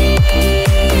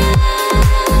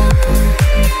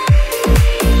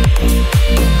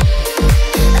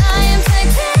 I am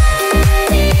titanium.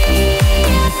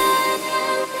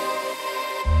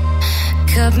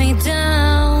 Cut me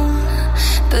down,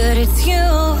 but it's you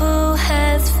who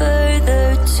has further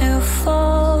to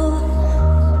fall.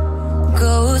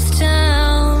 Ghost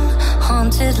town,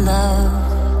 haunted love.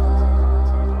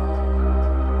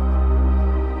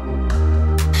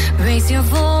 Raise your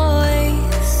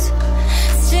voice.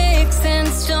 Sticks and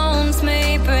stones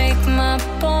may break my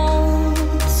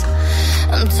bones.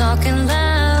 I'm talking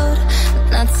loud,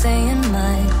 not saying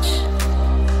much.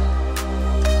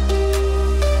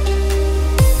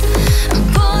 I'm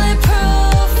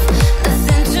bulletproof,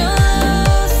 nothing to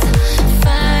lose.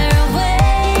 Fire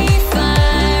away,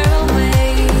 fire away.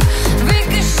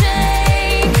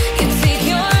 Ricochet, you take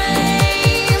your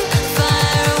aim.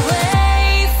 Fire away,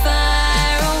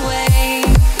 fire away.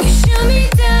 You shoot me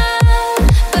down,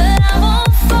 but I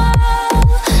won't fall.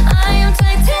 I am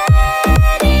titanium.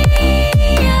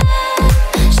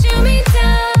 Shoot me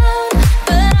down,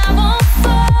 but I won't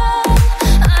fall.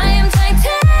 I am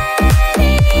titanium.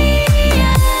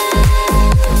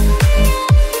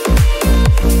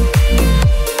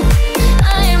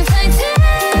 I am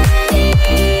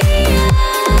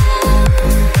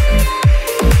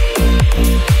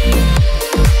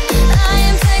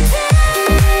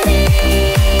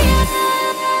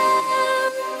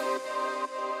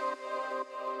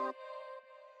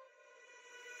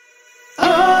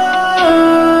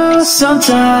Oh,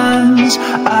 sometimes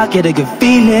I get a good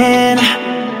feeling,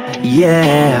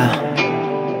 yeah.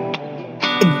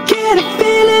 I get a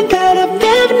feeling that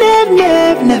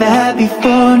I've never had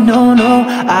before, no, no.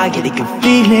 I get a good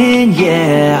feeling,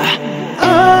 yeah.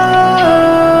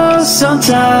 Oh,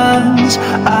 sometimes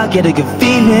I get a good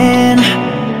feeling,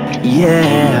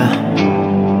 yeah.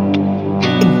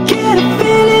 I get a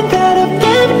feeling that I've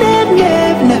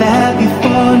never had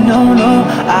before, no, no.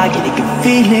 I get a good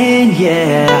feeling,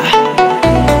 yeah.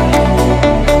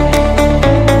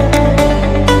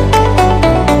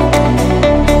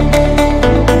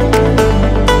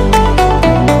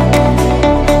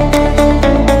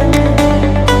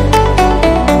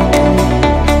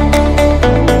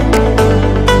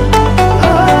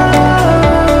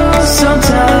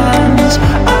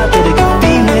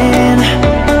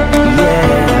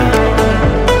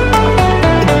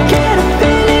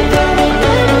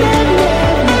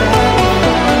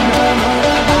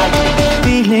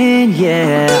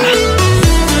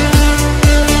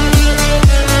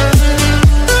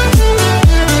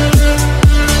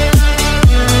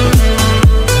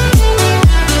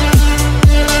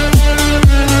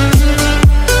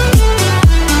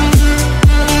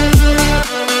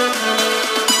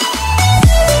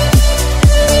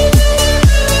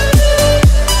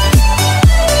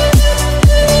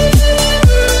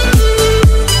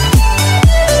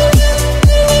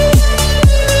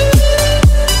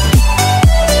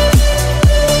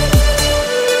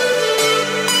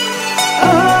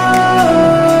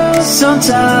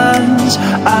 Sometimes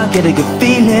I get a good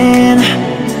feeling,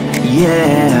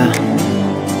 yeah.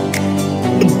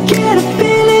 I get a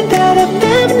feeling that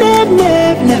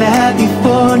I've never had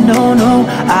before, no, no.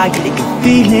 I get a good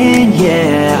feeling,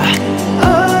 yeah.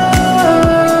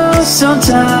 Oh,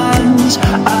 sometimes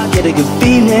I get a good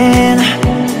feeling,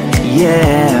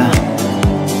 yeah.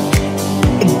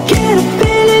 I get a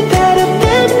feeling that I've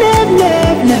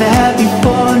never had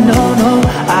before, no, no.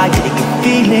 I get a good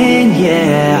feeling,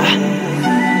 yeah.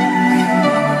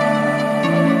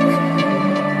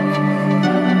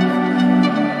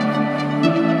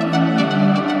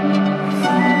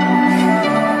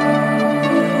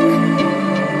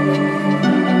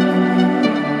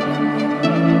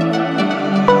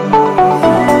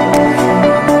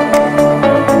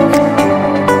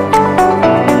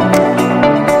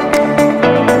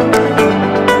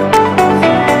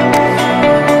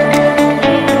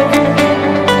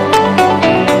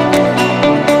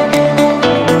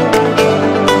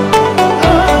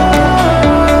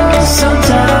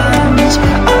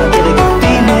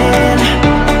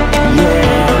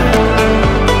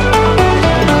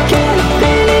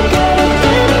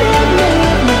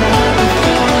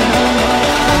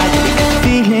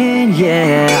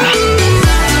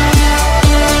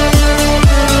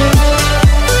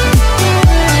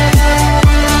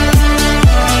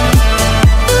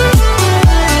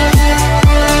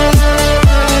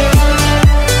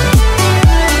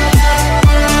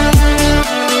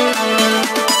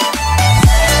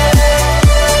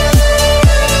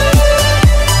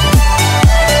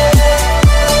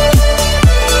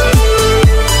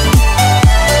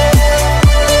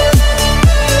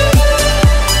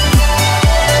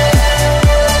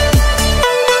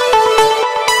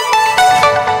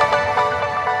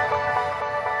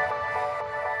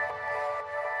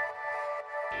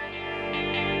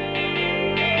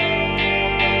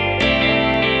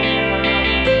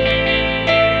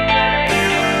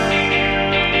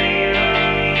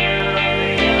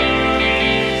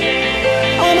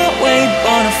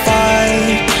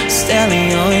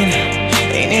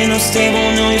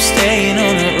 you're staying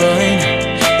on the run.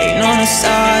 Ain't on the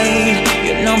side,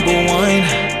 you're number one.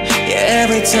 Yeah,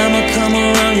 every time I come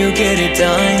around, you get it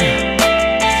done.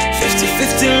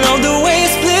 50-50, love the way you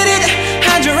split it.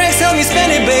 Hydrorex, help me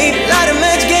spend it, babe. Light a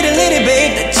match, get it lit,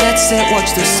 babe. The jet set, watch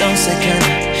the sunset, kinda.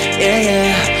 Yeah,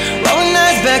 yeah. Rolling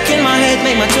eyes back in my head,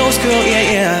 make my toes curl, yeah,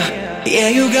 yeah. Yeah,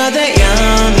 you got that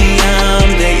yummy, yum,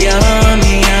 that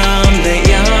yummy, yum, that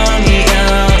yummy,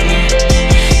 yummy.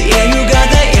 Yeah, you got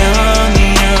that yummy,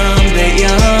 yum, that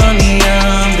yummy,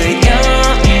 yum, that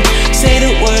yummy. Say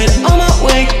the word on my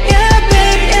way, yeah,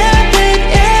 babe, yeah, babe,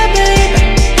 yeah, babe.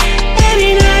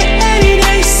 Any night, any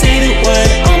day, say the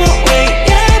word on my way,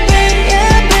 yeah, babe,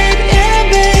 yeah, babe, yeah,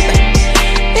 babe.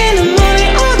 In the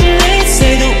morning or the late,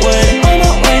 say the word on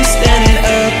my way, standing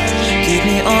up, keep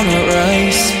me on the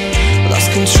rise.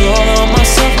 Lost control of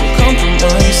myself, I'm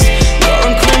compromised.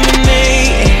 You're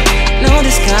incriminating, no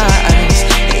disguise.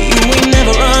 Hey, you ain't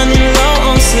never running low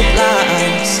on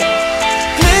supplies.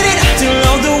 Split it, to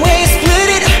love the way you split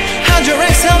it.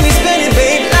 Hydrorex, help me spend it,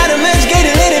 babe. Light a match, get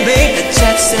it lit, babe. The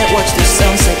jet set, watch the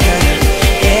sunset, kinda.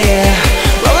 Yeah, yeah.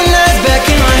 Rolling eyes back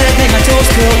in my head, make my toes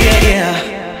curl, yeah, yeah.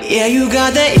 Yeah, you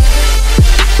got that.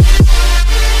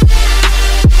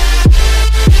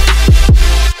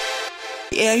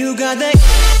 Yeah, you got that.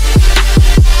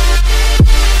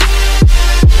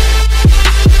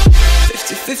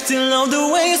 50-50, love the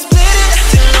way you split it.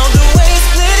 Love the way you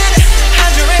split it.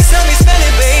 Hydrorex, help me spend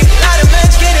it, babe. Light a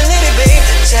match, get it lit, babe.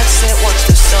 The jet set, watch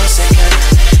the sunset, kinda.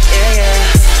 Yeah, yeah.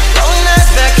 Rolling eyes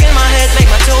back in my head, make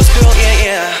my toes curl, yeah,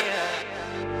 yeah.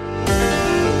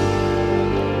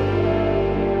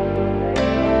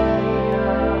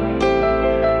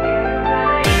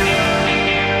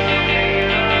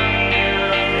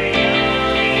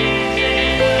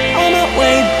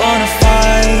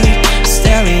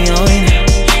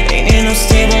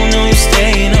 Stable, no, you're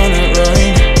staying on the run.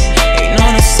 Ain't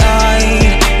on the side,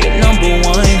 you're number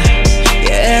one.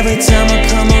 Yeah, every time I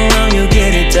come around, you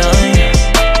get it done.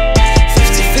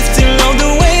 50-50, love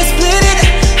the way you split it.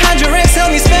 Hydrorex,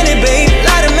 help me spend it, babe.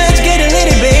 Light a match, get it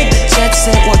lit, babe. The jet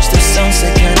set, watch the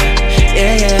sunset, kinda.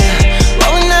 Yeah, yeah.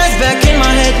 Rolling eyes back in my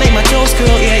head, make my toes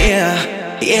curl, yeah, yeah.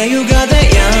 Yeah, you got that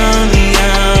yummy,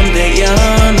 yum, that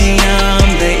yummy, yum,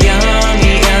 that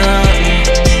yummy, yummy.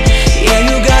 Yeah,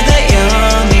 you got that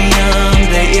yummy, yum,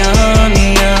 that yummy,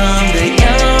 yum, that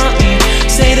yummy.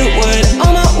 Say the word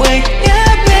on my way,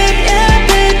 yeah, babe, yeah,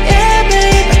 babe, yeah,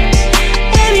 babe.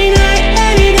 Any night,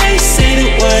 any day, say the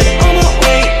word on my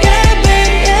way, yeah,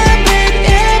 babe, yeah, babe,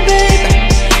 yeah, babe.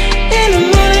 In the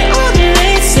morning or the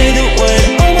late, say the word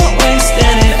on my way,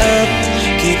 standing up,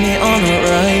 keep me on the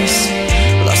rise.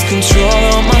 Lost control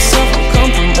of myself, I'm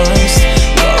compromised.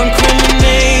 You're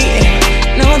incriminating,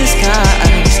 no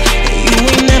disguise. You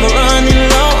ain't never running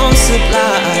low on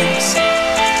supplies.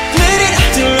 Split it,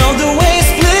 to love the way you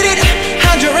split it.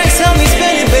 Hydrorex, help me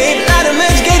spend it, babe. Light a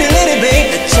match, get it lit, babe.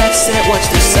 The jet set, watch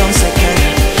the sunset, kinda.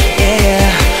 Yeah, yeah.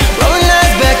 Rolling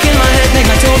eyes back in my head, make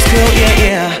my toes curl, yeah,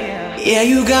 yeah. Yeah,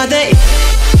 you got that.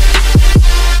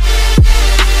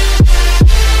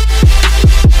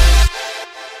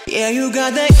 Yeah, you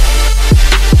got that.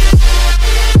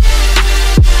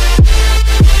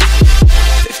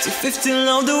 50-50,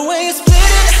 love the way you split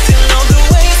it. Love the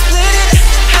way you split it.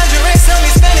 Hydrorex, help me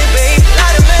spend it, babe.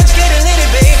 Light a match, get it lit,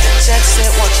 babe. The jet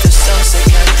set, watch the sunset,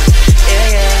 kinda.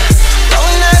 Yeah, yeah.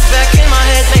 Rolling eyes back in my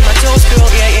head, make my toes curl,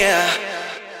 yeah, yeah.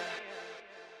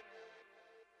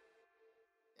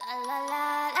 La la la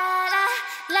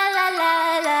la la la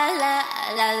la la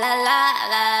la la la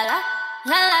la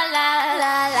la la la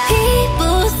la la.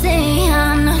 People say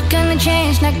I'm not gonna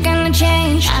change, not gonna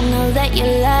change. I know that you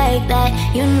like that,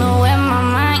 you know where my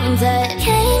mind's at.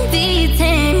 Can't be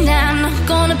tamed, I'm not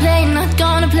gonna play, not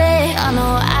gonna play. I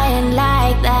know I ain't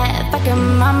like that,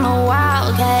 fucking mama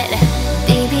wildcat.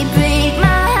 Baby, break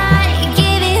my heart,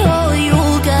 give it all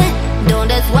you got.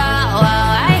 Don't ask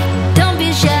why, don't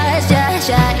be shy, shy,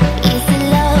 shy. Is it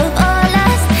love or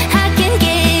lust? I can't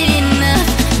get enough.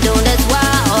 Don't ask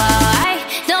why,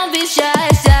 don't be shy,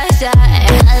 shy, shy.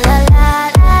 La la la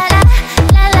la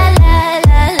la la la la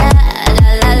la la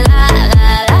la la la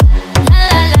la.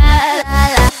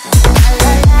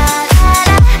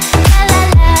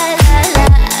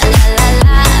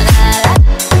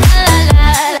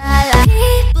 La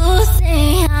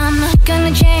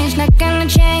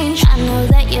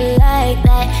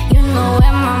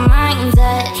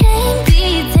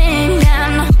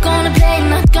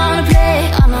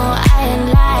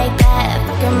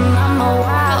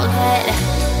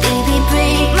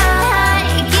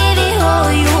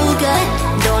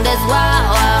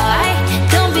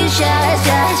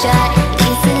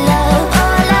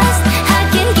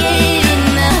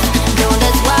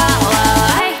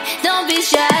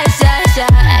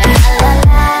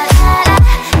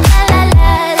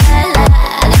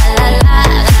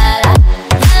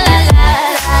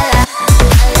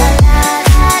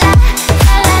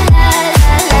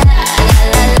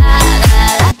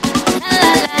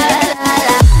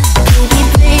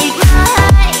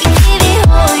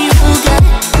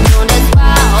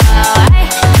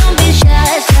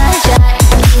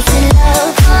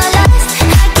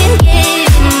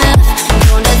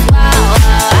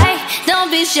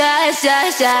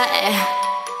GRHHH.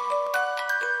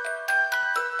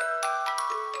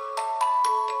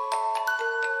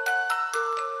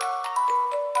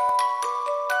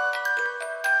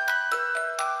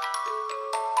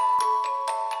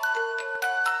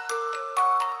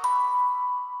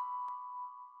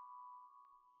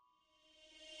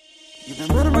 You've been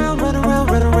running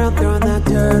around, throwing that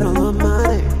dirt all on my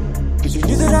name. Cause you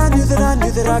knew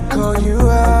that I'd call you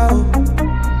out.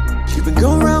 You've been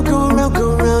going around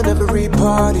every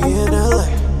party in LA.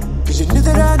 Cause you knew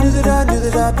that I'd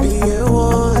be at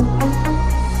one.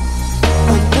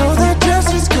 I know that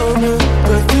dress is gonna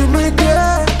perfume my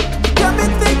girl. You got me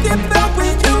thinking about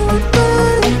when you were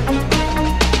mine.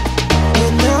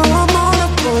 And now I'm all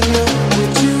up on you,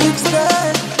 what you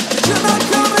expect? You're not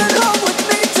coming home with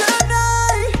me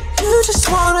tonight. You just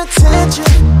want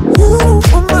attention, you don't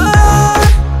want my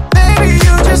heart. Baby,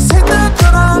 you just hit the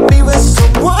gun on me with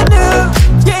someone new.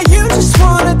 Yeah, you just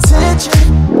want attention,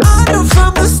 I knew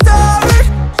from the start.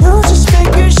 You just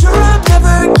making sure I'm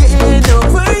never getting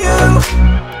over you.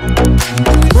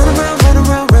 Run around,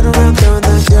 throwing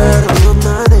that dirt all on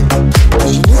my name.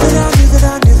 Cause you knew that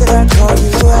I'd call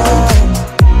you out.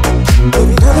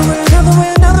 Baby,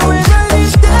 another way, ready,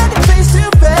 standing face to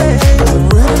face.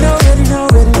 Already know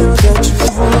that you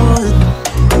won.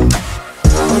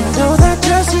 I know that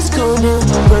dress is gonna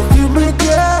perfume my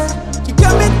girl. You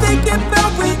got me thinking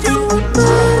about when you were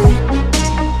mine.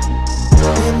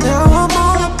 And now I'm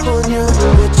all up on you,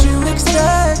 what you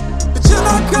expect? But you're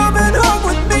not coming home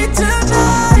with me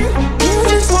tonight. You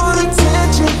just want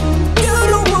attention, you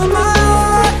don't want my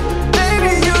heart.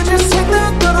 Baby, you just hit the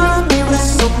gun on me with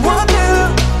someone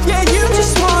new. Yeah, you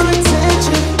just want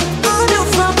attention, I knew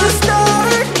from the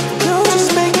start. You're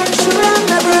just making sure I'm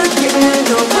never getting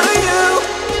over you.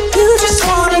 You just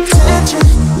want attention,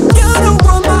 you don't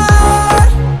want my heart.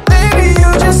 Baby, you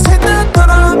just hit the gun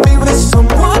on me with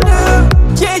someone new.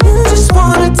 Yeah, you just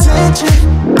want attention,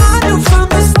 I knew from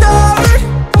the start.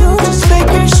 You're just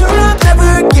making sure I'm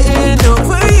never getting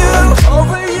over you.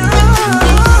 Over you.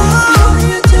 What are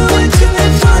you doing to me?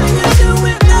 What are you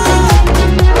doing now?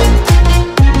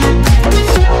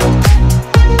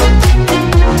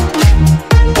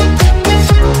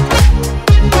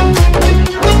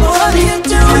 What are you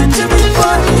doing to me?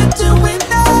 What are you doing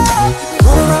now?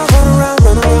 Run around,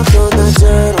 throwing that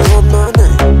dirt all on my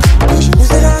name. Cause you knew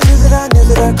that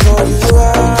I'd call you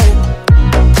out.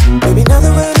 Maybe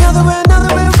another way,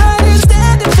 ready,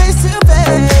 standing face to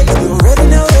face. You already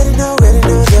know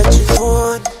that you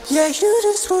want. Yeah, you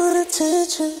just want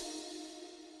attention.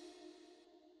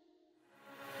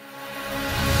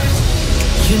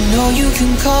 You know you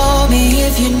can call me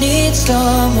if you need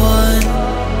someone.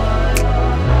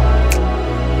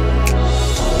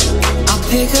 I'll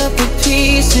pick up the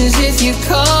pieces if you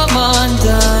come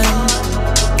undone.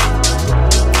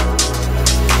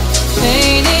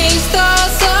 Painting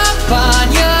stars up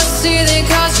on your ceiling,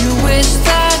 cause you wish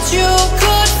that you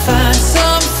could find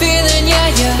some feeling, yeah.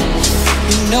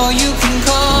 You know you can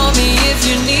call me if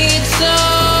you need someone.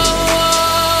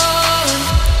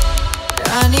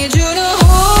 I need you to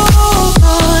hold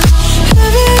on.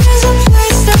 Heaven is a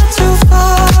place not too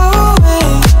far away.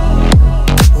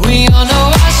 We all know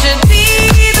I should be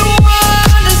the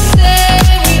one to say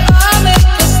we all make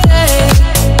mistakes.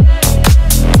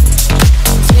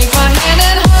 Take my hand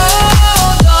and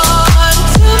hold on.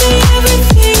 Tell me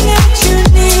everything that you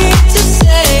need to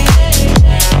say.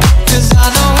 Cause I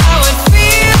know how it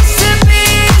feels to be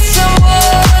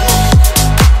someone.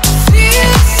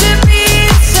 Feels to be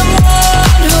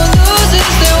someone who loses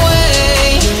their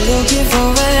way. You're looking for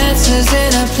answers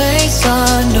in a place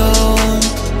unknown.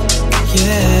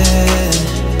 Yeah.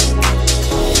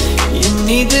 You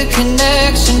need the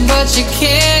connection, but you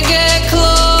can't get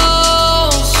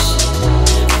close.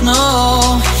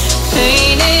 No.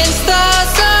 Painting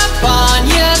stars up on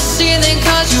your ceiling,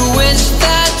 cause you wish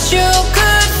that you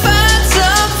could find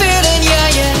some feeling,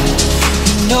 yeah.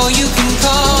 You know you can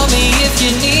call me if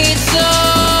you need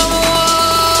someone.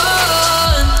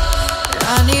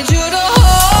 I need you to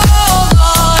hold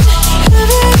on.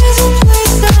 Heaven is a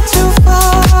place not too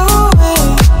far away.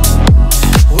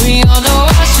 We all know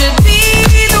I should be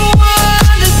the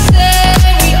one to say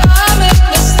we all make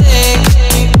mistakes.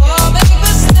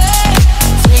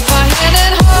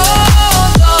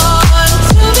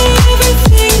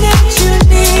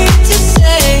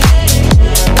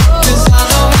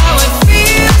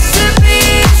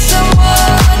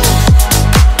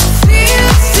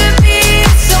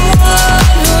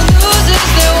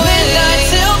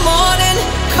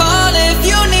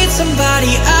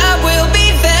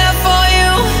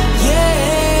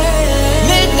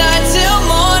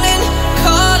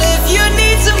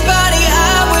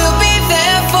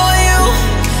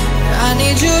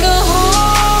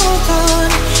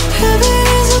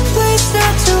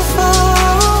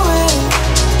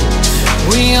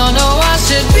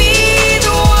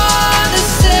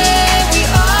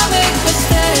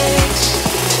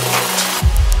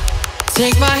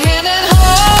 Take my hand and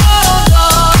hold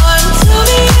on. Tell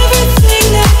me everything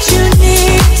that you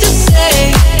need to say,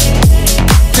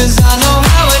 'cause I know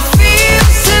how it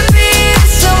feels to be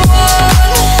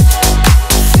someone,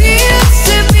 feels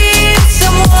to be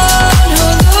someone who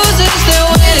loses their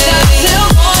way. Till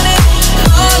morning,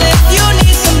 call if you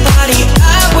need somebody,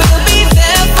 I will be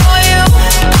there for you.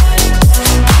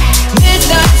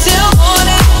 Midnight till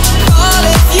morning, call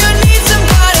if you need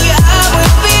somebody, I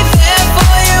will be there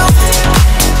for you.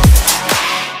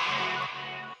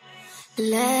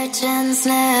 Legends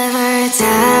never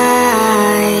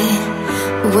die.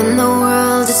 When the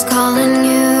world is calling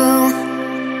you,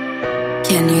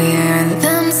 can you hear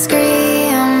them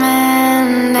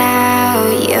screaming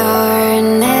out your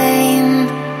name?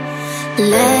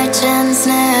 Legends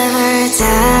never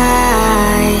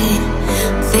die.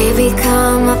 They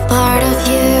become a part of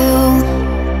you.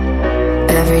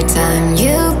 Every time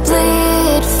you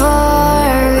bleed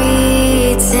for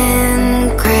eating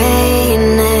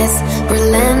greatness,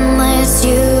 relentless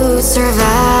you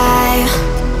survive.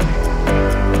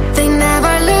 They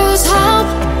never lose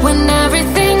hope when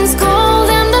everything's cold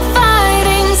and the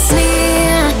fighting's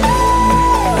near.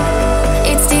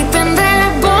 It's deep in their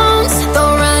bones,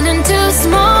 they'll run into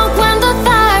smoke when the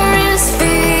fire is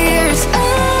fierce.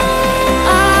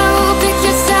 Oh, pick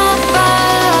yourself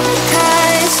up,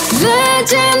 'cause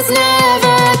legends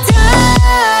never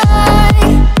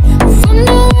die. When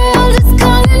the world is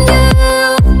calling you,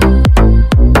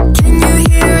 can you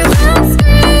hear them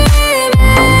screaming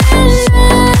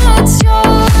out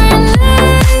your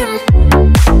name?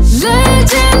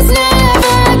 Legends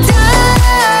never die.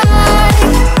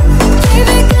 They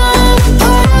become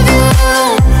part of you.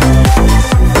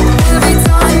 Every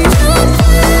time you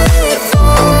play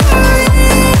for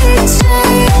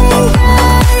reaching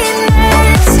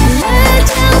greatness,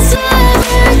 legends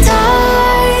never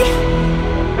die.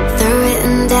 They're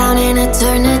written down in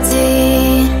eternity,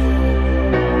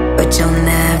 but you'll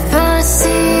never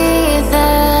see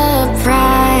the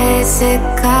price it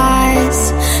costs.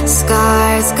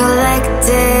 Scars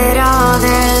collected all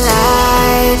their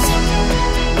lives.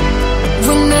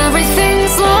 When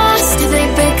everything's lost, they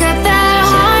pick up their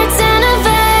hearts and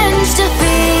avenge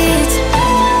defeat.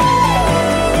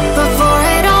 Before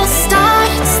it all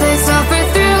starts, they suffer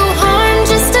through harm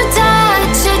just to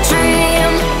touch a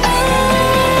dream.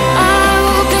 Oh,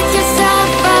 pick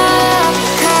yourself up,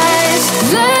 'cause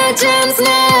legends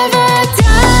never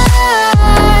die.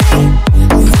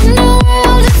 When the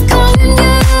world is calling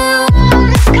you,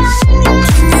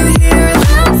 can you hear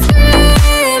them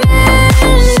screaming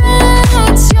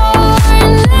out your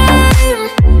name?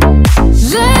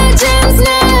 Legends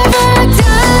never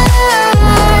die.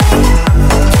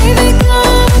 They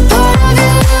become part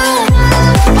of you.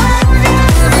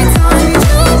 Every time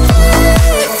you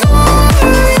play for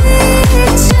reaching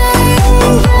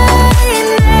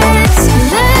greatness,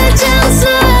 legends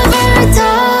never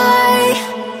die.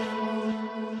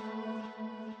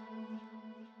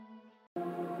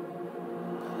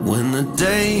 When the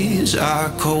days are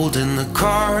cold and the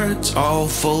cards all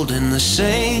fold and the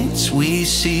saints we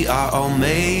see are all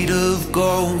made of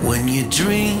gold. When your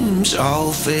dreams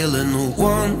all fail and the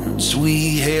ones we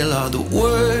hail are the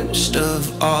worst of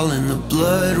all and the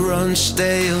blood runs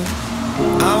stale.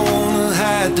 I wanna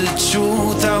hide the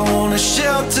truth, I wanna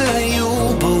shelter you,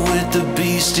 but with the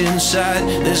beast inside,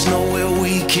 there's nowhere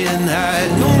we can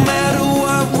hide. No matter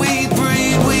what we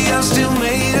breed, we are still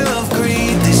made of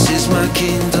greed. This is my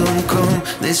kingdom come,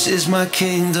 this is my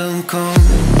kingdom come.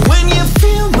 When you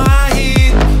feel my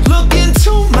heat, look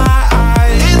into my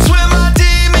eyes. It's where my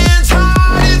demons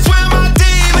hide, it's where my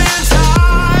demons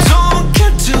hide. Don't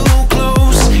get too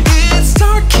close, it's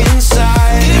dark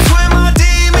inside. It's where my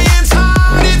demons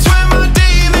hide, it's where my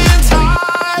demons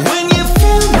hide. When you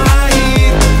feel my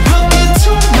heat, look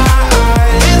into my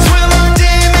eyes. It's where my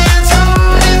demons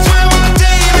hide, it's where my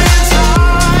demons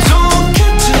hide. Don't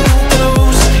get too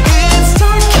close, it's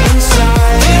dark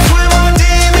inside. It's where my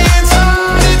demons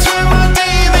hide, it's where my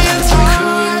demons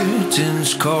hide.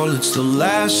 Curtains call, it's the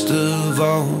last of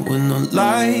all. When the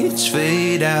lights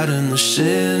fade out and the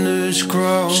sinners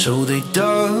crawl, so they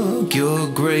dug your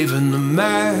grave and the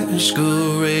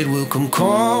masquerade will come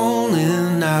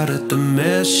crawling out at the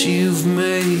mess you've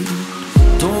made.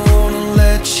 Don't wanna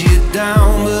let you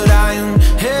down, but I am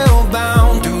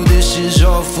hellbound. Through this is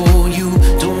all for you.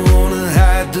 Don't wanna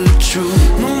hide the truth.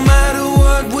 No matter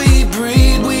what we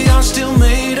breed, we are still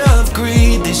made of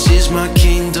greed. This is my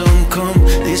kingdom come,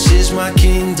 this is my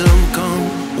kingdom come.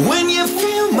 When you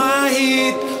feel my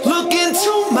heat, look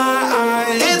into my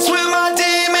eyes. It's where my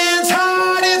demons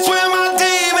hide, it's where my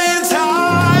demons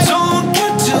hide. Don't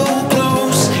get too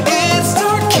close, it's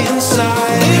dark inside.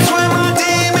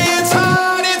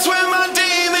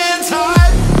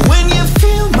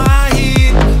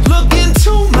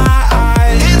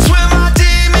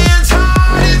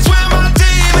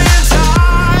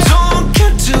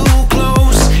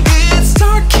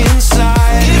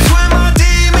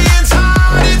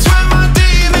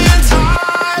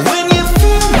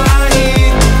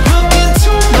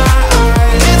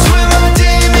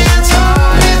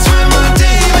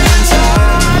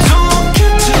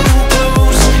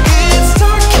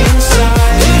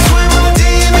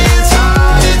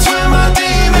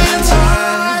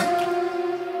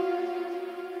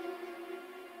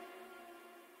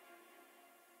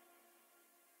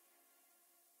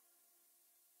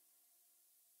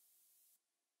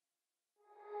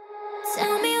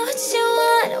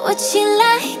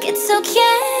 like it's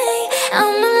okay.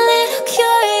 I'm a little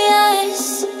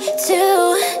curious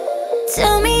too.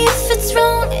 Tell me if it's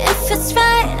wrong, if it's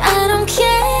right, I don't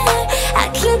care. I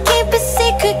can keep a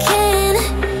secret, can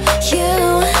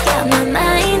you? Got my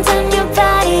mind on your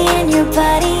body and your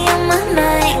body on my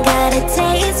mind. Got a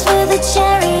taste for the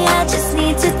cherry, I just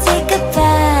need to take a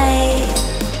bite.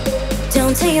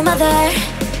 Don't tell your mother,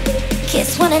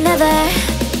 kiss one another,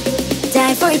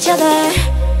 die for each other.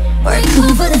 We're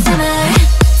cool for the summer.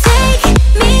 Take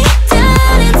me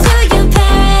down into your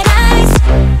paradise.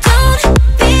 Don't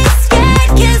be scared,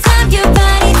 cause I'm your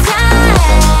body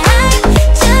type.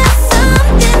 Just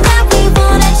something that we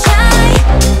wanna try.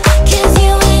 Cause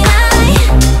you and I,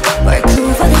 we're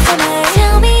cool for the summer.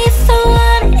 Tell me if I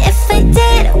won, if I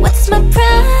did, what's my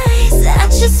prize? I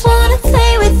just wanna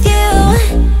play with you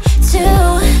too.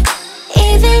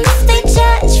 Even if they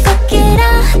judge, fuck it,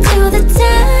 I'll do the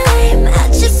time. I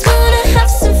just wanna have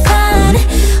some fun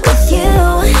with you.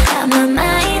 Got my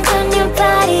mind on your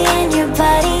body and your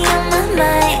body on my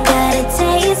mind. Got a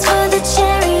taste for the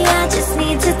cherry, I just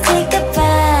need to take a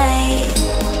bite.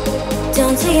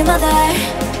 Don't tell your mother,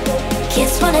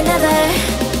 kiss one another,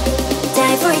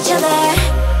 die for each other.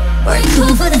 We're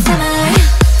cool for the summer.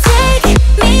 Take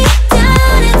me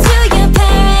down into your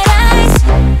paradise.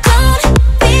 Don't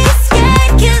be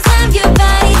scared, cause I'm your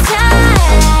body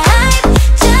type.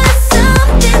 Just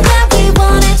something that we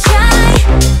wanna try.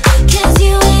 Cause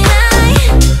you and I,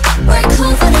 we're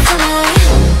cool for the summer.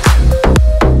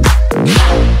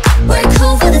 We're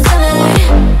cool for the summer.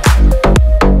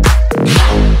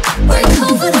 We're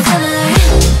cool for the summer.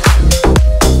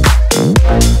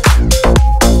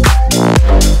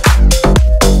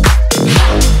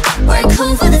 We're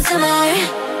cool for the summer.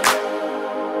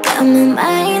 Got my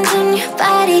mind on your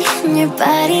body and your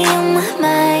body on my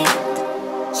mind.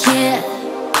 Yeah.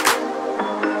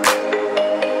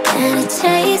 And a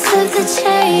taste of the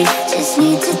cherry, just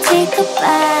need to take a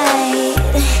bite.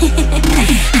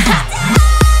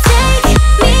 Take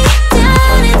me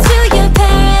down into your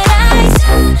paradise.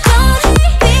 Don't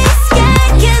be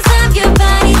scared, cause I'm your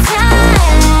body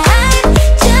type.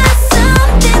 Just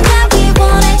something that we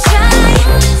wanna try.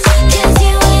 Cause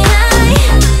you and I,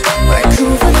 we're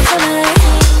cool for the summer.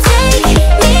 Take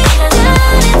me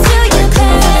down into your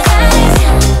paradise.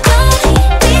 Don't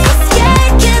be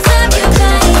scared, cause I'm your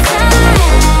body type.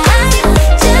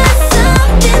 Just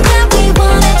something that we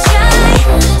wanna try.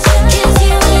 Cause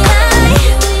you and I,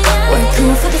 we're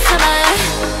cool for the summer.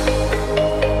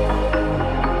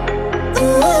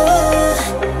 Ooh.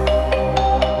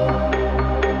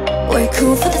 We're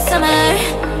cool for the summer.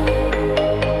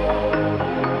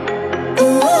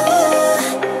 Ooh.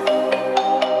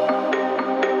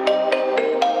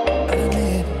 I'll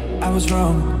admit I was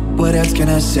wrong. What else can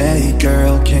I say,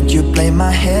 girl? Can't you blame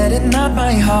my head and not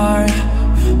my heart?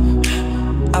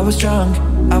 I was drunk,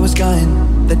 I was gone.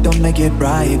 That don't make it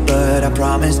right, but I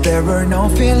promise there were no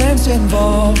feelings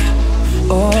involved.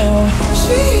 Oh,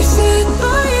 she said,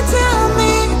 "Will you tell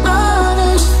me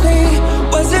honestly?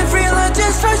 Was it real or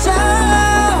just for show?"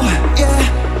 Yeah.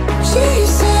 She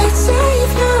said,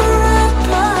 "Save your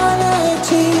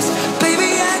apologies, baby.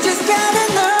 I just gotta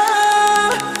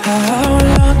know, how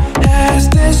long has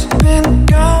this been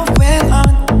going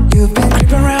on? You've been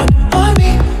creeping around on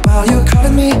me while you're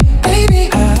calling me baby.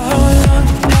 How long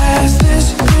has this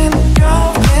been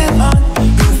going on?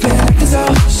 You've been acting so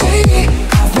shady.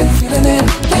 I've been feeling it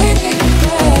lately,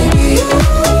 baby.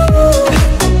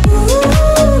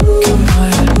 Come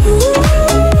on,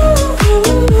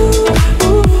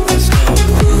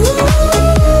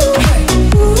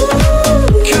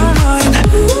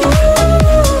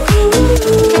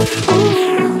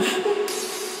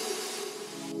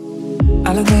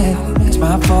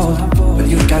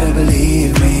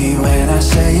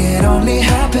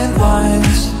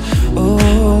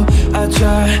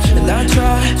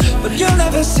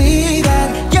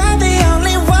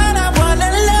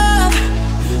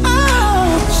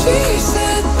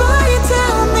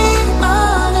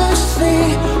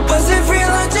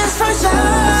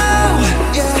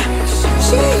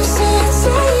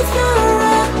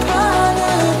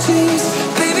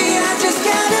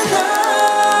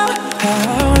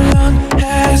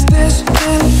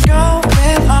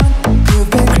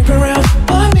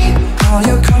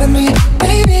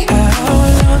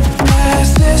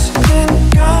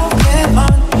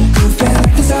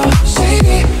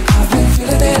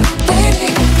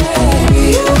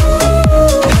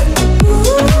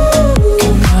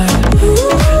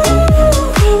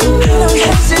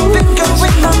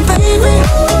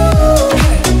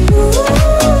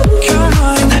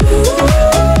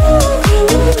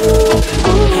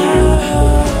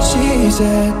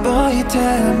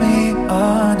 me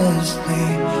honestly,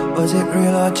 was it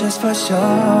real or just for show?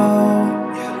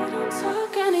 We don't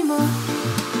talk anymore.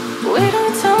 We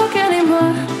don't talk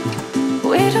anymore.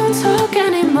 We don't talk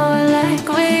anymore like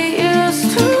we used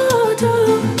to do.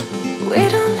 We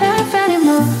don't laugh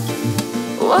anymore.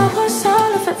 What was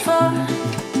all of it for?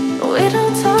 We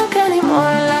don't talk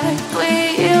anymore like we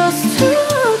used to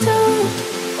do.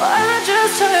 Well, I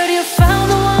just heard you found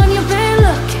the one you've been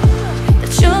looking,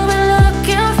 that you've been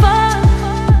looking for.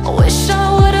 I wish I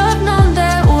would have known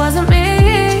that wasn't me.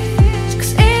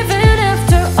 Cause even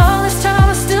after all this time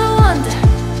I still wonder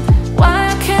why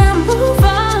I can't move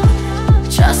on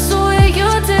just the way you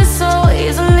did so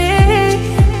easily.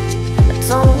 I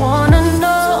don't wanna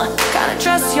know what kind of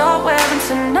dress you're wearing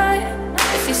tonight,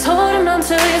 if he's holding on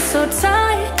to you so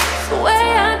tight the way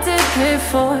I did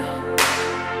before.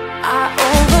 I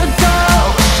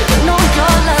overdosed, should've known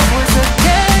your love was a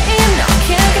game. Now I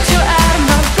can't get you out of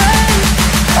my brain.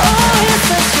 Oh, it's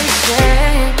such a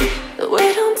shame that we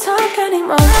don't talk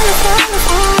anymore.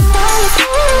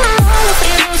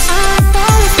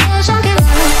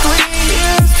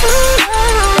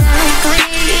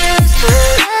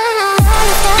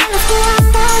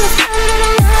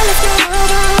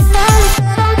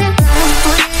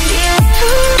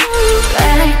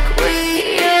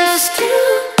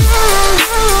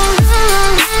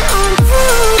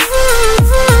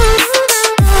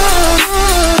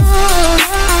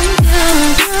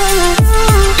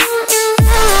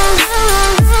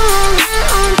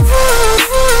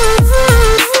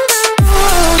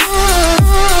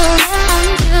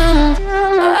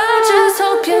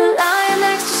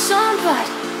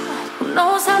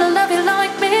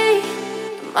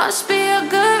 Must be a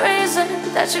good reason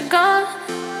that you're gone.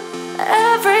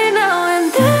 Every now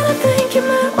and then I think you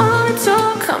might want to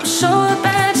come show up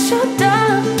that you're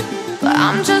done, but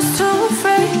I'm just too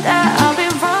afraid that I'll be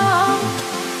wrong.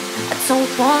 I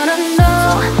don't wanna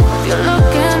know if you're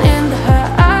looking into her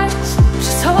eyes,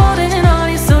 she's holding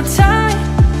on you so tight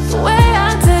the way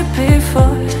I did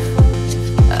before.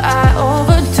 I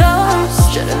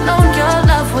overdosed, should've known your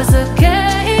love was a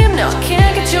game. Now I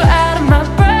can't get you out of my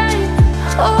brain.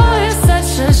 Oh, it's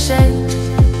such a shame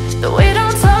that we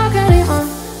don't talk anymore.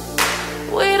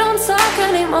 We don't talk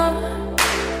anymore.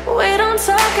 We don't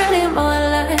talk anymore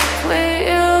like we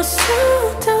used to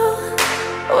do.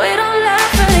 We don't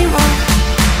laugh anymore.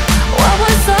 What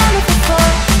was all of it for?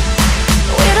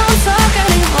 We don't talk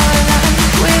anymore like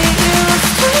we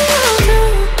used to do.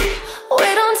 We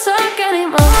don't talk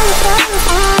anymore.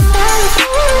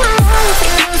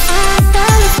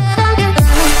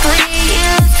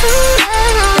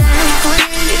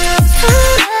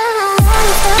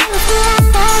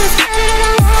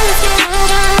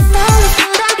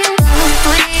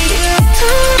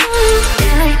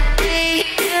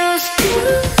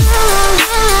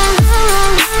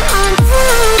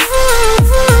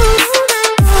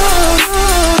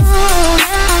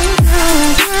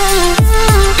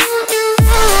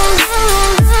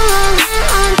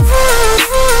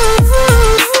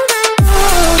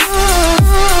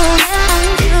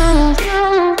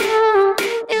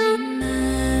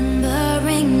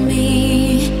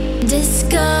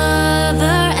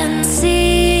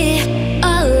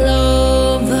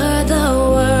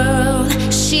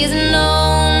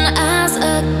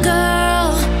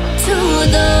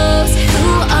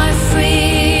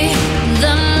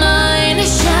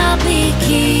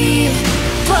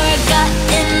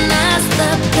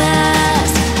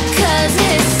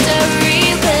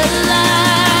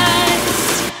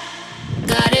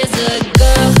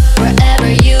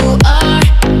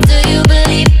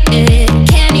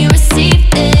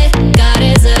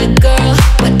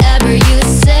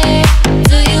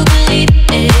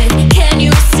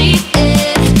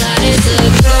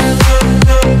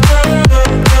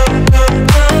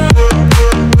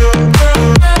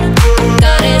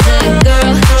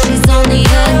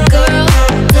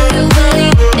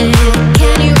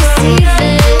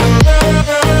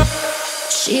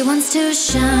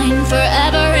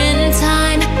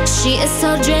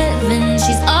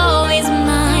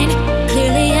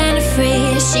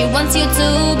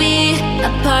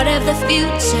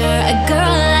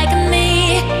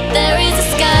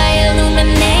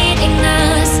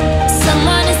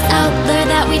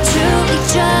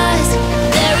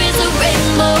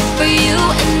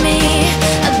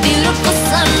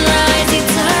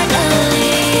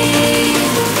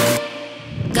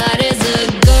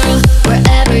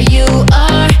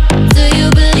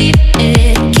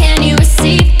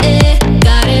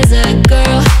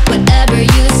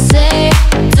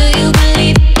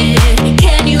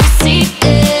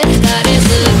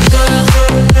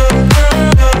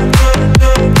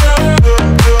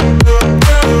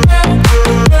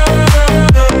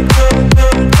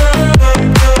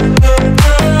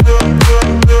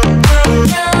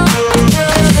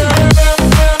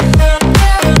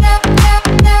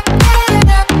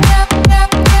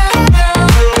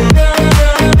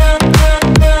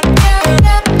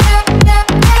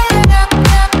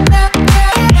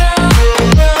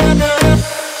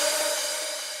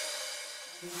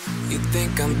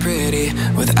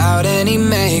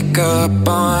 makeup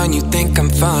on, you think I'm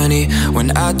funny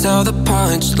when I tell the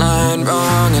punchline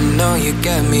wrong. I know you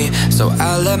get me, so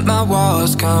I let my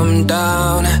walls come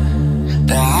down,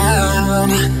 down.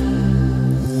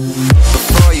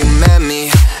 Before you met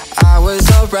me, I was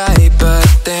alright, but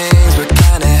things were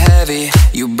kinda heavy.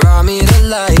 You brought me to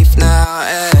life now.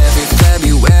 Every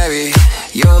February,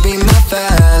 you'll be my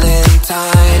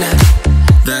Valentine,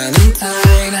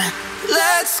 Valentine.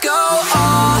 Let's go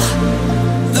all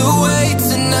the way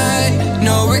tonight.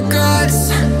 No regrets,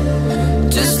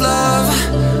 just love.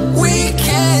 We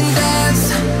can dance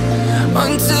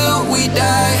until we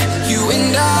die. You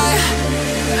and I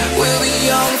will be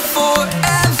young forever.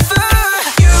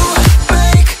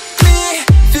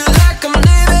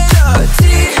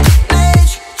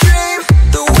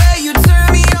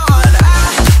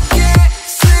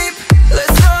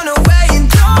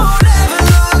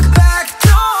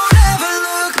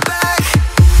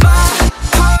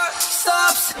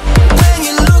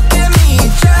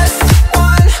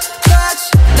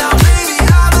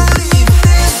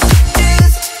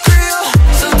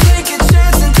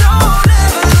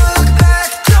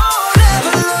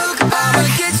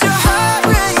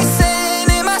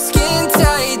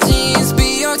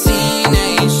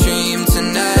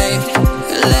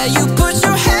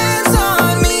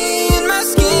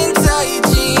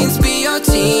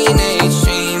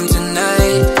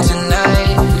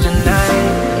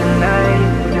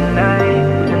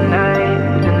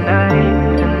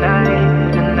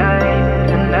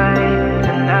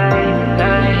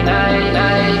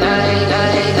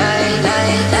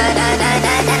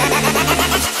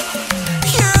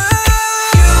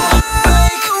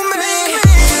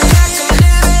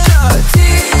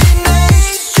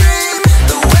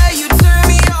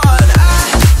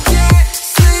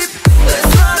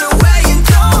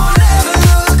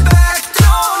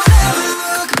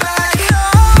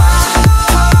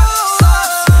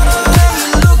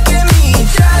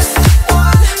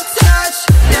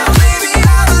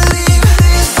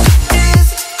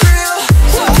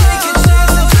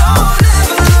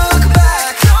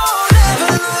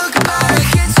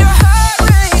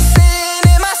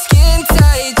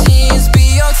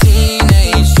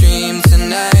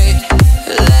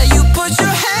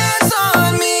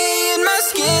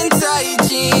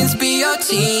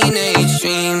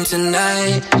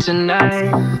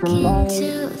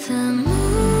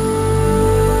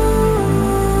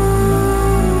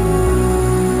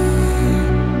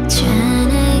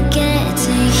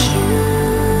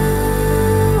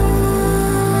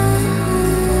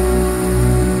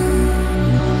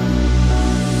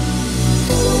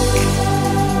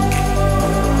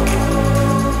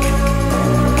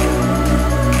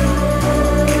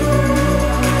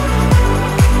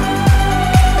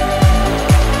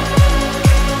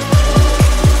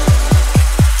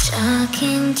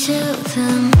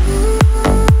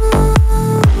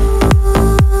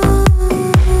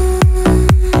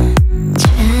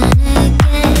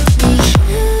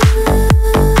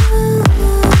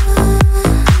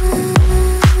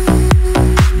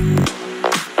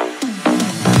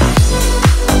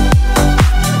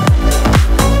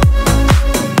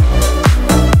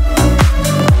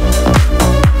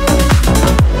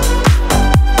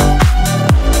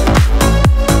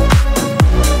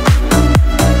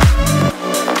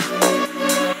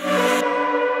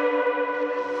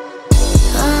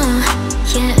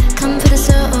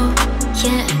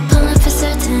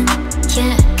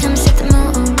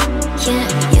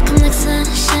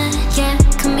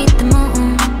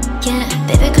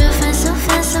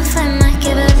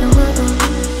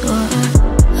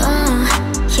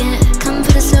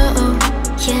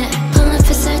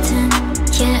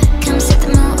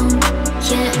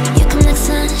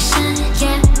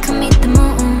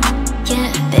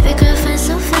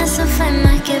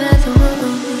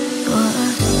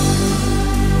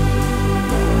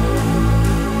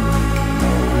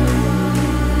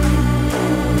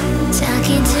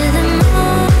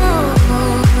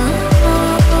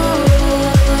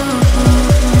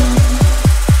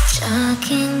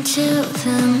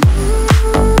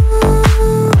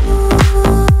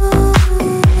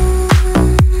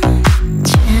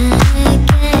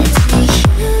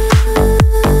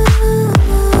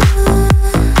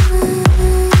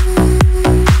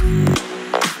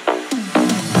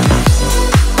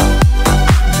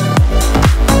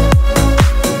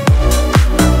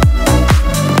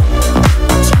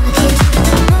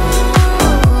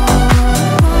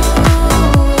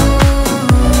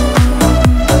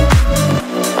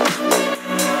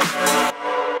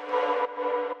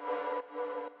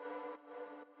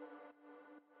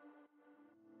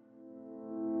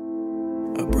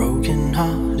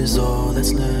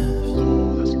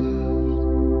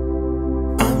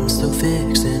 still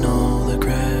fixing all the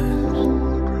cracks.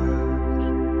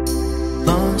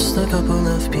 Lost a couple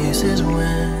of pieces when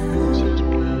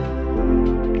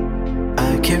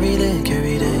I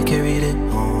carried it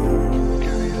home.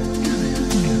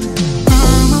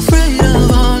 I'm afraid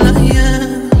of all I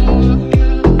am.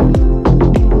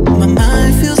 My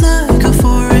mind feels like a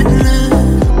foreign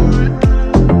land.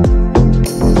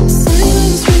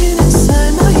 Silence ringing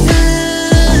inside my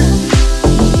head.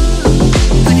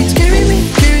 When it's carry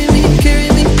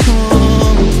me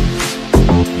home.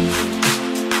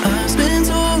 I spent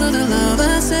all of the love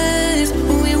I saved.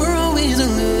 We were always a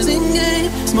losing game.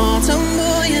 Small town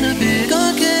boy in a big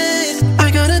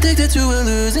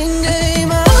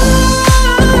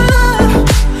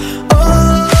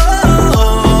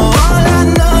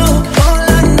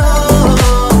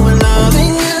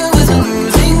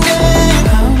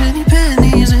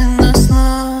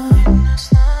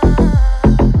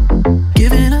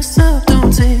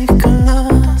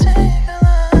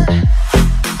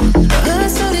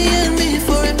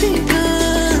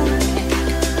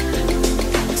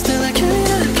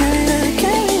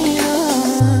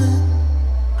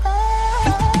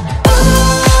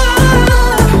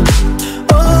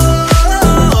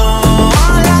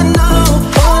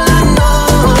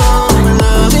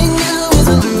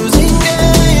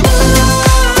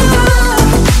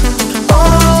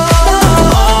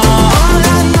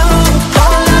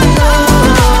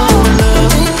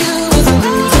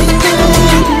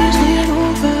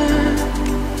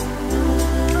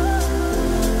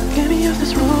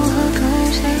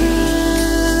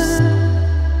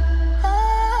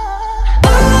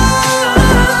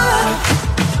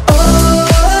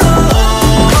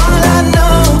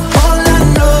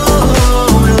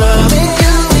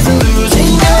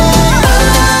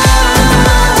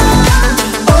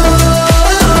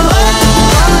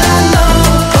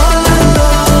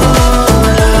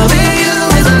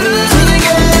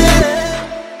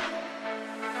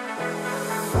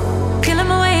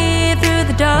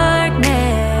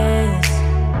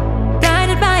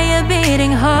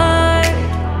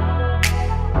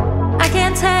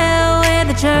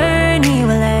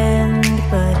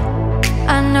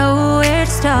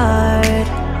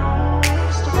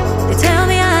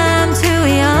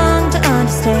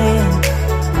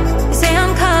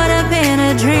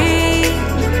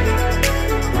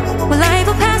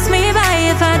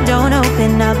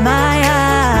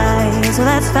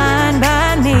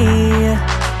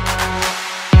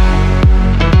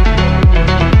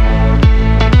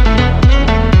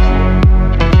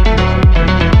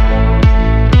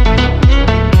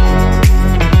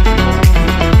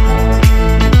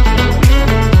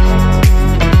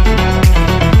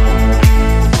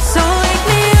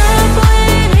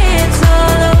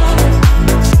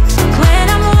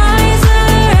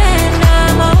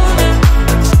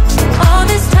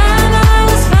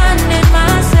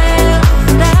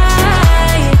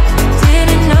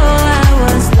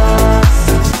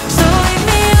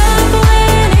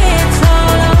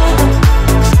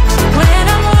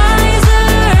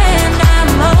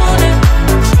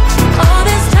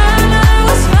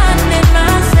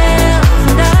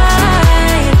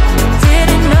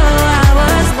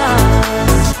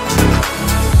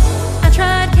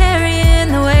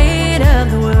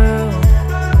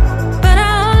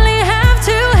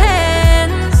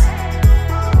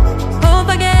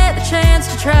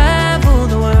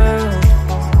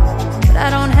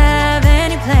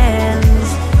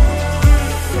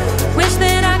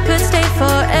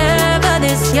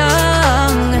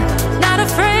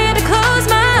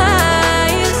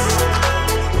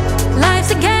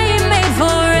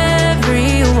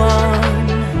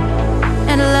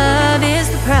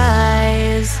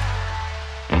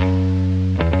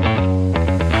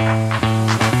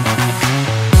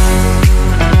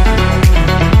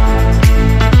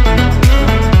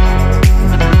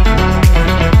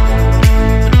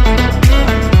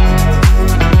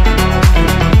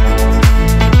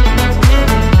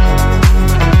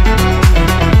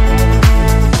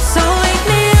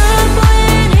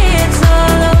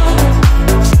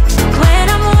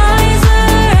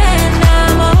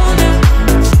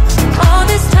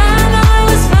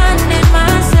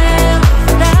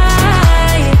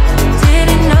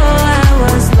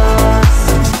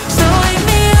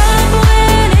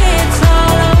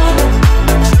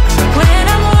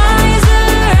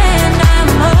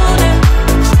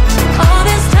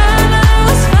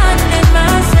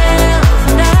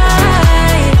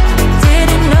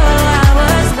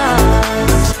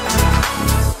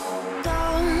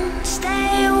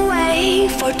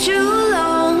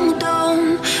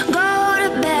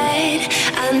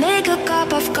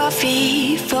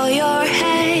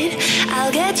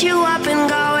I'll get you up and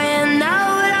going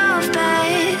out of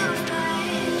bed.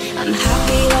 I'm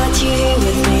happy that you're here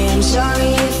with me. I'm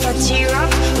sorry if I tear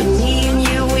up. When me and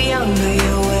you were younger,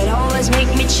 you would always make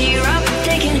me cheer up.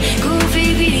 Taking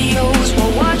goofy videos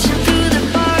while watching through the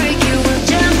park. You would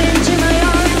jump into my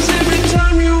arms every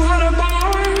time you had a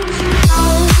bar.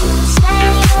 Don't stay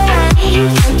away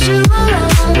for too long.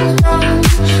 Don't go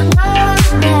to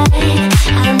bed.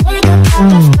 I'll make a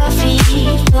cup of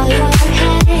coffee for your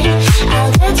head.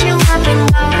 I'll get you up and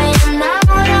going out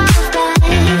of bed.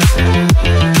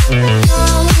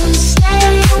 Don't stay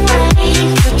away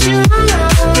for too long.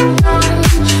 Don't go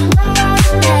to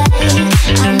bed.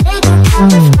 I'll make a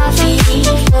cup of coffee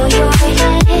for your head.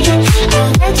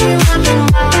 I'll get you up and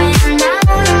going out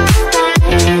of bed.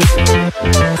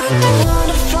 I don't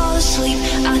wanna fall asleep,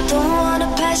 I don't wanna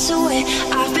pass away.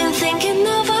 I've been thinking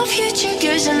of our future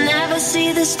girls and never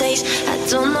see the days. I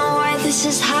don't know why this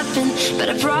has happened, but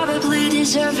I probably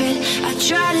deserve it. I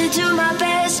try to do my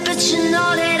best, but you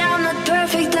know that I'm not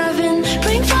perfect. I've been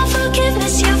praying for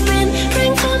forgiveness, you've been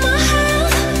praying for my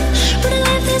health. When I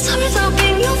leave this earth,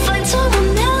 hoping you'll find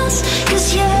someone else.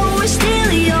 Cause yeah, we're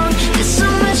still young, there's so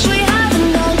much we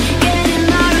haven't done. Getting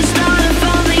married, start a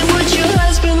family, would your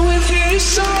husband with your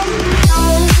son?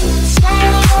 Don't stay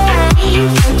away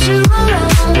for too long.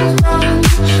 Don't go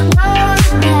to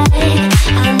bed.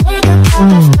 I'll make a cup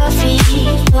of coffee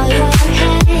for your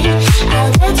head.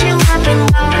 I'll get you up and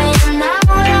going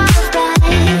out of bed.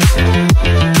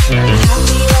 I'm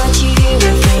happy that you're here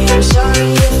with me. I'm sorry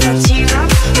if I tear up.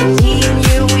 When me and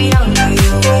you were younger,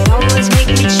 you would always make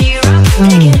me cheer up.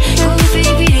 Taking goofy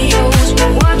videos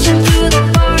while watching through the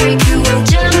park. You will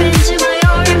jump into my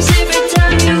arms every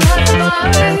time you hit the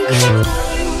park.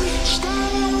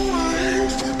 Stay away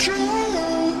for too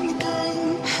long.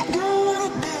 Don't go to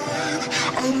bed.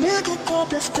 I'll make a cup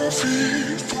of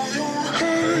coffee for your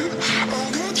head. I'll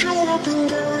get you up and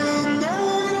going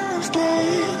out of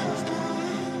bed.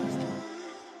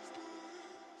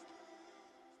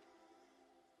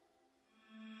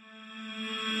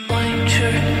 White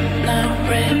shirt, now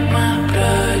red, my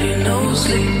bloody nose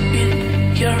sleeping.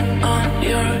 You're on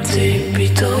your tippy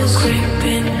toes,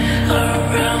 creeping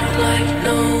around like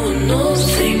no one knows.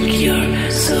 Think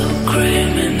you're so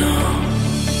criminal.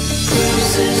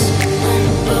 Bruises on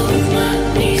both my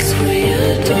knees where you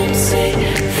don't say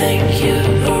thank you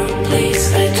or please.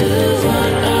 I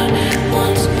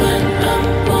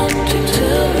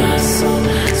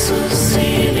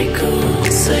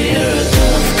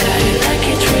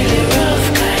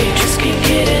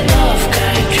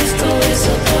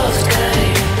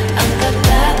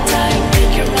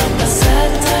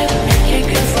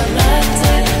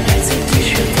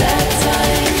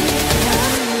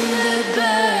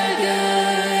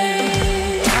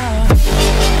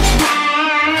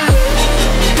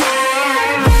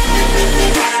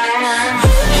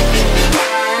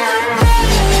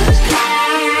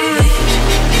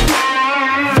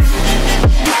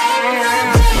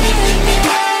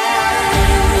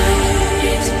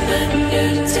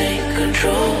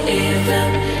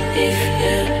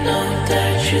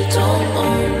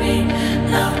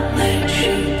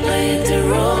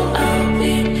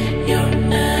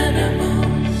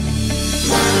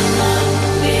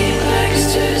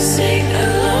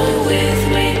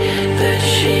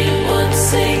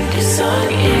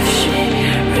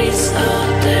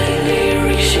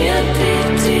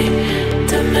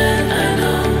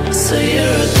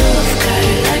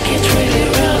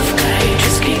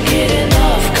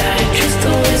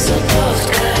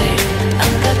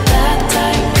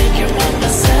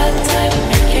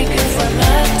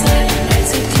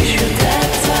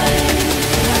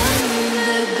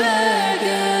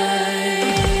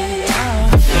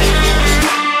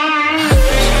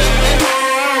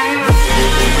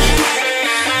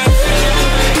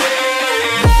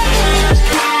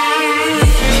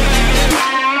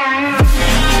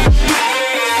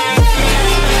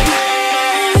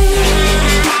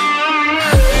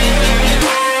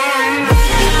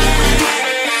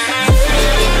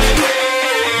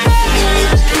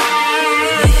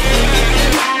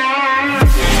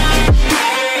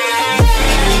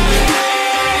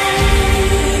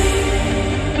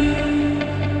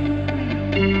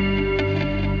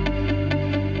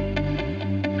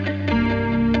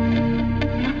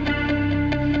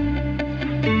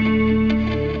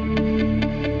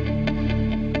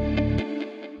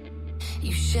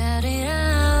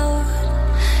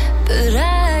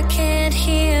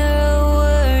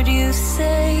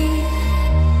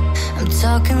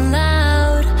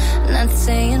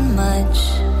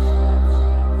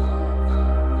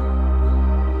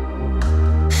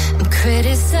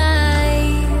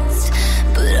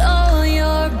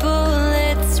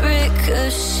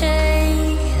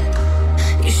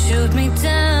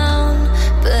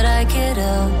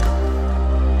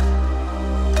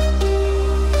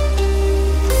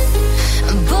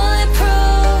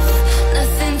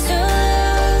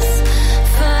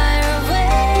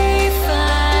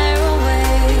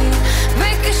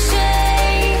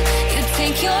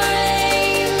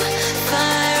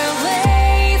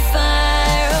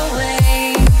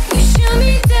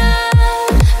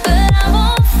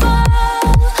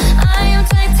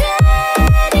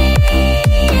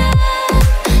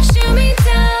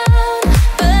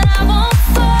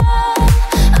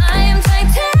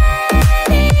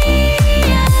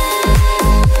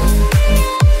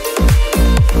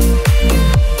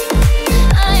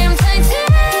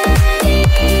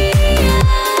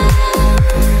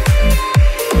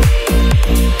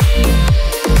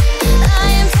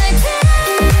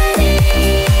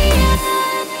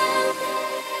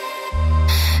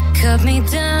cut me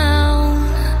down,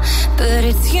 but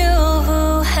it's you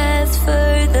who has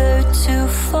further to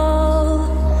fall.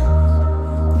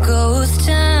 Ghost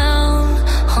town,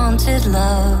 haunted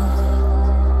love.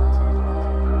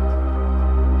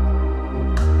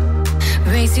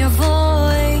 Raise your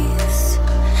voice.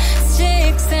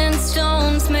 Sticks and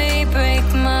stones may break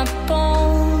my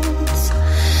bones.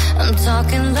 I'm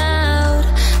talking loud,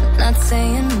 not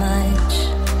saying much.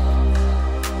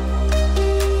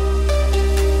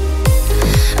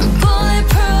 I'm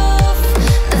bulletproof,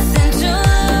 nothing to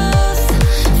lose.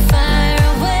 Fire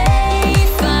away,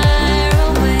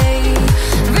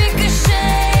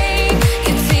 ricochet.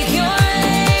 You take your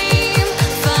aim.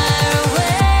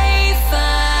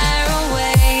 Fire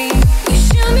away. You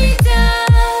shoot me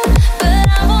down, but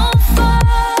I won't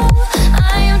fall.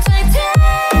 I am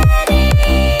titanium.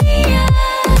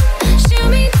 Shoot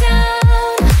me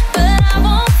down, but I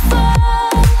won't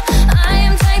fall. I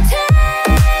am titanium.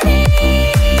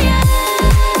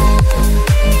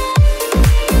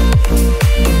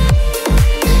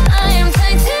 I am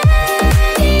titanium.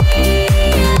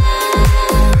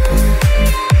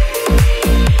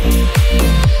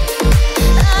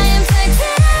 I am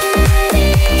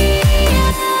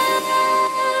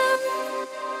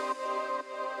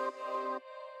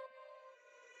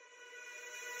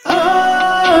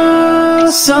Oh,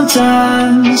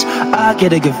 sometimes I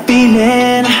get a good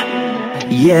feeling,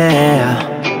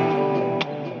 yeah.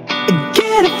 I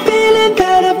get a feeling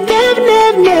that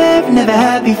I've never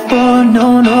had before,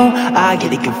 no. I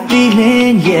get a good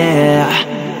feeling, yeah.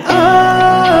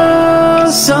 Oh,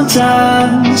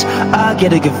 sometimes I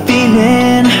get a good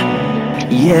feeling,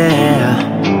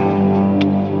 yeah.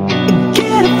 I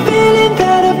get a feeling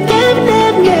that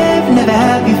I've never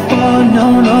had before, no.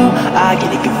 I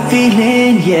get a good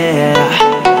feeling, yeah.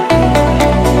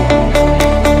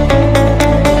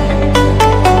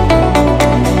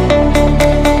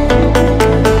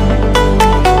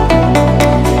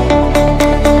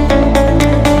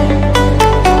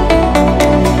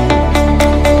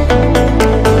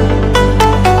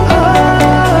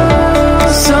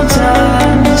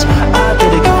 Sometimes I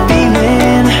get a good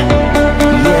feeling,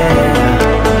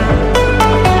 yeah.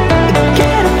 I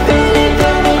get a feeling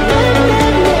that I've never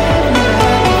had before.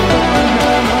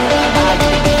 I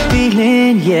get a good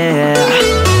feeling, yeah.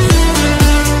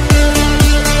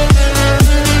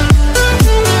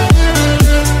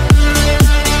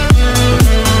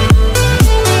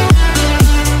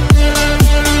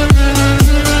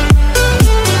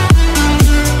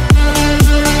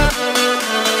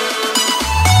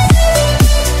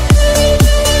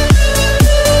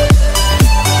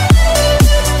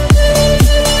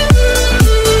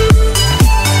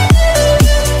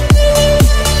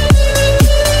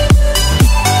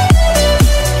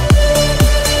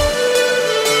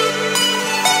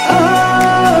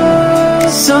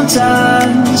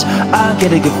 Sometimes I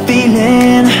get a good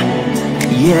feeling,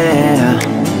 yeah.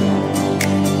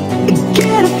 I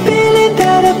get a feeling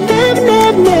that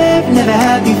I've never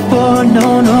had before,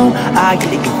 no. I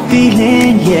get a good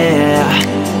feeling, yeah.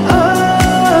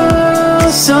 Oh,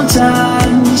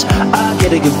 sometimes I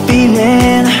get a good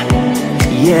feeling,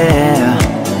 yeah.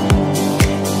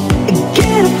 I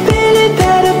get a feeling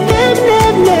that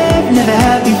I've never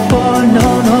had before, no.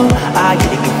 I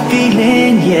get a good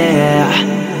feeling, yeah.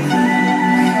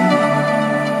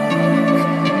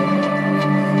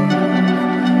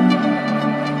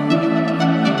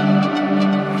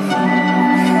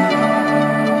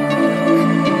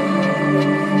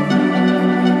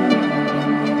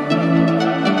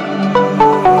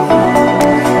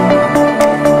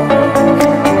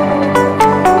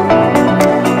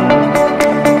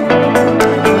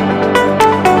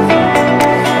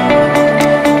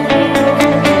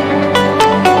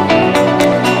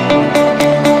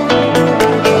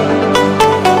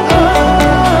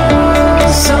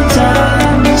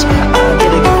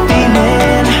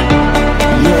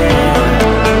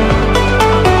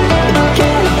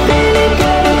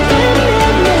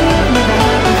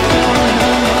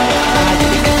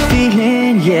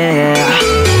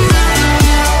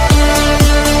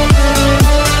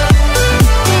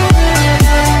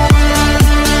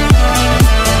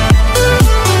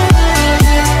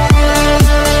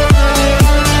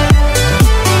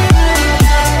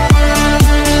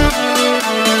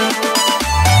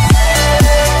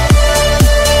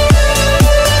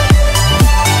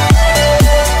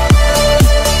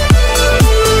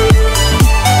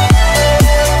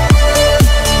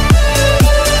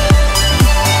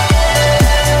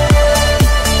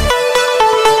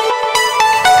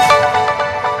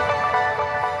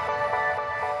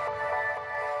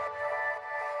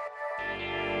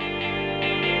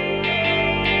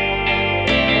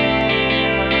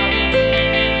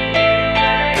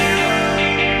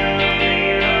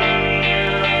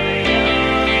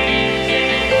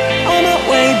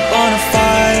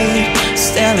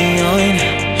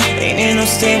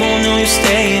 stable, no, you're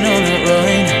staying on the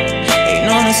run. Ain't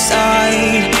on the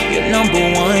side, you're number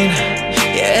one.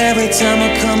 Yeah, every time I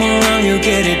come around, you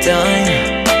get it done.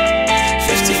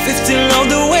 50-50, love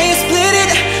the way you split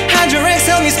it. Hide your ex,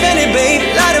 help me spend it, babe.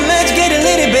 Light a match, get it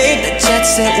lit, babe. The jet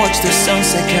set, watch the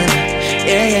sunset, kinda.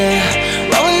 Yeah, yeah.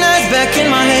 Rolling eyes back in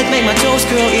my head, make my toes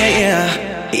curl, yeah,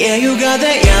 yeah. Yeah, you got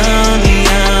that yummy,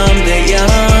 yum, that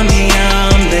yummy,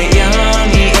 yum, that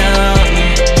yummy, yummy.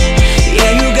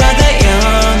 Yeah, you got that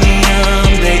yummy,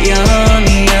 yum, that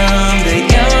yummy, yum, that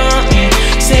yummy.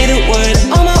 Say the word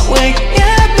on my way,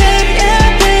 yeah, babe, yeah,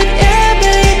 babe, yeah,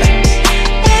 babe.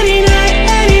 Any night,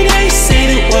 any day, say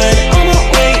the word on my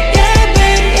way, yeah,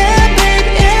 babe, yeah, babe,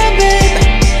 yeah, babe.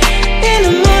 In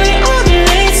the morning or the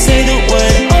late, say the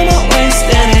word on my way,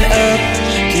 standing up,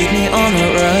 keep me on the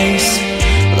rise.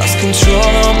 Lost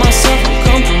control of myself, I'm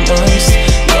compromised.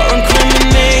 You're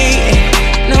incriminating,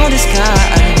 no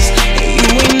disguise.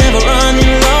 You ain't never running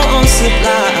low on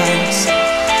supplies.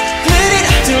 Split it,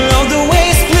 to love the way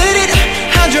you split it.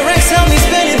 How'd your ex help me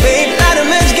spend it, babe? Light a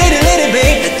match, get it lit,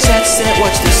 babe. The chat said,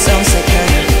 watch the sunset,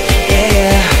 kinda. Yeah,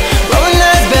 yeah. Rolling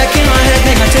eyes back in my head,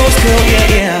 make my toes curl, yeah,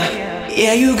 yeah.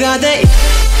 Yeah, you got that.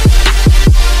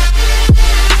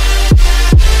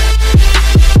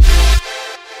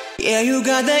 Yeah, you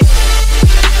got that.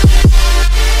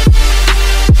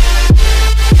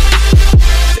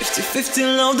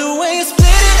 50-50, love the way you split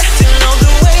it. Still love the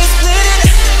way you split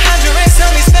it. How'd your ex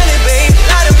help me spend it, babe?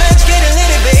 Light a match, get it lit,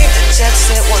 babe. The jet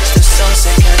set, watch the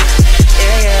sunset, kinda.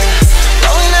 Yeah, yeah.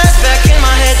 Rolling eyes back in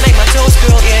my head, make my toes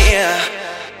curl, yeah, yeah.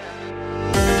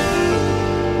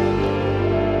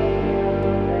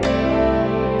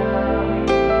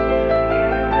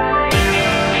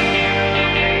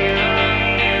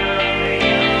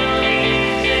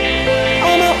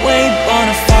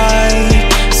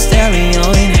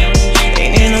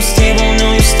 Stable,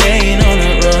 no, you're staying on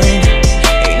the run.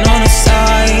 Ain't on the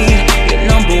side, you're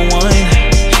number one.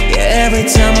 Yeah, every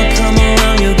time I come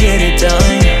around, you get it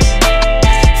done.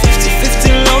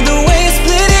 50-50, love the way you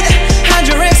split it. Hide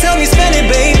your ex, help me spend it,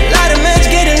 babe. Light a match,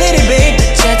 get it lit, babe. The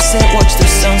jet set, watch the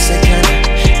sunset, kinda.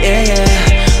 Yeah,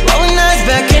 yeah. Rolling eyes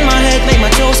back in my head, make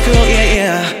my toes curl, yeah,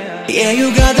 yeah. Yeah,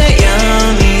 you got that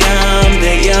yummy, yum,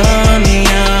 that yummy,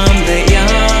 yum, that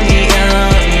yummy,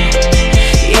 yummy.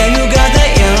 Yeah, you got that.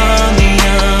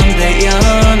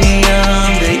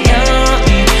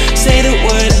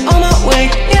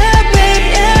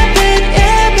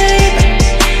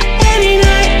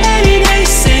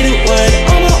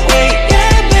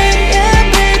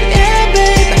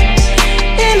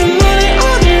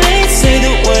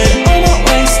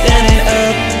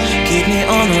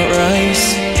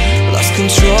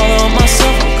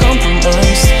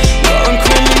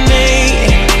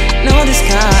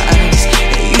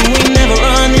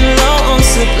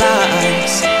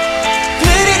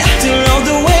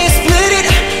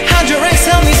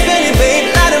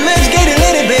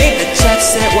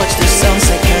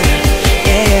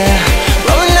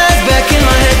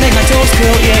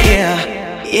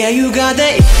 Yeah, you got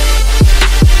that.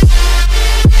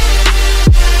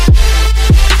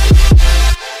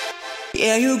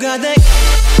 Yeah, you got that.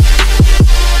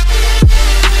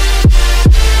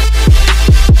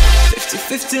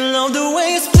 50-50, love the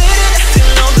way you split it. Still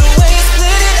love the way you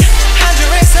split it. How'd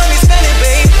your ex help me spend it,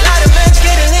 babe? Light a match,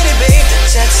 get it lit, babe. The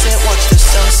jet set, watch the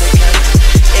sunset, kinda.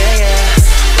 Yeah, yeah.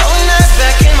 Rolling eyes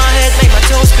back in my head, make my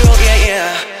toes curl, yeah,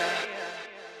 yeah.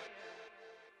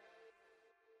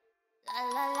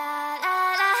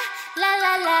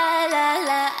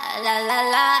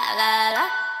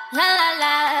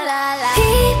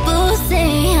 People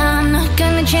say I'm not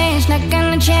gonna change, not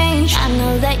gonna change. I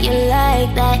know that you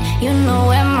like that, you know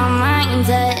where my mind's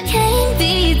at. Can't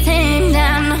be tamed,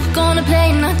 I'm not gonna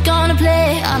play, not gonna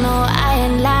play. I know I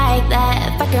ain't like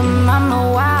that, fucking I'm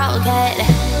a wildcat.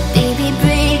 Baby,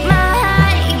 break my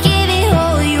heart, give it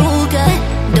all you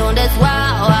got. Don't that's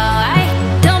wild,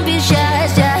 wild. Don't be shy,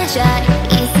 shy, shy.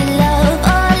 Is it love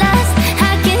or lust?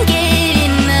 I can get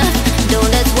enough. Don't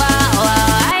that's wild,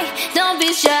 wild. Don't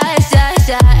be shy, shy,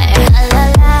 shy. La la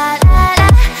la la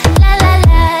la la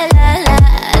la la la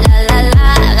la la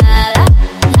la la.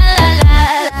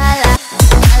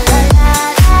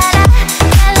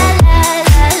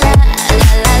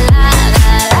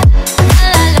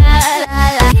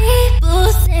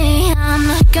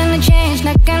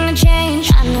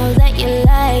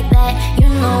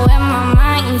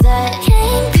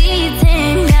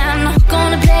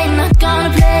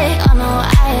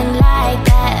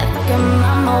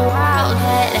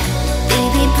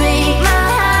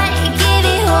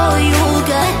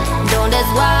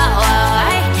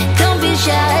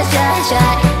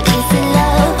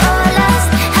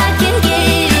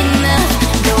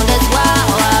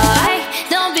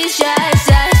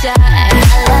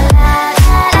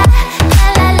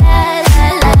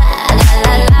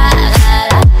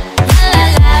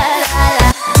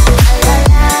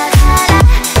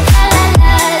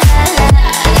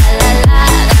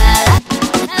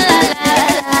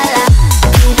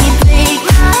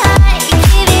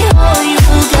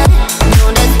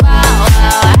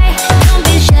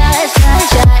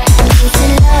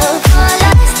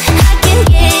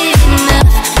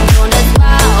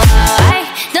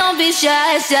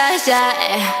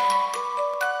 yeah.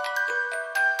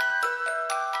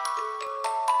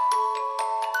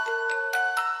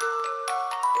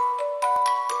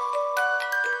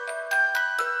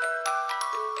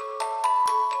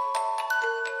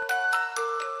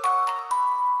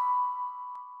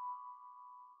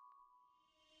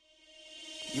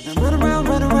 You've been running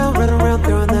around,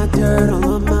 throwing that dirt all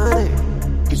on my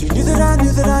name. Cause you knew that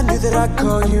I'd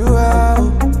call you out.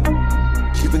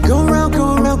 You've been going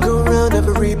around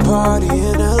every party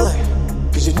in LA.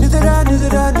 Cause you knew that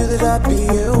I'd be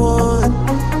your one.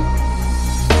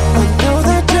 I know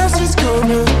that dress is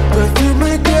gonna perfume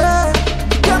my girl.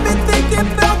 You got me thinking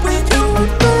about when you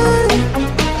were mine.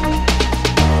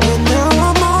 And now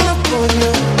I'm all up on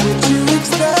you, what you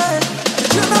expect? But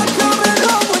you're not coming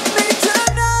home with me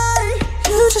tonight.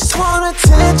 You just want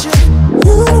attention,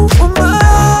 you want my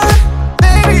heart.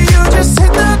 Baby, you just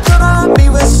hit the gun on me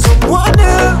with someone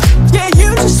new. Yeah, you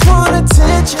just want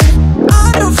attention,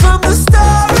 I knew from the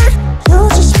start. You're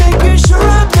just making sure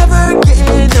I'm never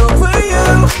getting over you.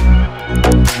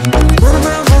 Run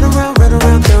around,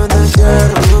 throwing that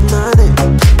dirt all on my name.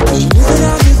 Cause you knew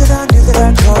that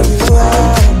I'd call you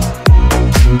out.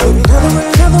 Baby,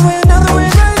 another way,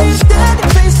 ready,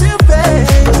 standing face to face.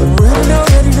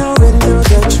 Already know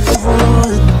that you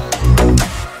won.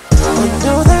 I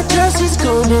know that dress is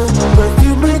gonna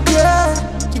perfume my girl.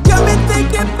 You got me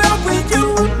thinking about when you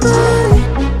were mine.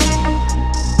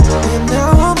 And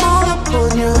now I'm all up on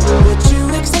you, what you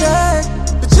expect?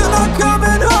 But you're not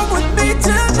coming home with me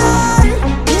tonight.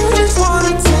 You just want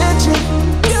attention,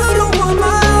 you don't want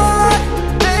my heart.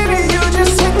 Baby, you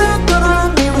just hit the gun on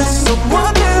me with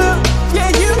someone new. Yeah,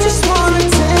 you just want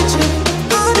attention,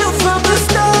 I knew from the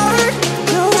start.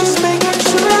 You're just making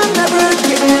sure I'm never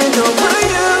getting over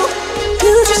you.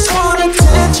 You just want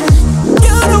attention,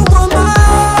 you don't want my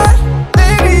heart.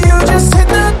 Baby, you just hit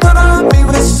the gun on me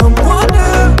with someone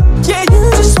new. Yeah, you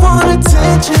just want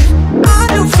attention, I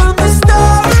knew from the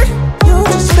start. You're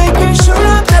just making sure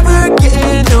I'm never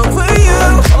getting over you.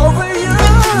 Over you.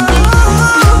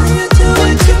 What are you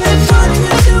doing to me? What are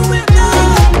you doing now?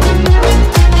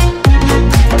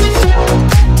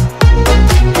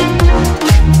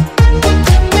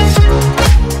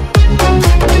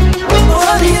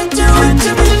 What are you doing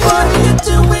to me? What are you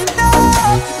doing now?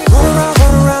 Run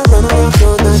around,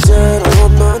 throwing that dirt all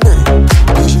on my name.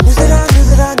 Cause you knew that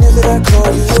I'd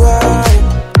call you out.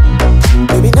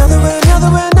 Baby, another way,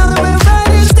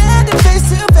 ready, standing face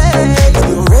to face.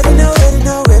 You already know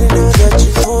that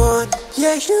you won.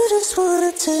 Yeah, you just want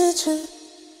attention.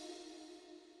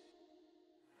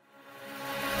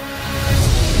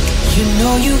 You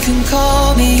know you can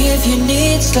call me if you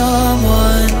need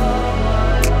someone.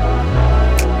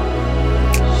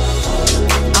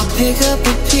 I'll pick up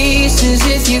the pieces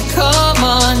if you come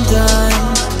undone.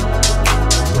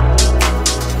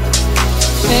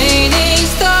 Painting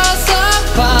stars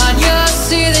up on your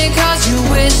ceiling, cause you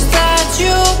wish that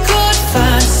you could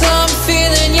find some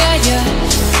feeling, yeah.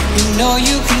 You know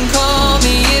you can call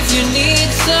me if you need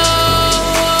someone.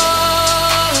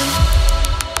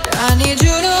 I need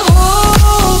you to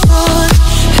hold on.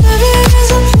 Heaven is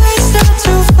a place not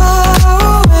too far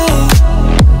away.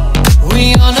 We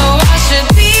all know I should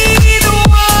be the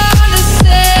one to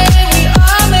say we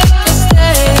all make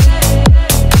mistakes.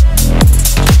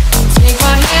 Take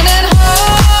my hand and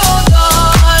hold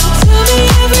on. Tell me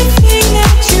everything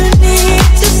that you need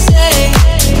to say.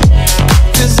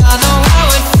 Cause I know how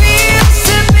it feels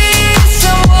to be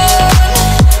someone.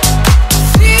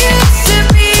 Feels to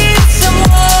be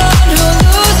someone who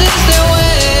loses their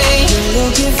way. You're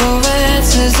looking for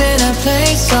answers in a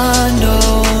place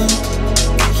unknown.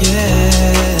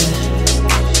 Yeah.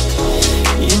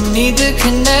 You need the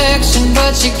connection,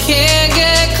 but you can't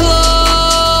get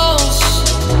close.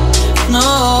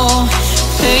 No.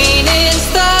 Painting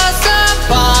stars up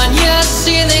on your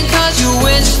ceiling, cause you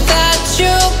wish that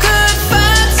you could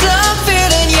find some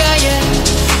feeling, yeah.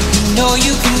 You know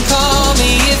you can call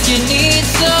me if you need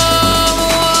someone.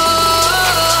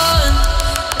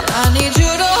 I need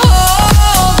you to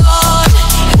hold on.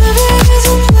 Heaven is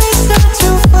a place not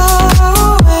too far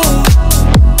away.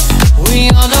 We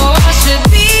all know I should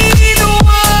be the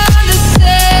one to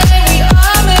say we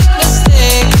all make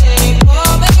mistakes. We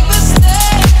all make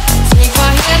mistakes. Take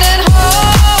my hand and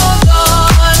hold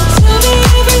on. Tell me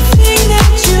everything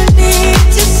that you need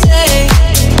to say.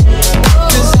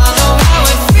 Cause I know how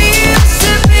it feels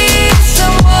to be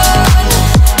someone.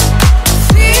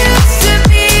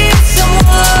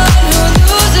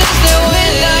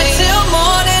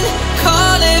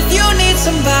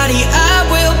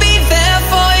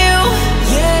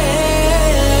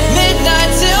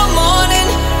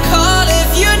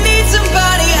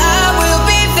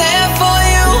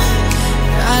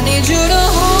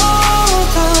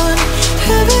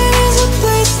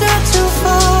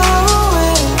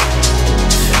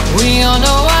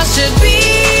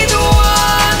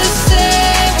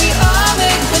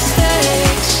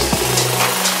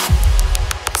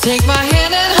 Take my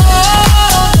hand and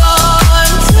hold on.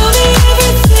 Tell me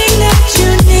everything that you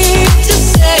need to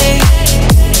say,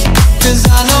 'cause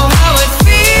I know how it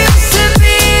feels to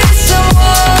be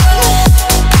someone,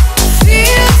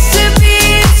 feels to be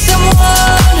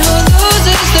someone who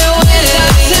loses their way.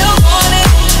 Till morning,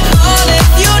 call if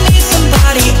you need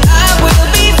somebody, I will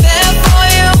be there for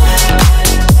you.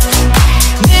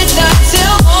 Midnight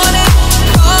till morning,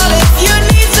 call if you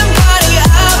need somebody,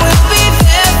 I will be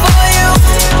there for you.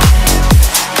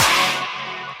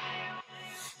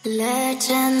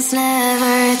 Legends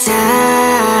never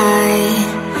die.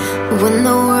 When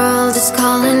the world is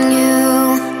calling you,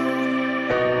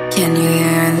 can you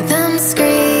hear them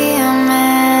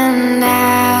screaming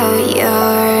out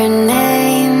your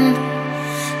name?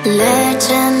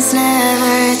 Legends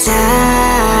never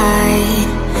die.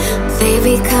 They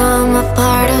become a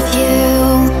part of you.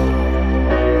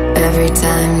 Every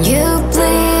time you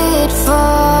bleed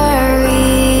for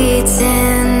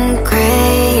eating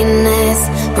greatness,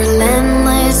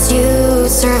 relentless you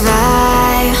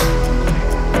survive.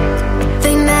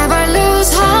 They never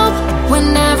lose hope when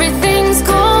everything's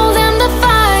cold and the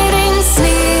fighting's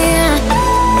near.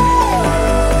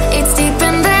 It's deep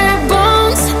in their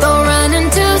bones, they'll run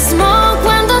into smoke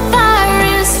when the fire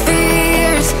is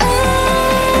fierce.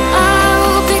 Oh,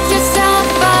 pick yourself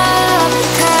up,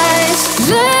 'cause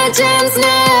legends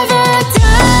never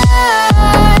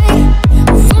die.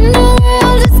 When the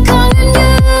world is calling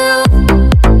you,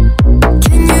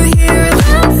 can you hear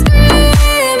them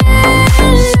screaming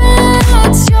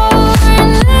out your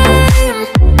name?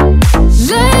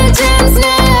 Legends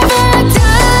never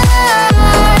die.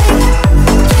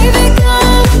 They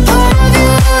become a part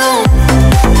of you.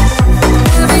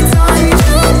 Every time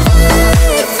you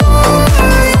bleed for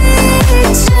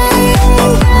reaching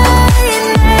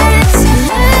greatness,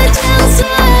 legends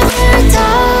never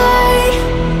die.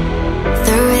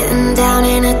 They're written down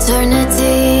in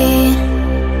eternity,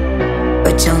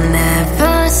 but you'll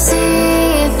never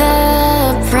see the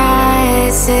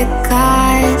price it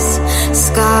costs.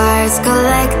 Scars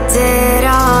collected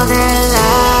all their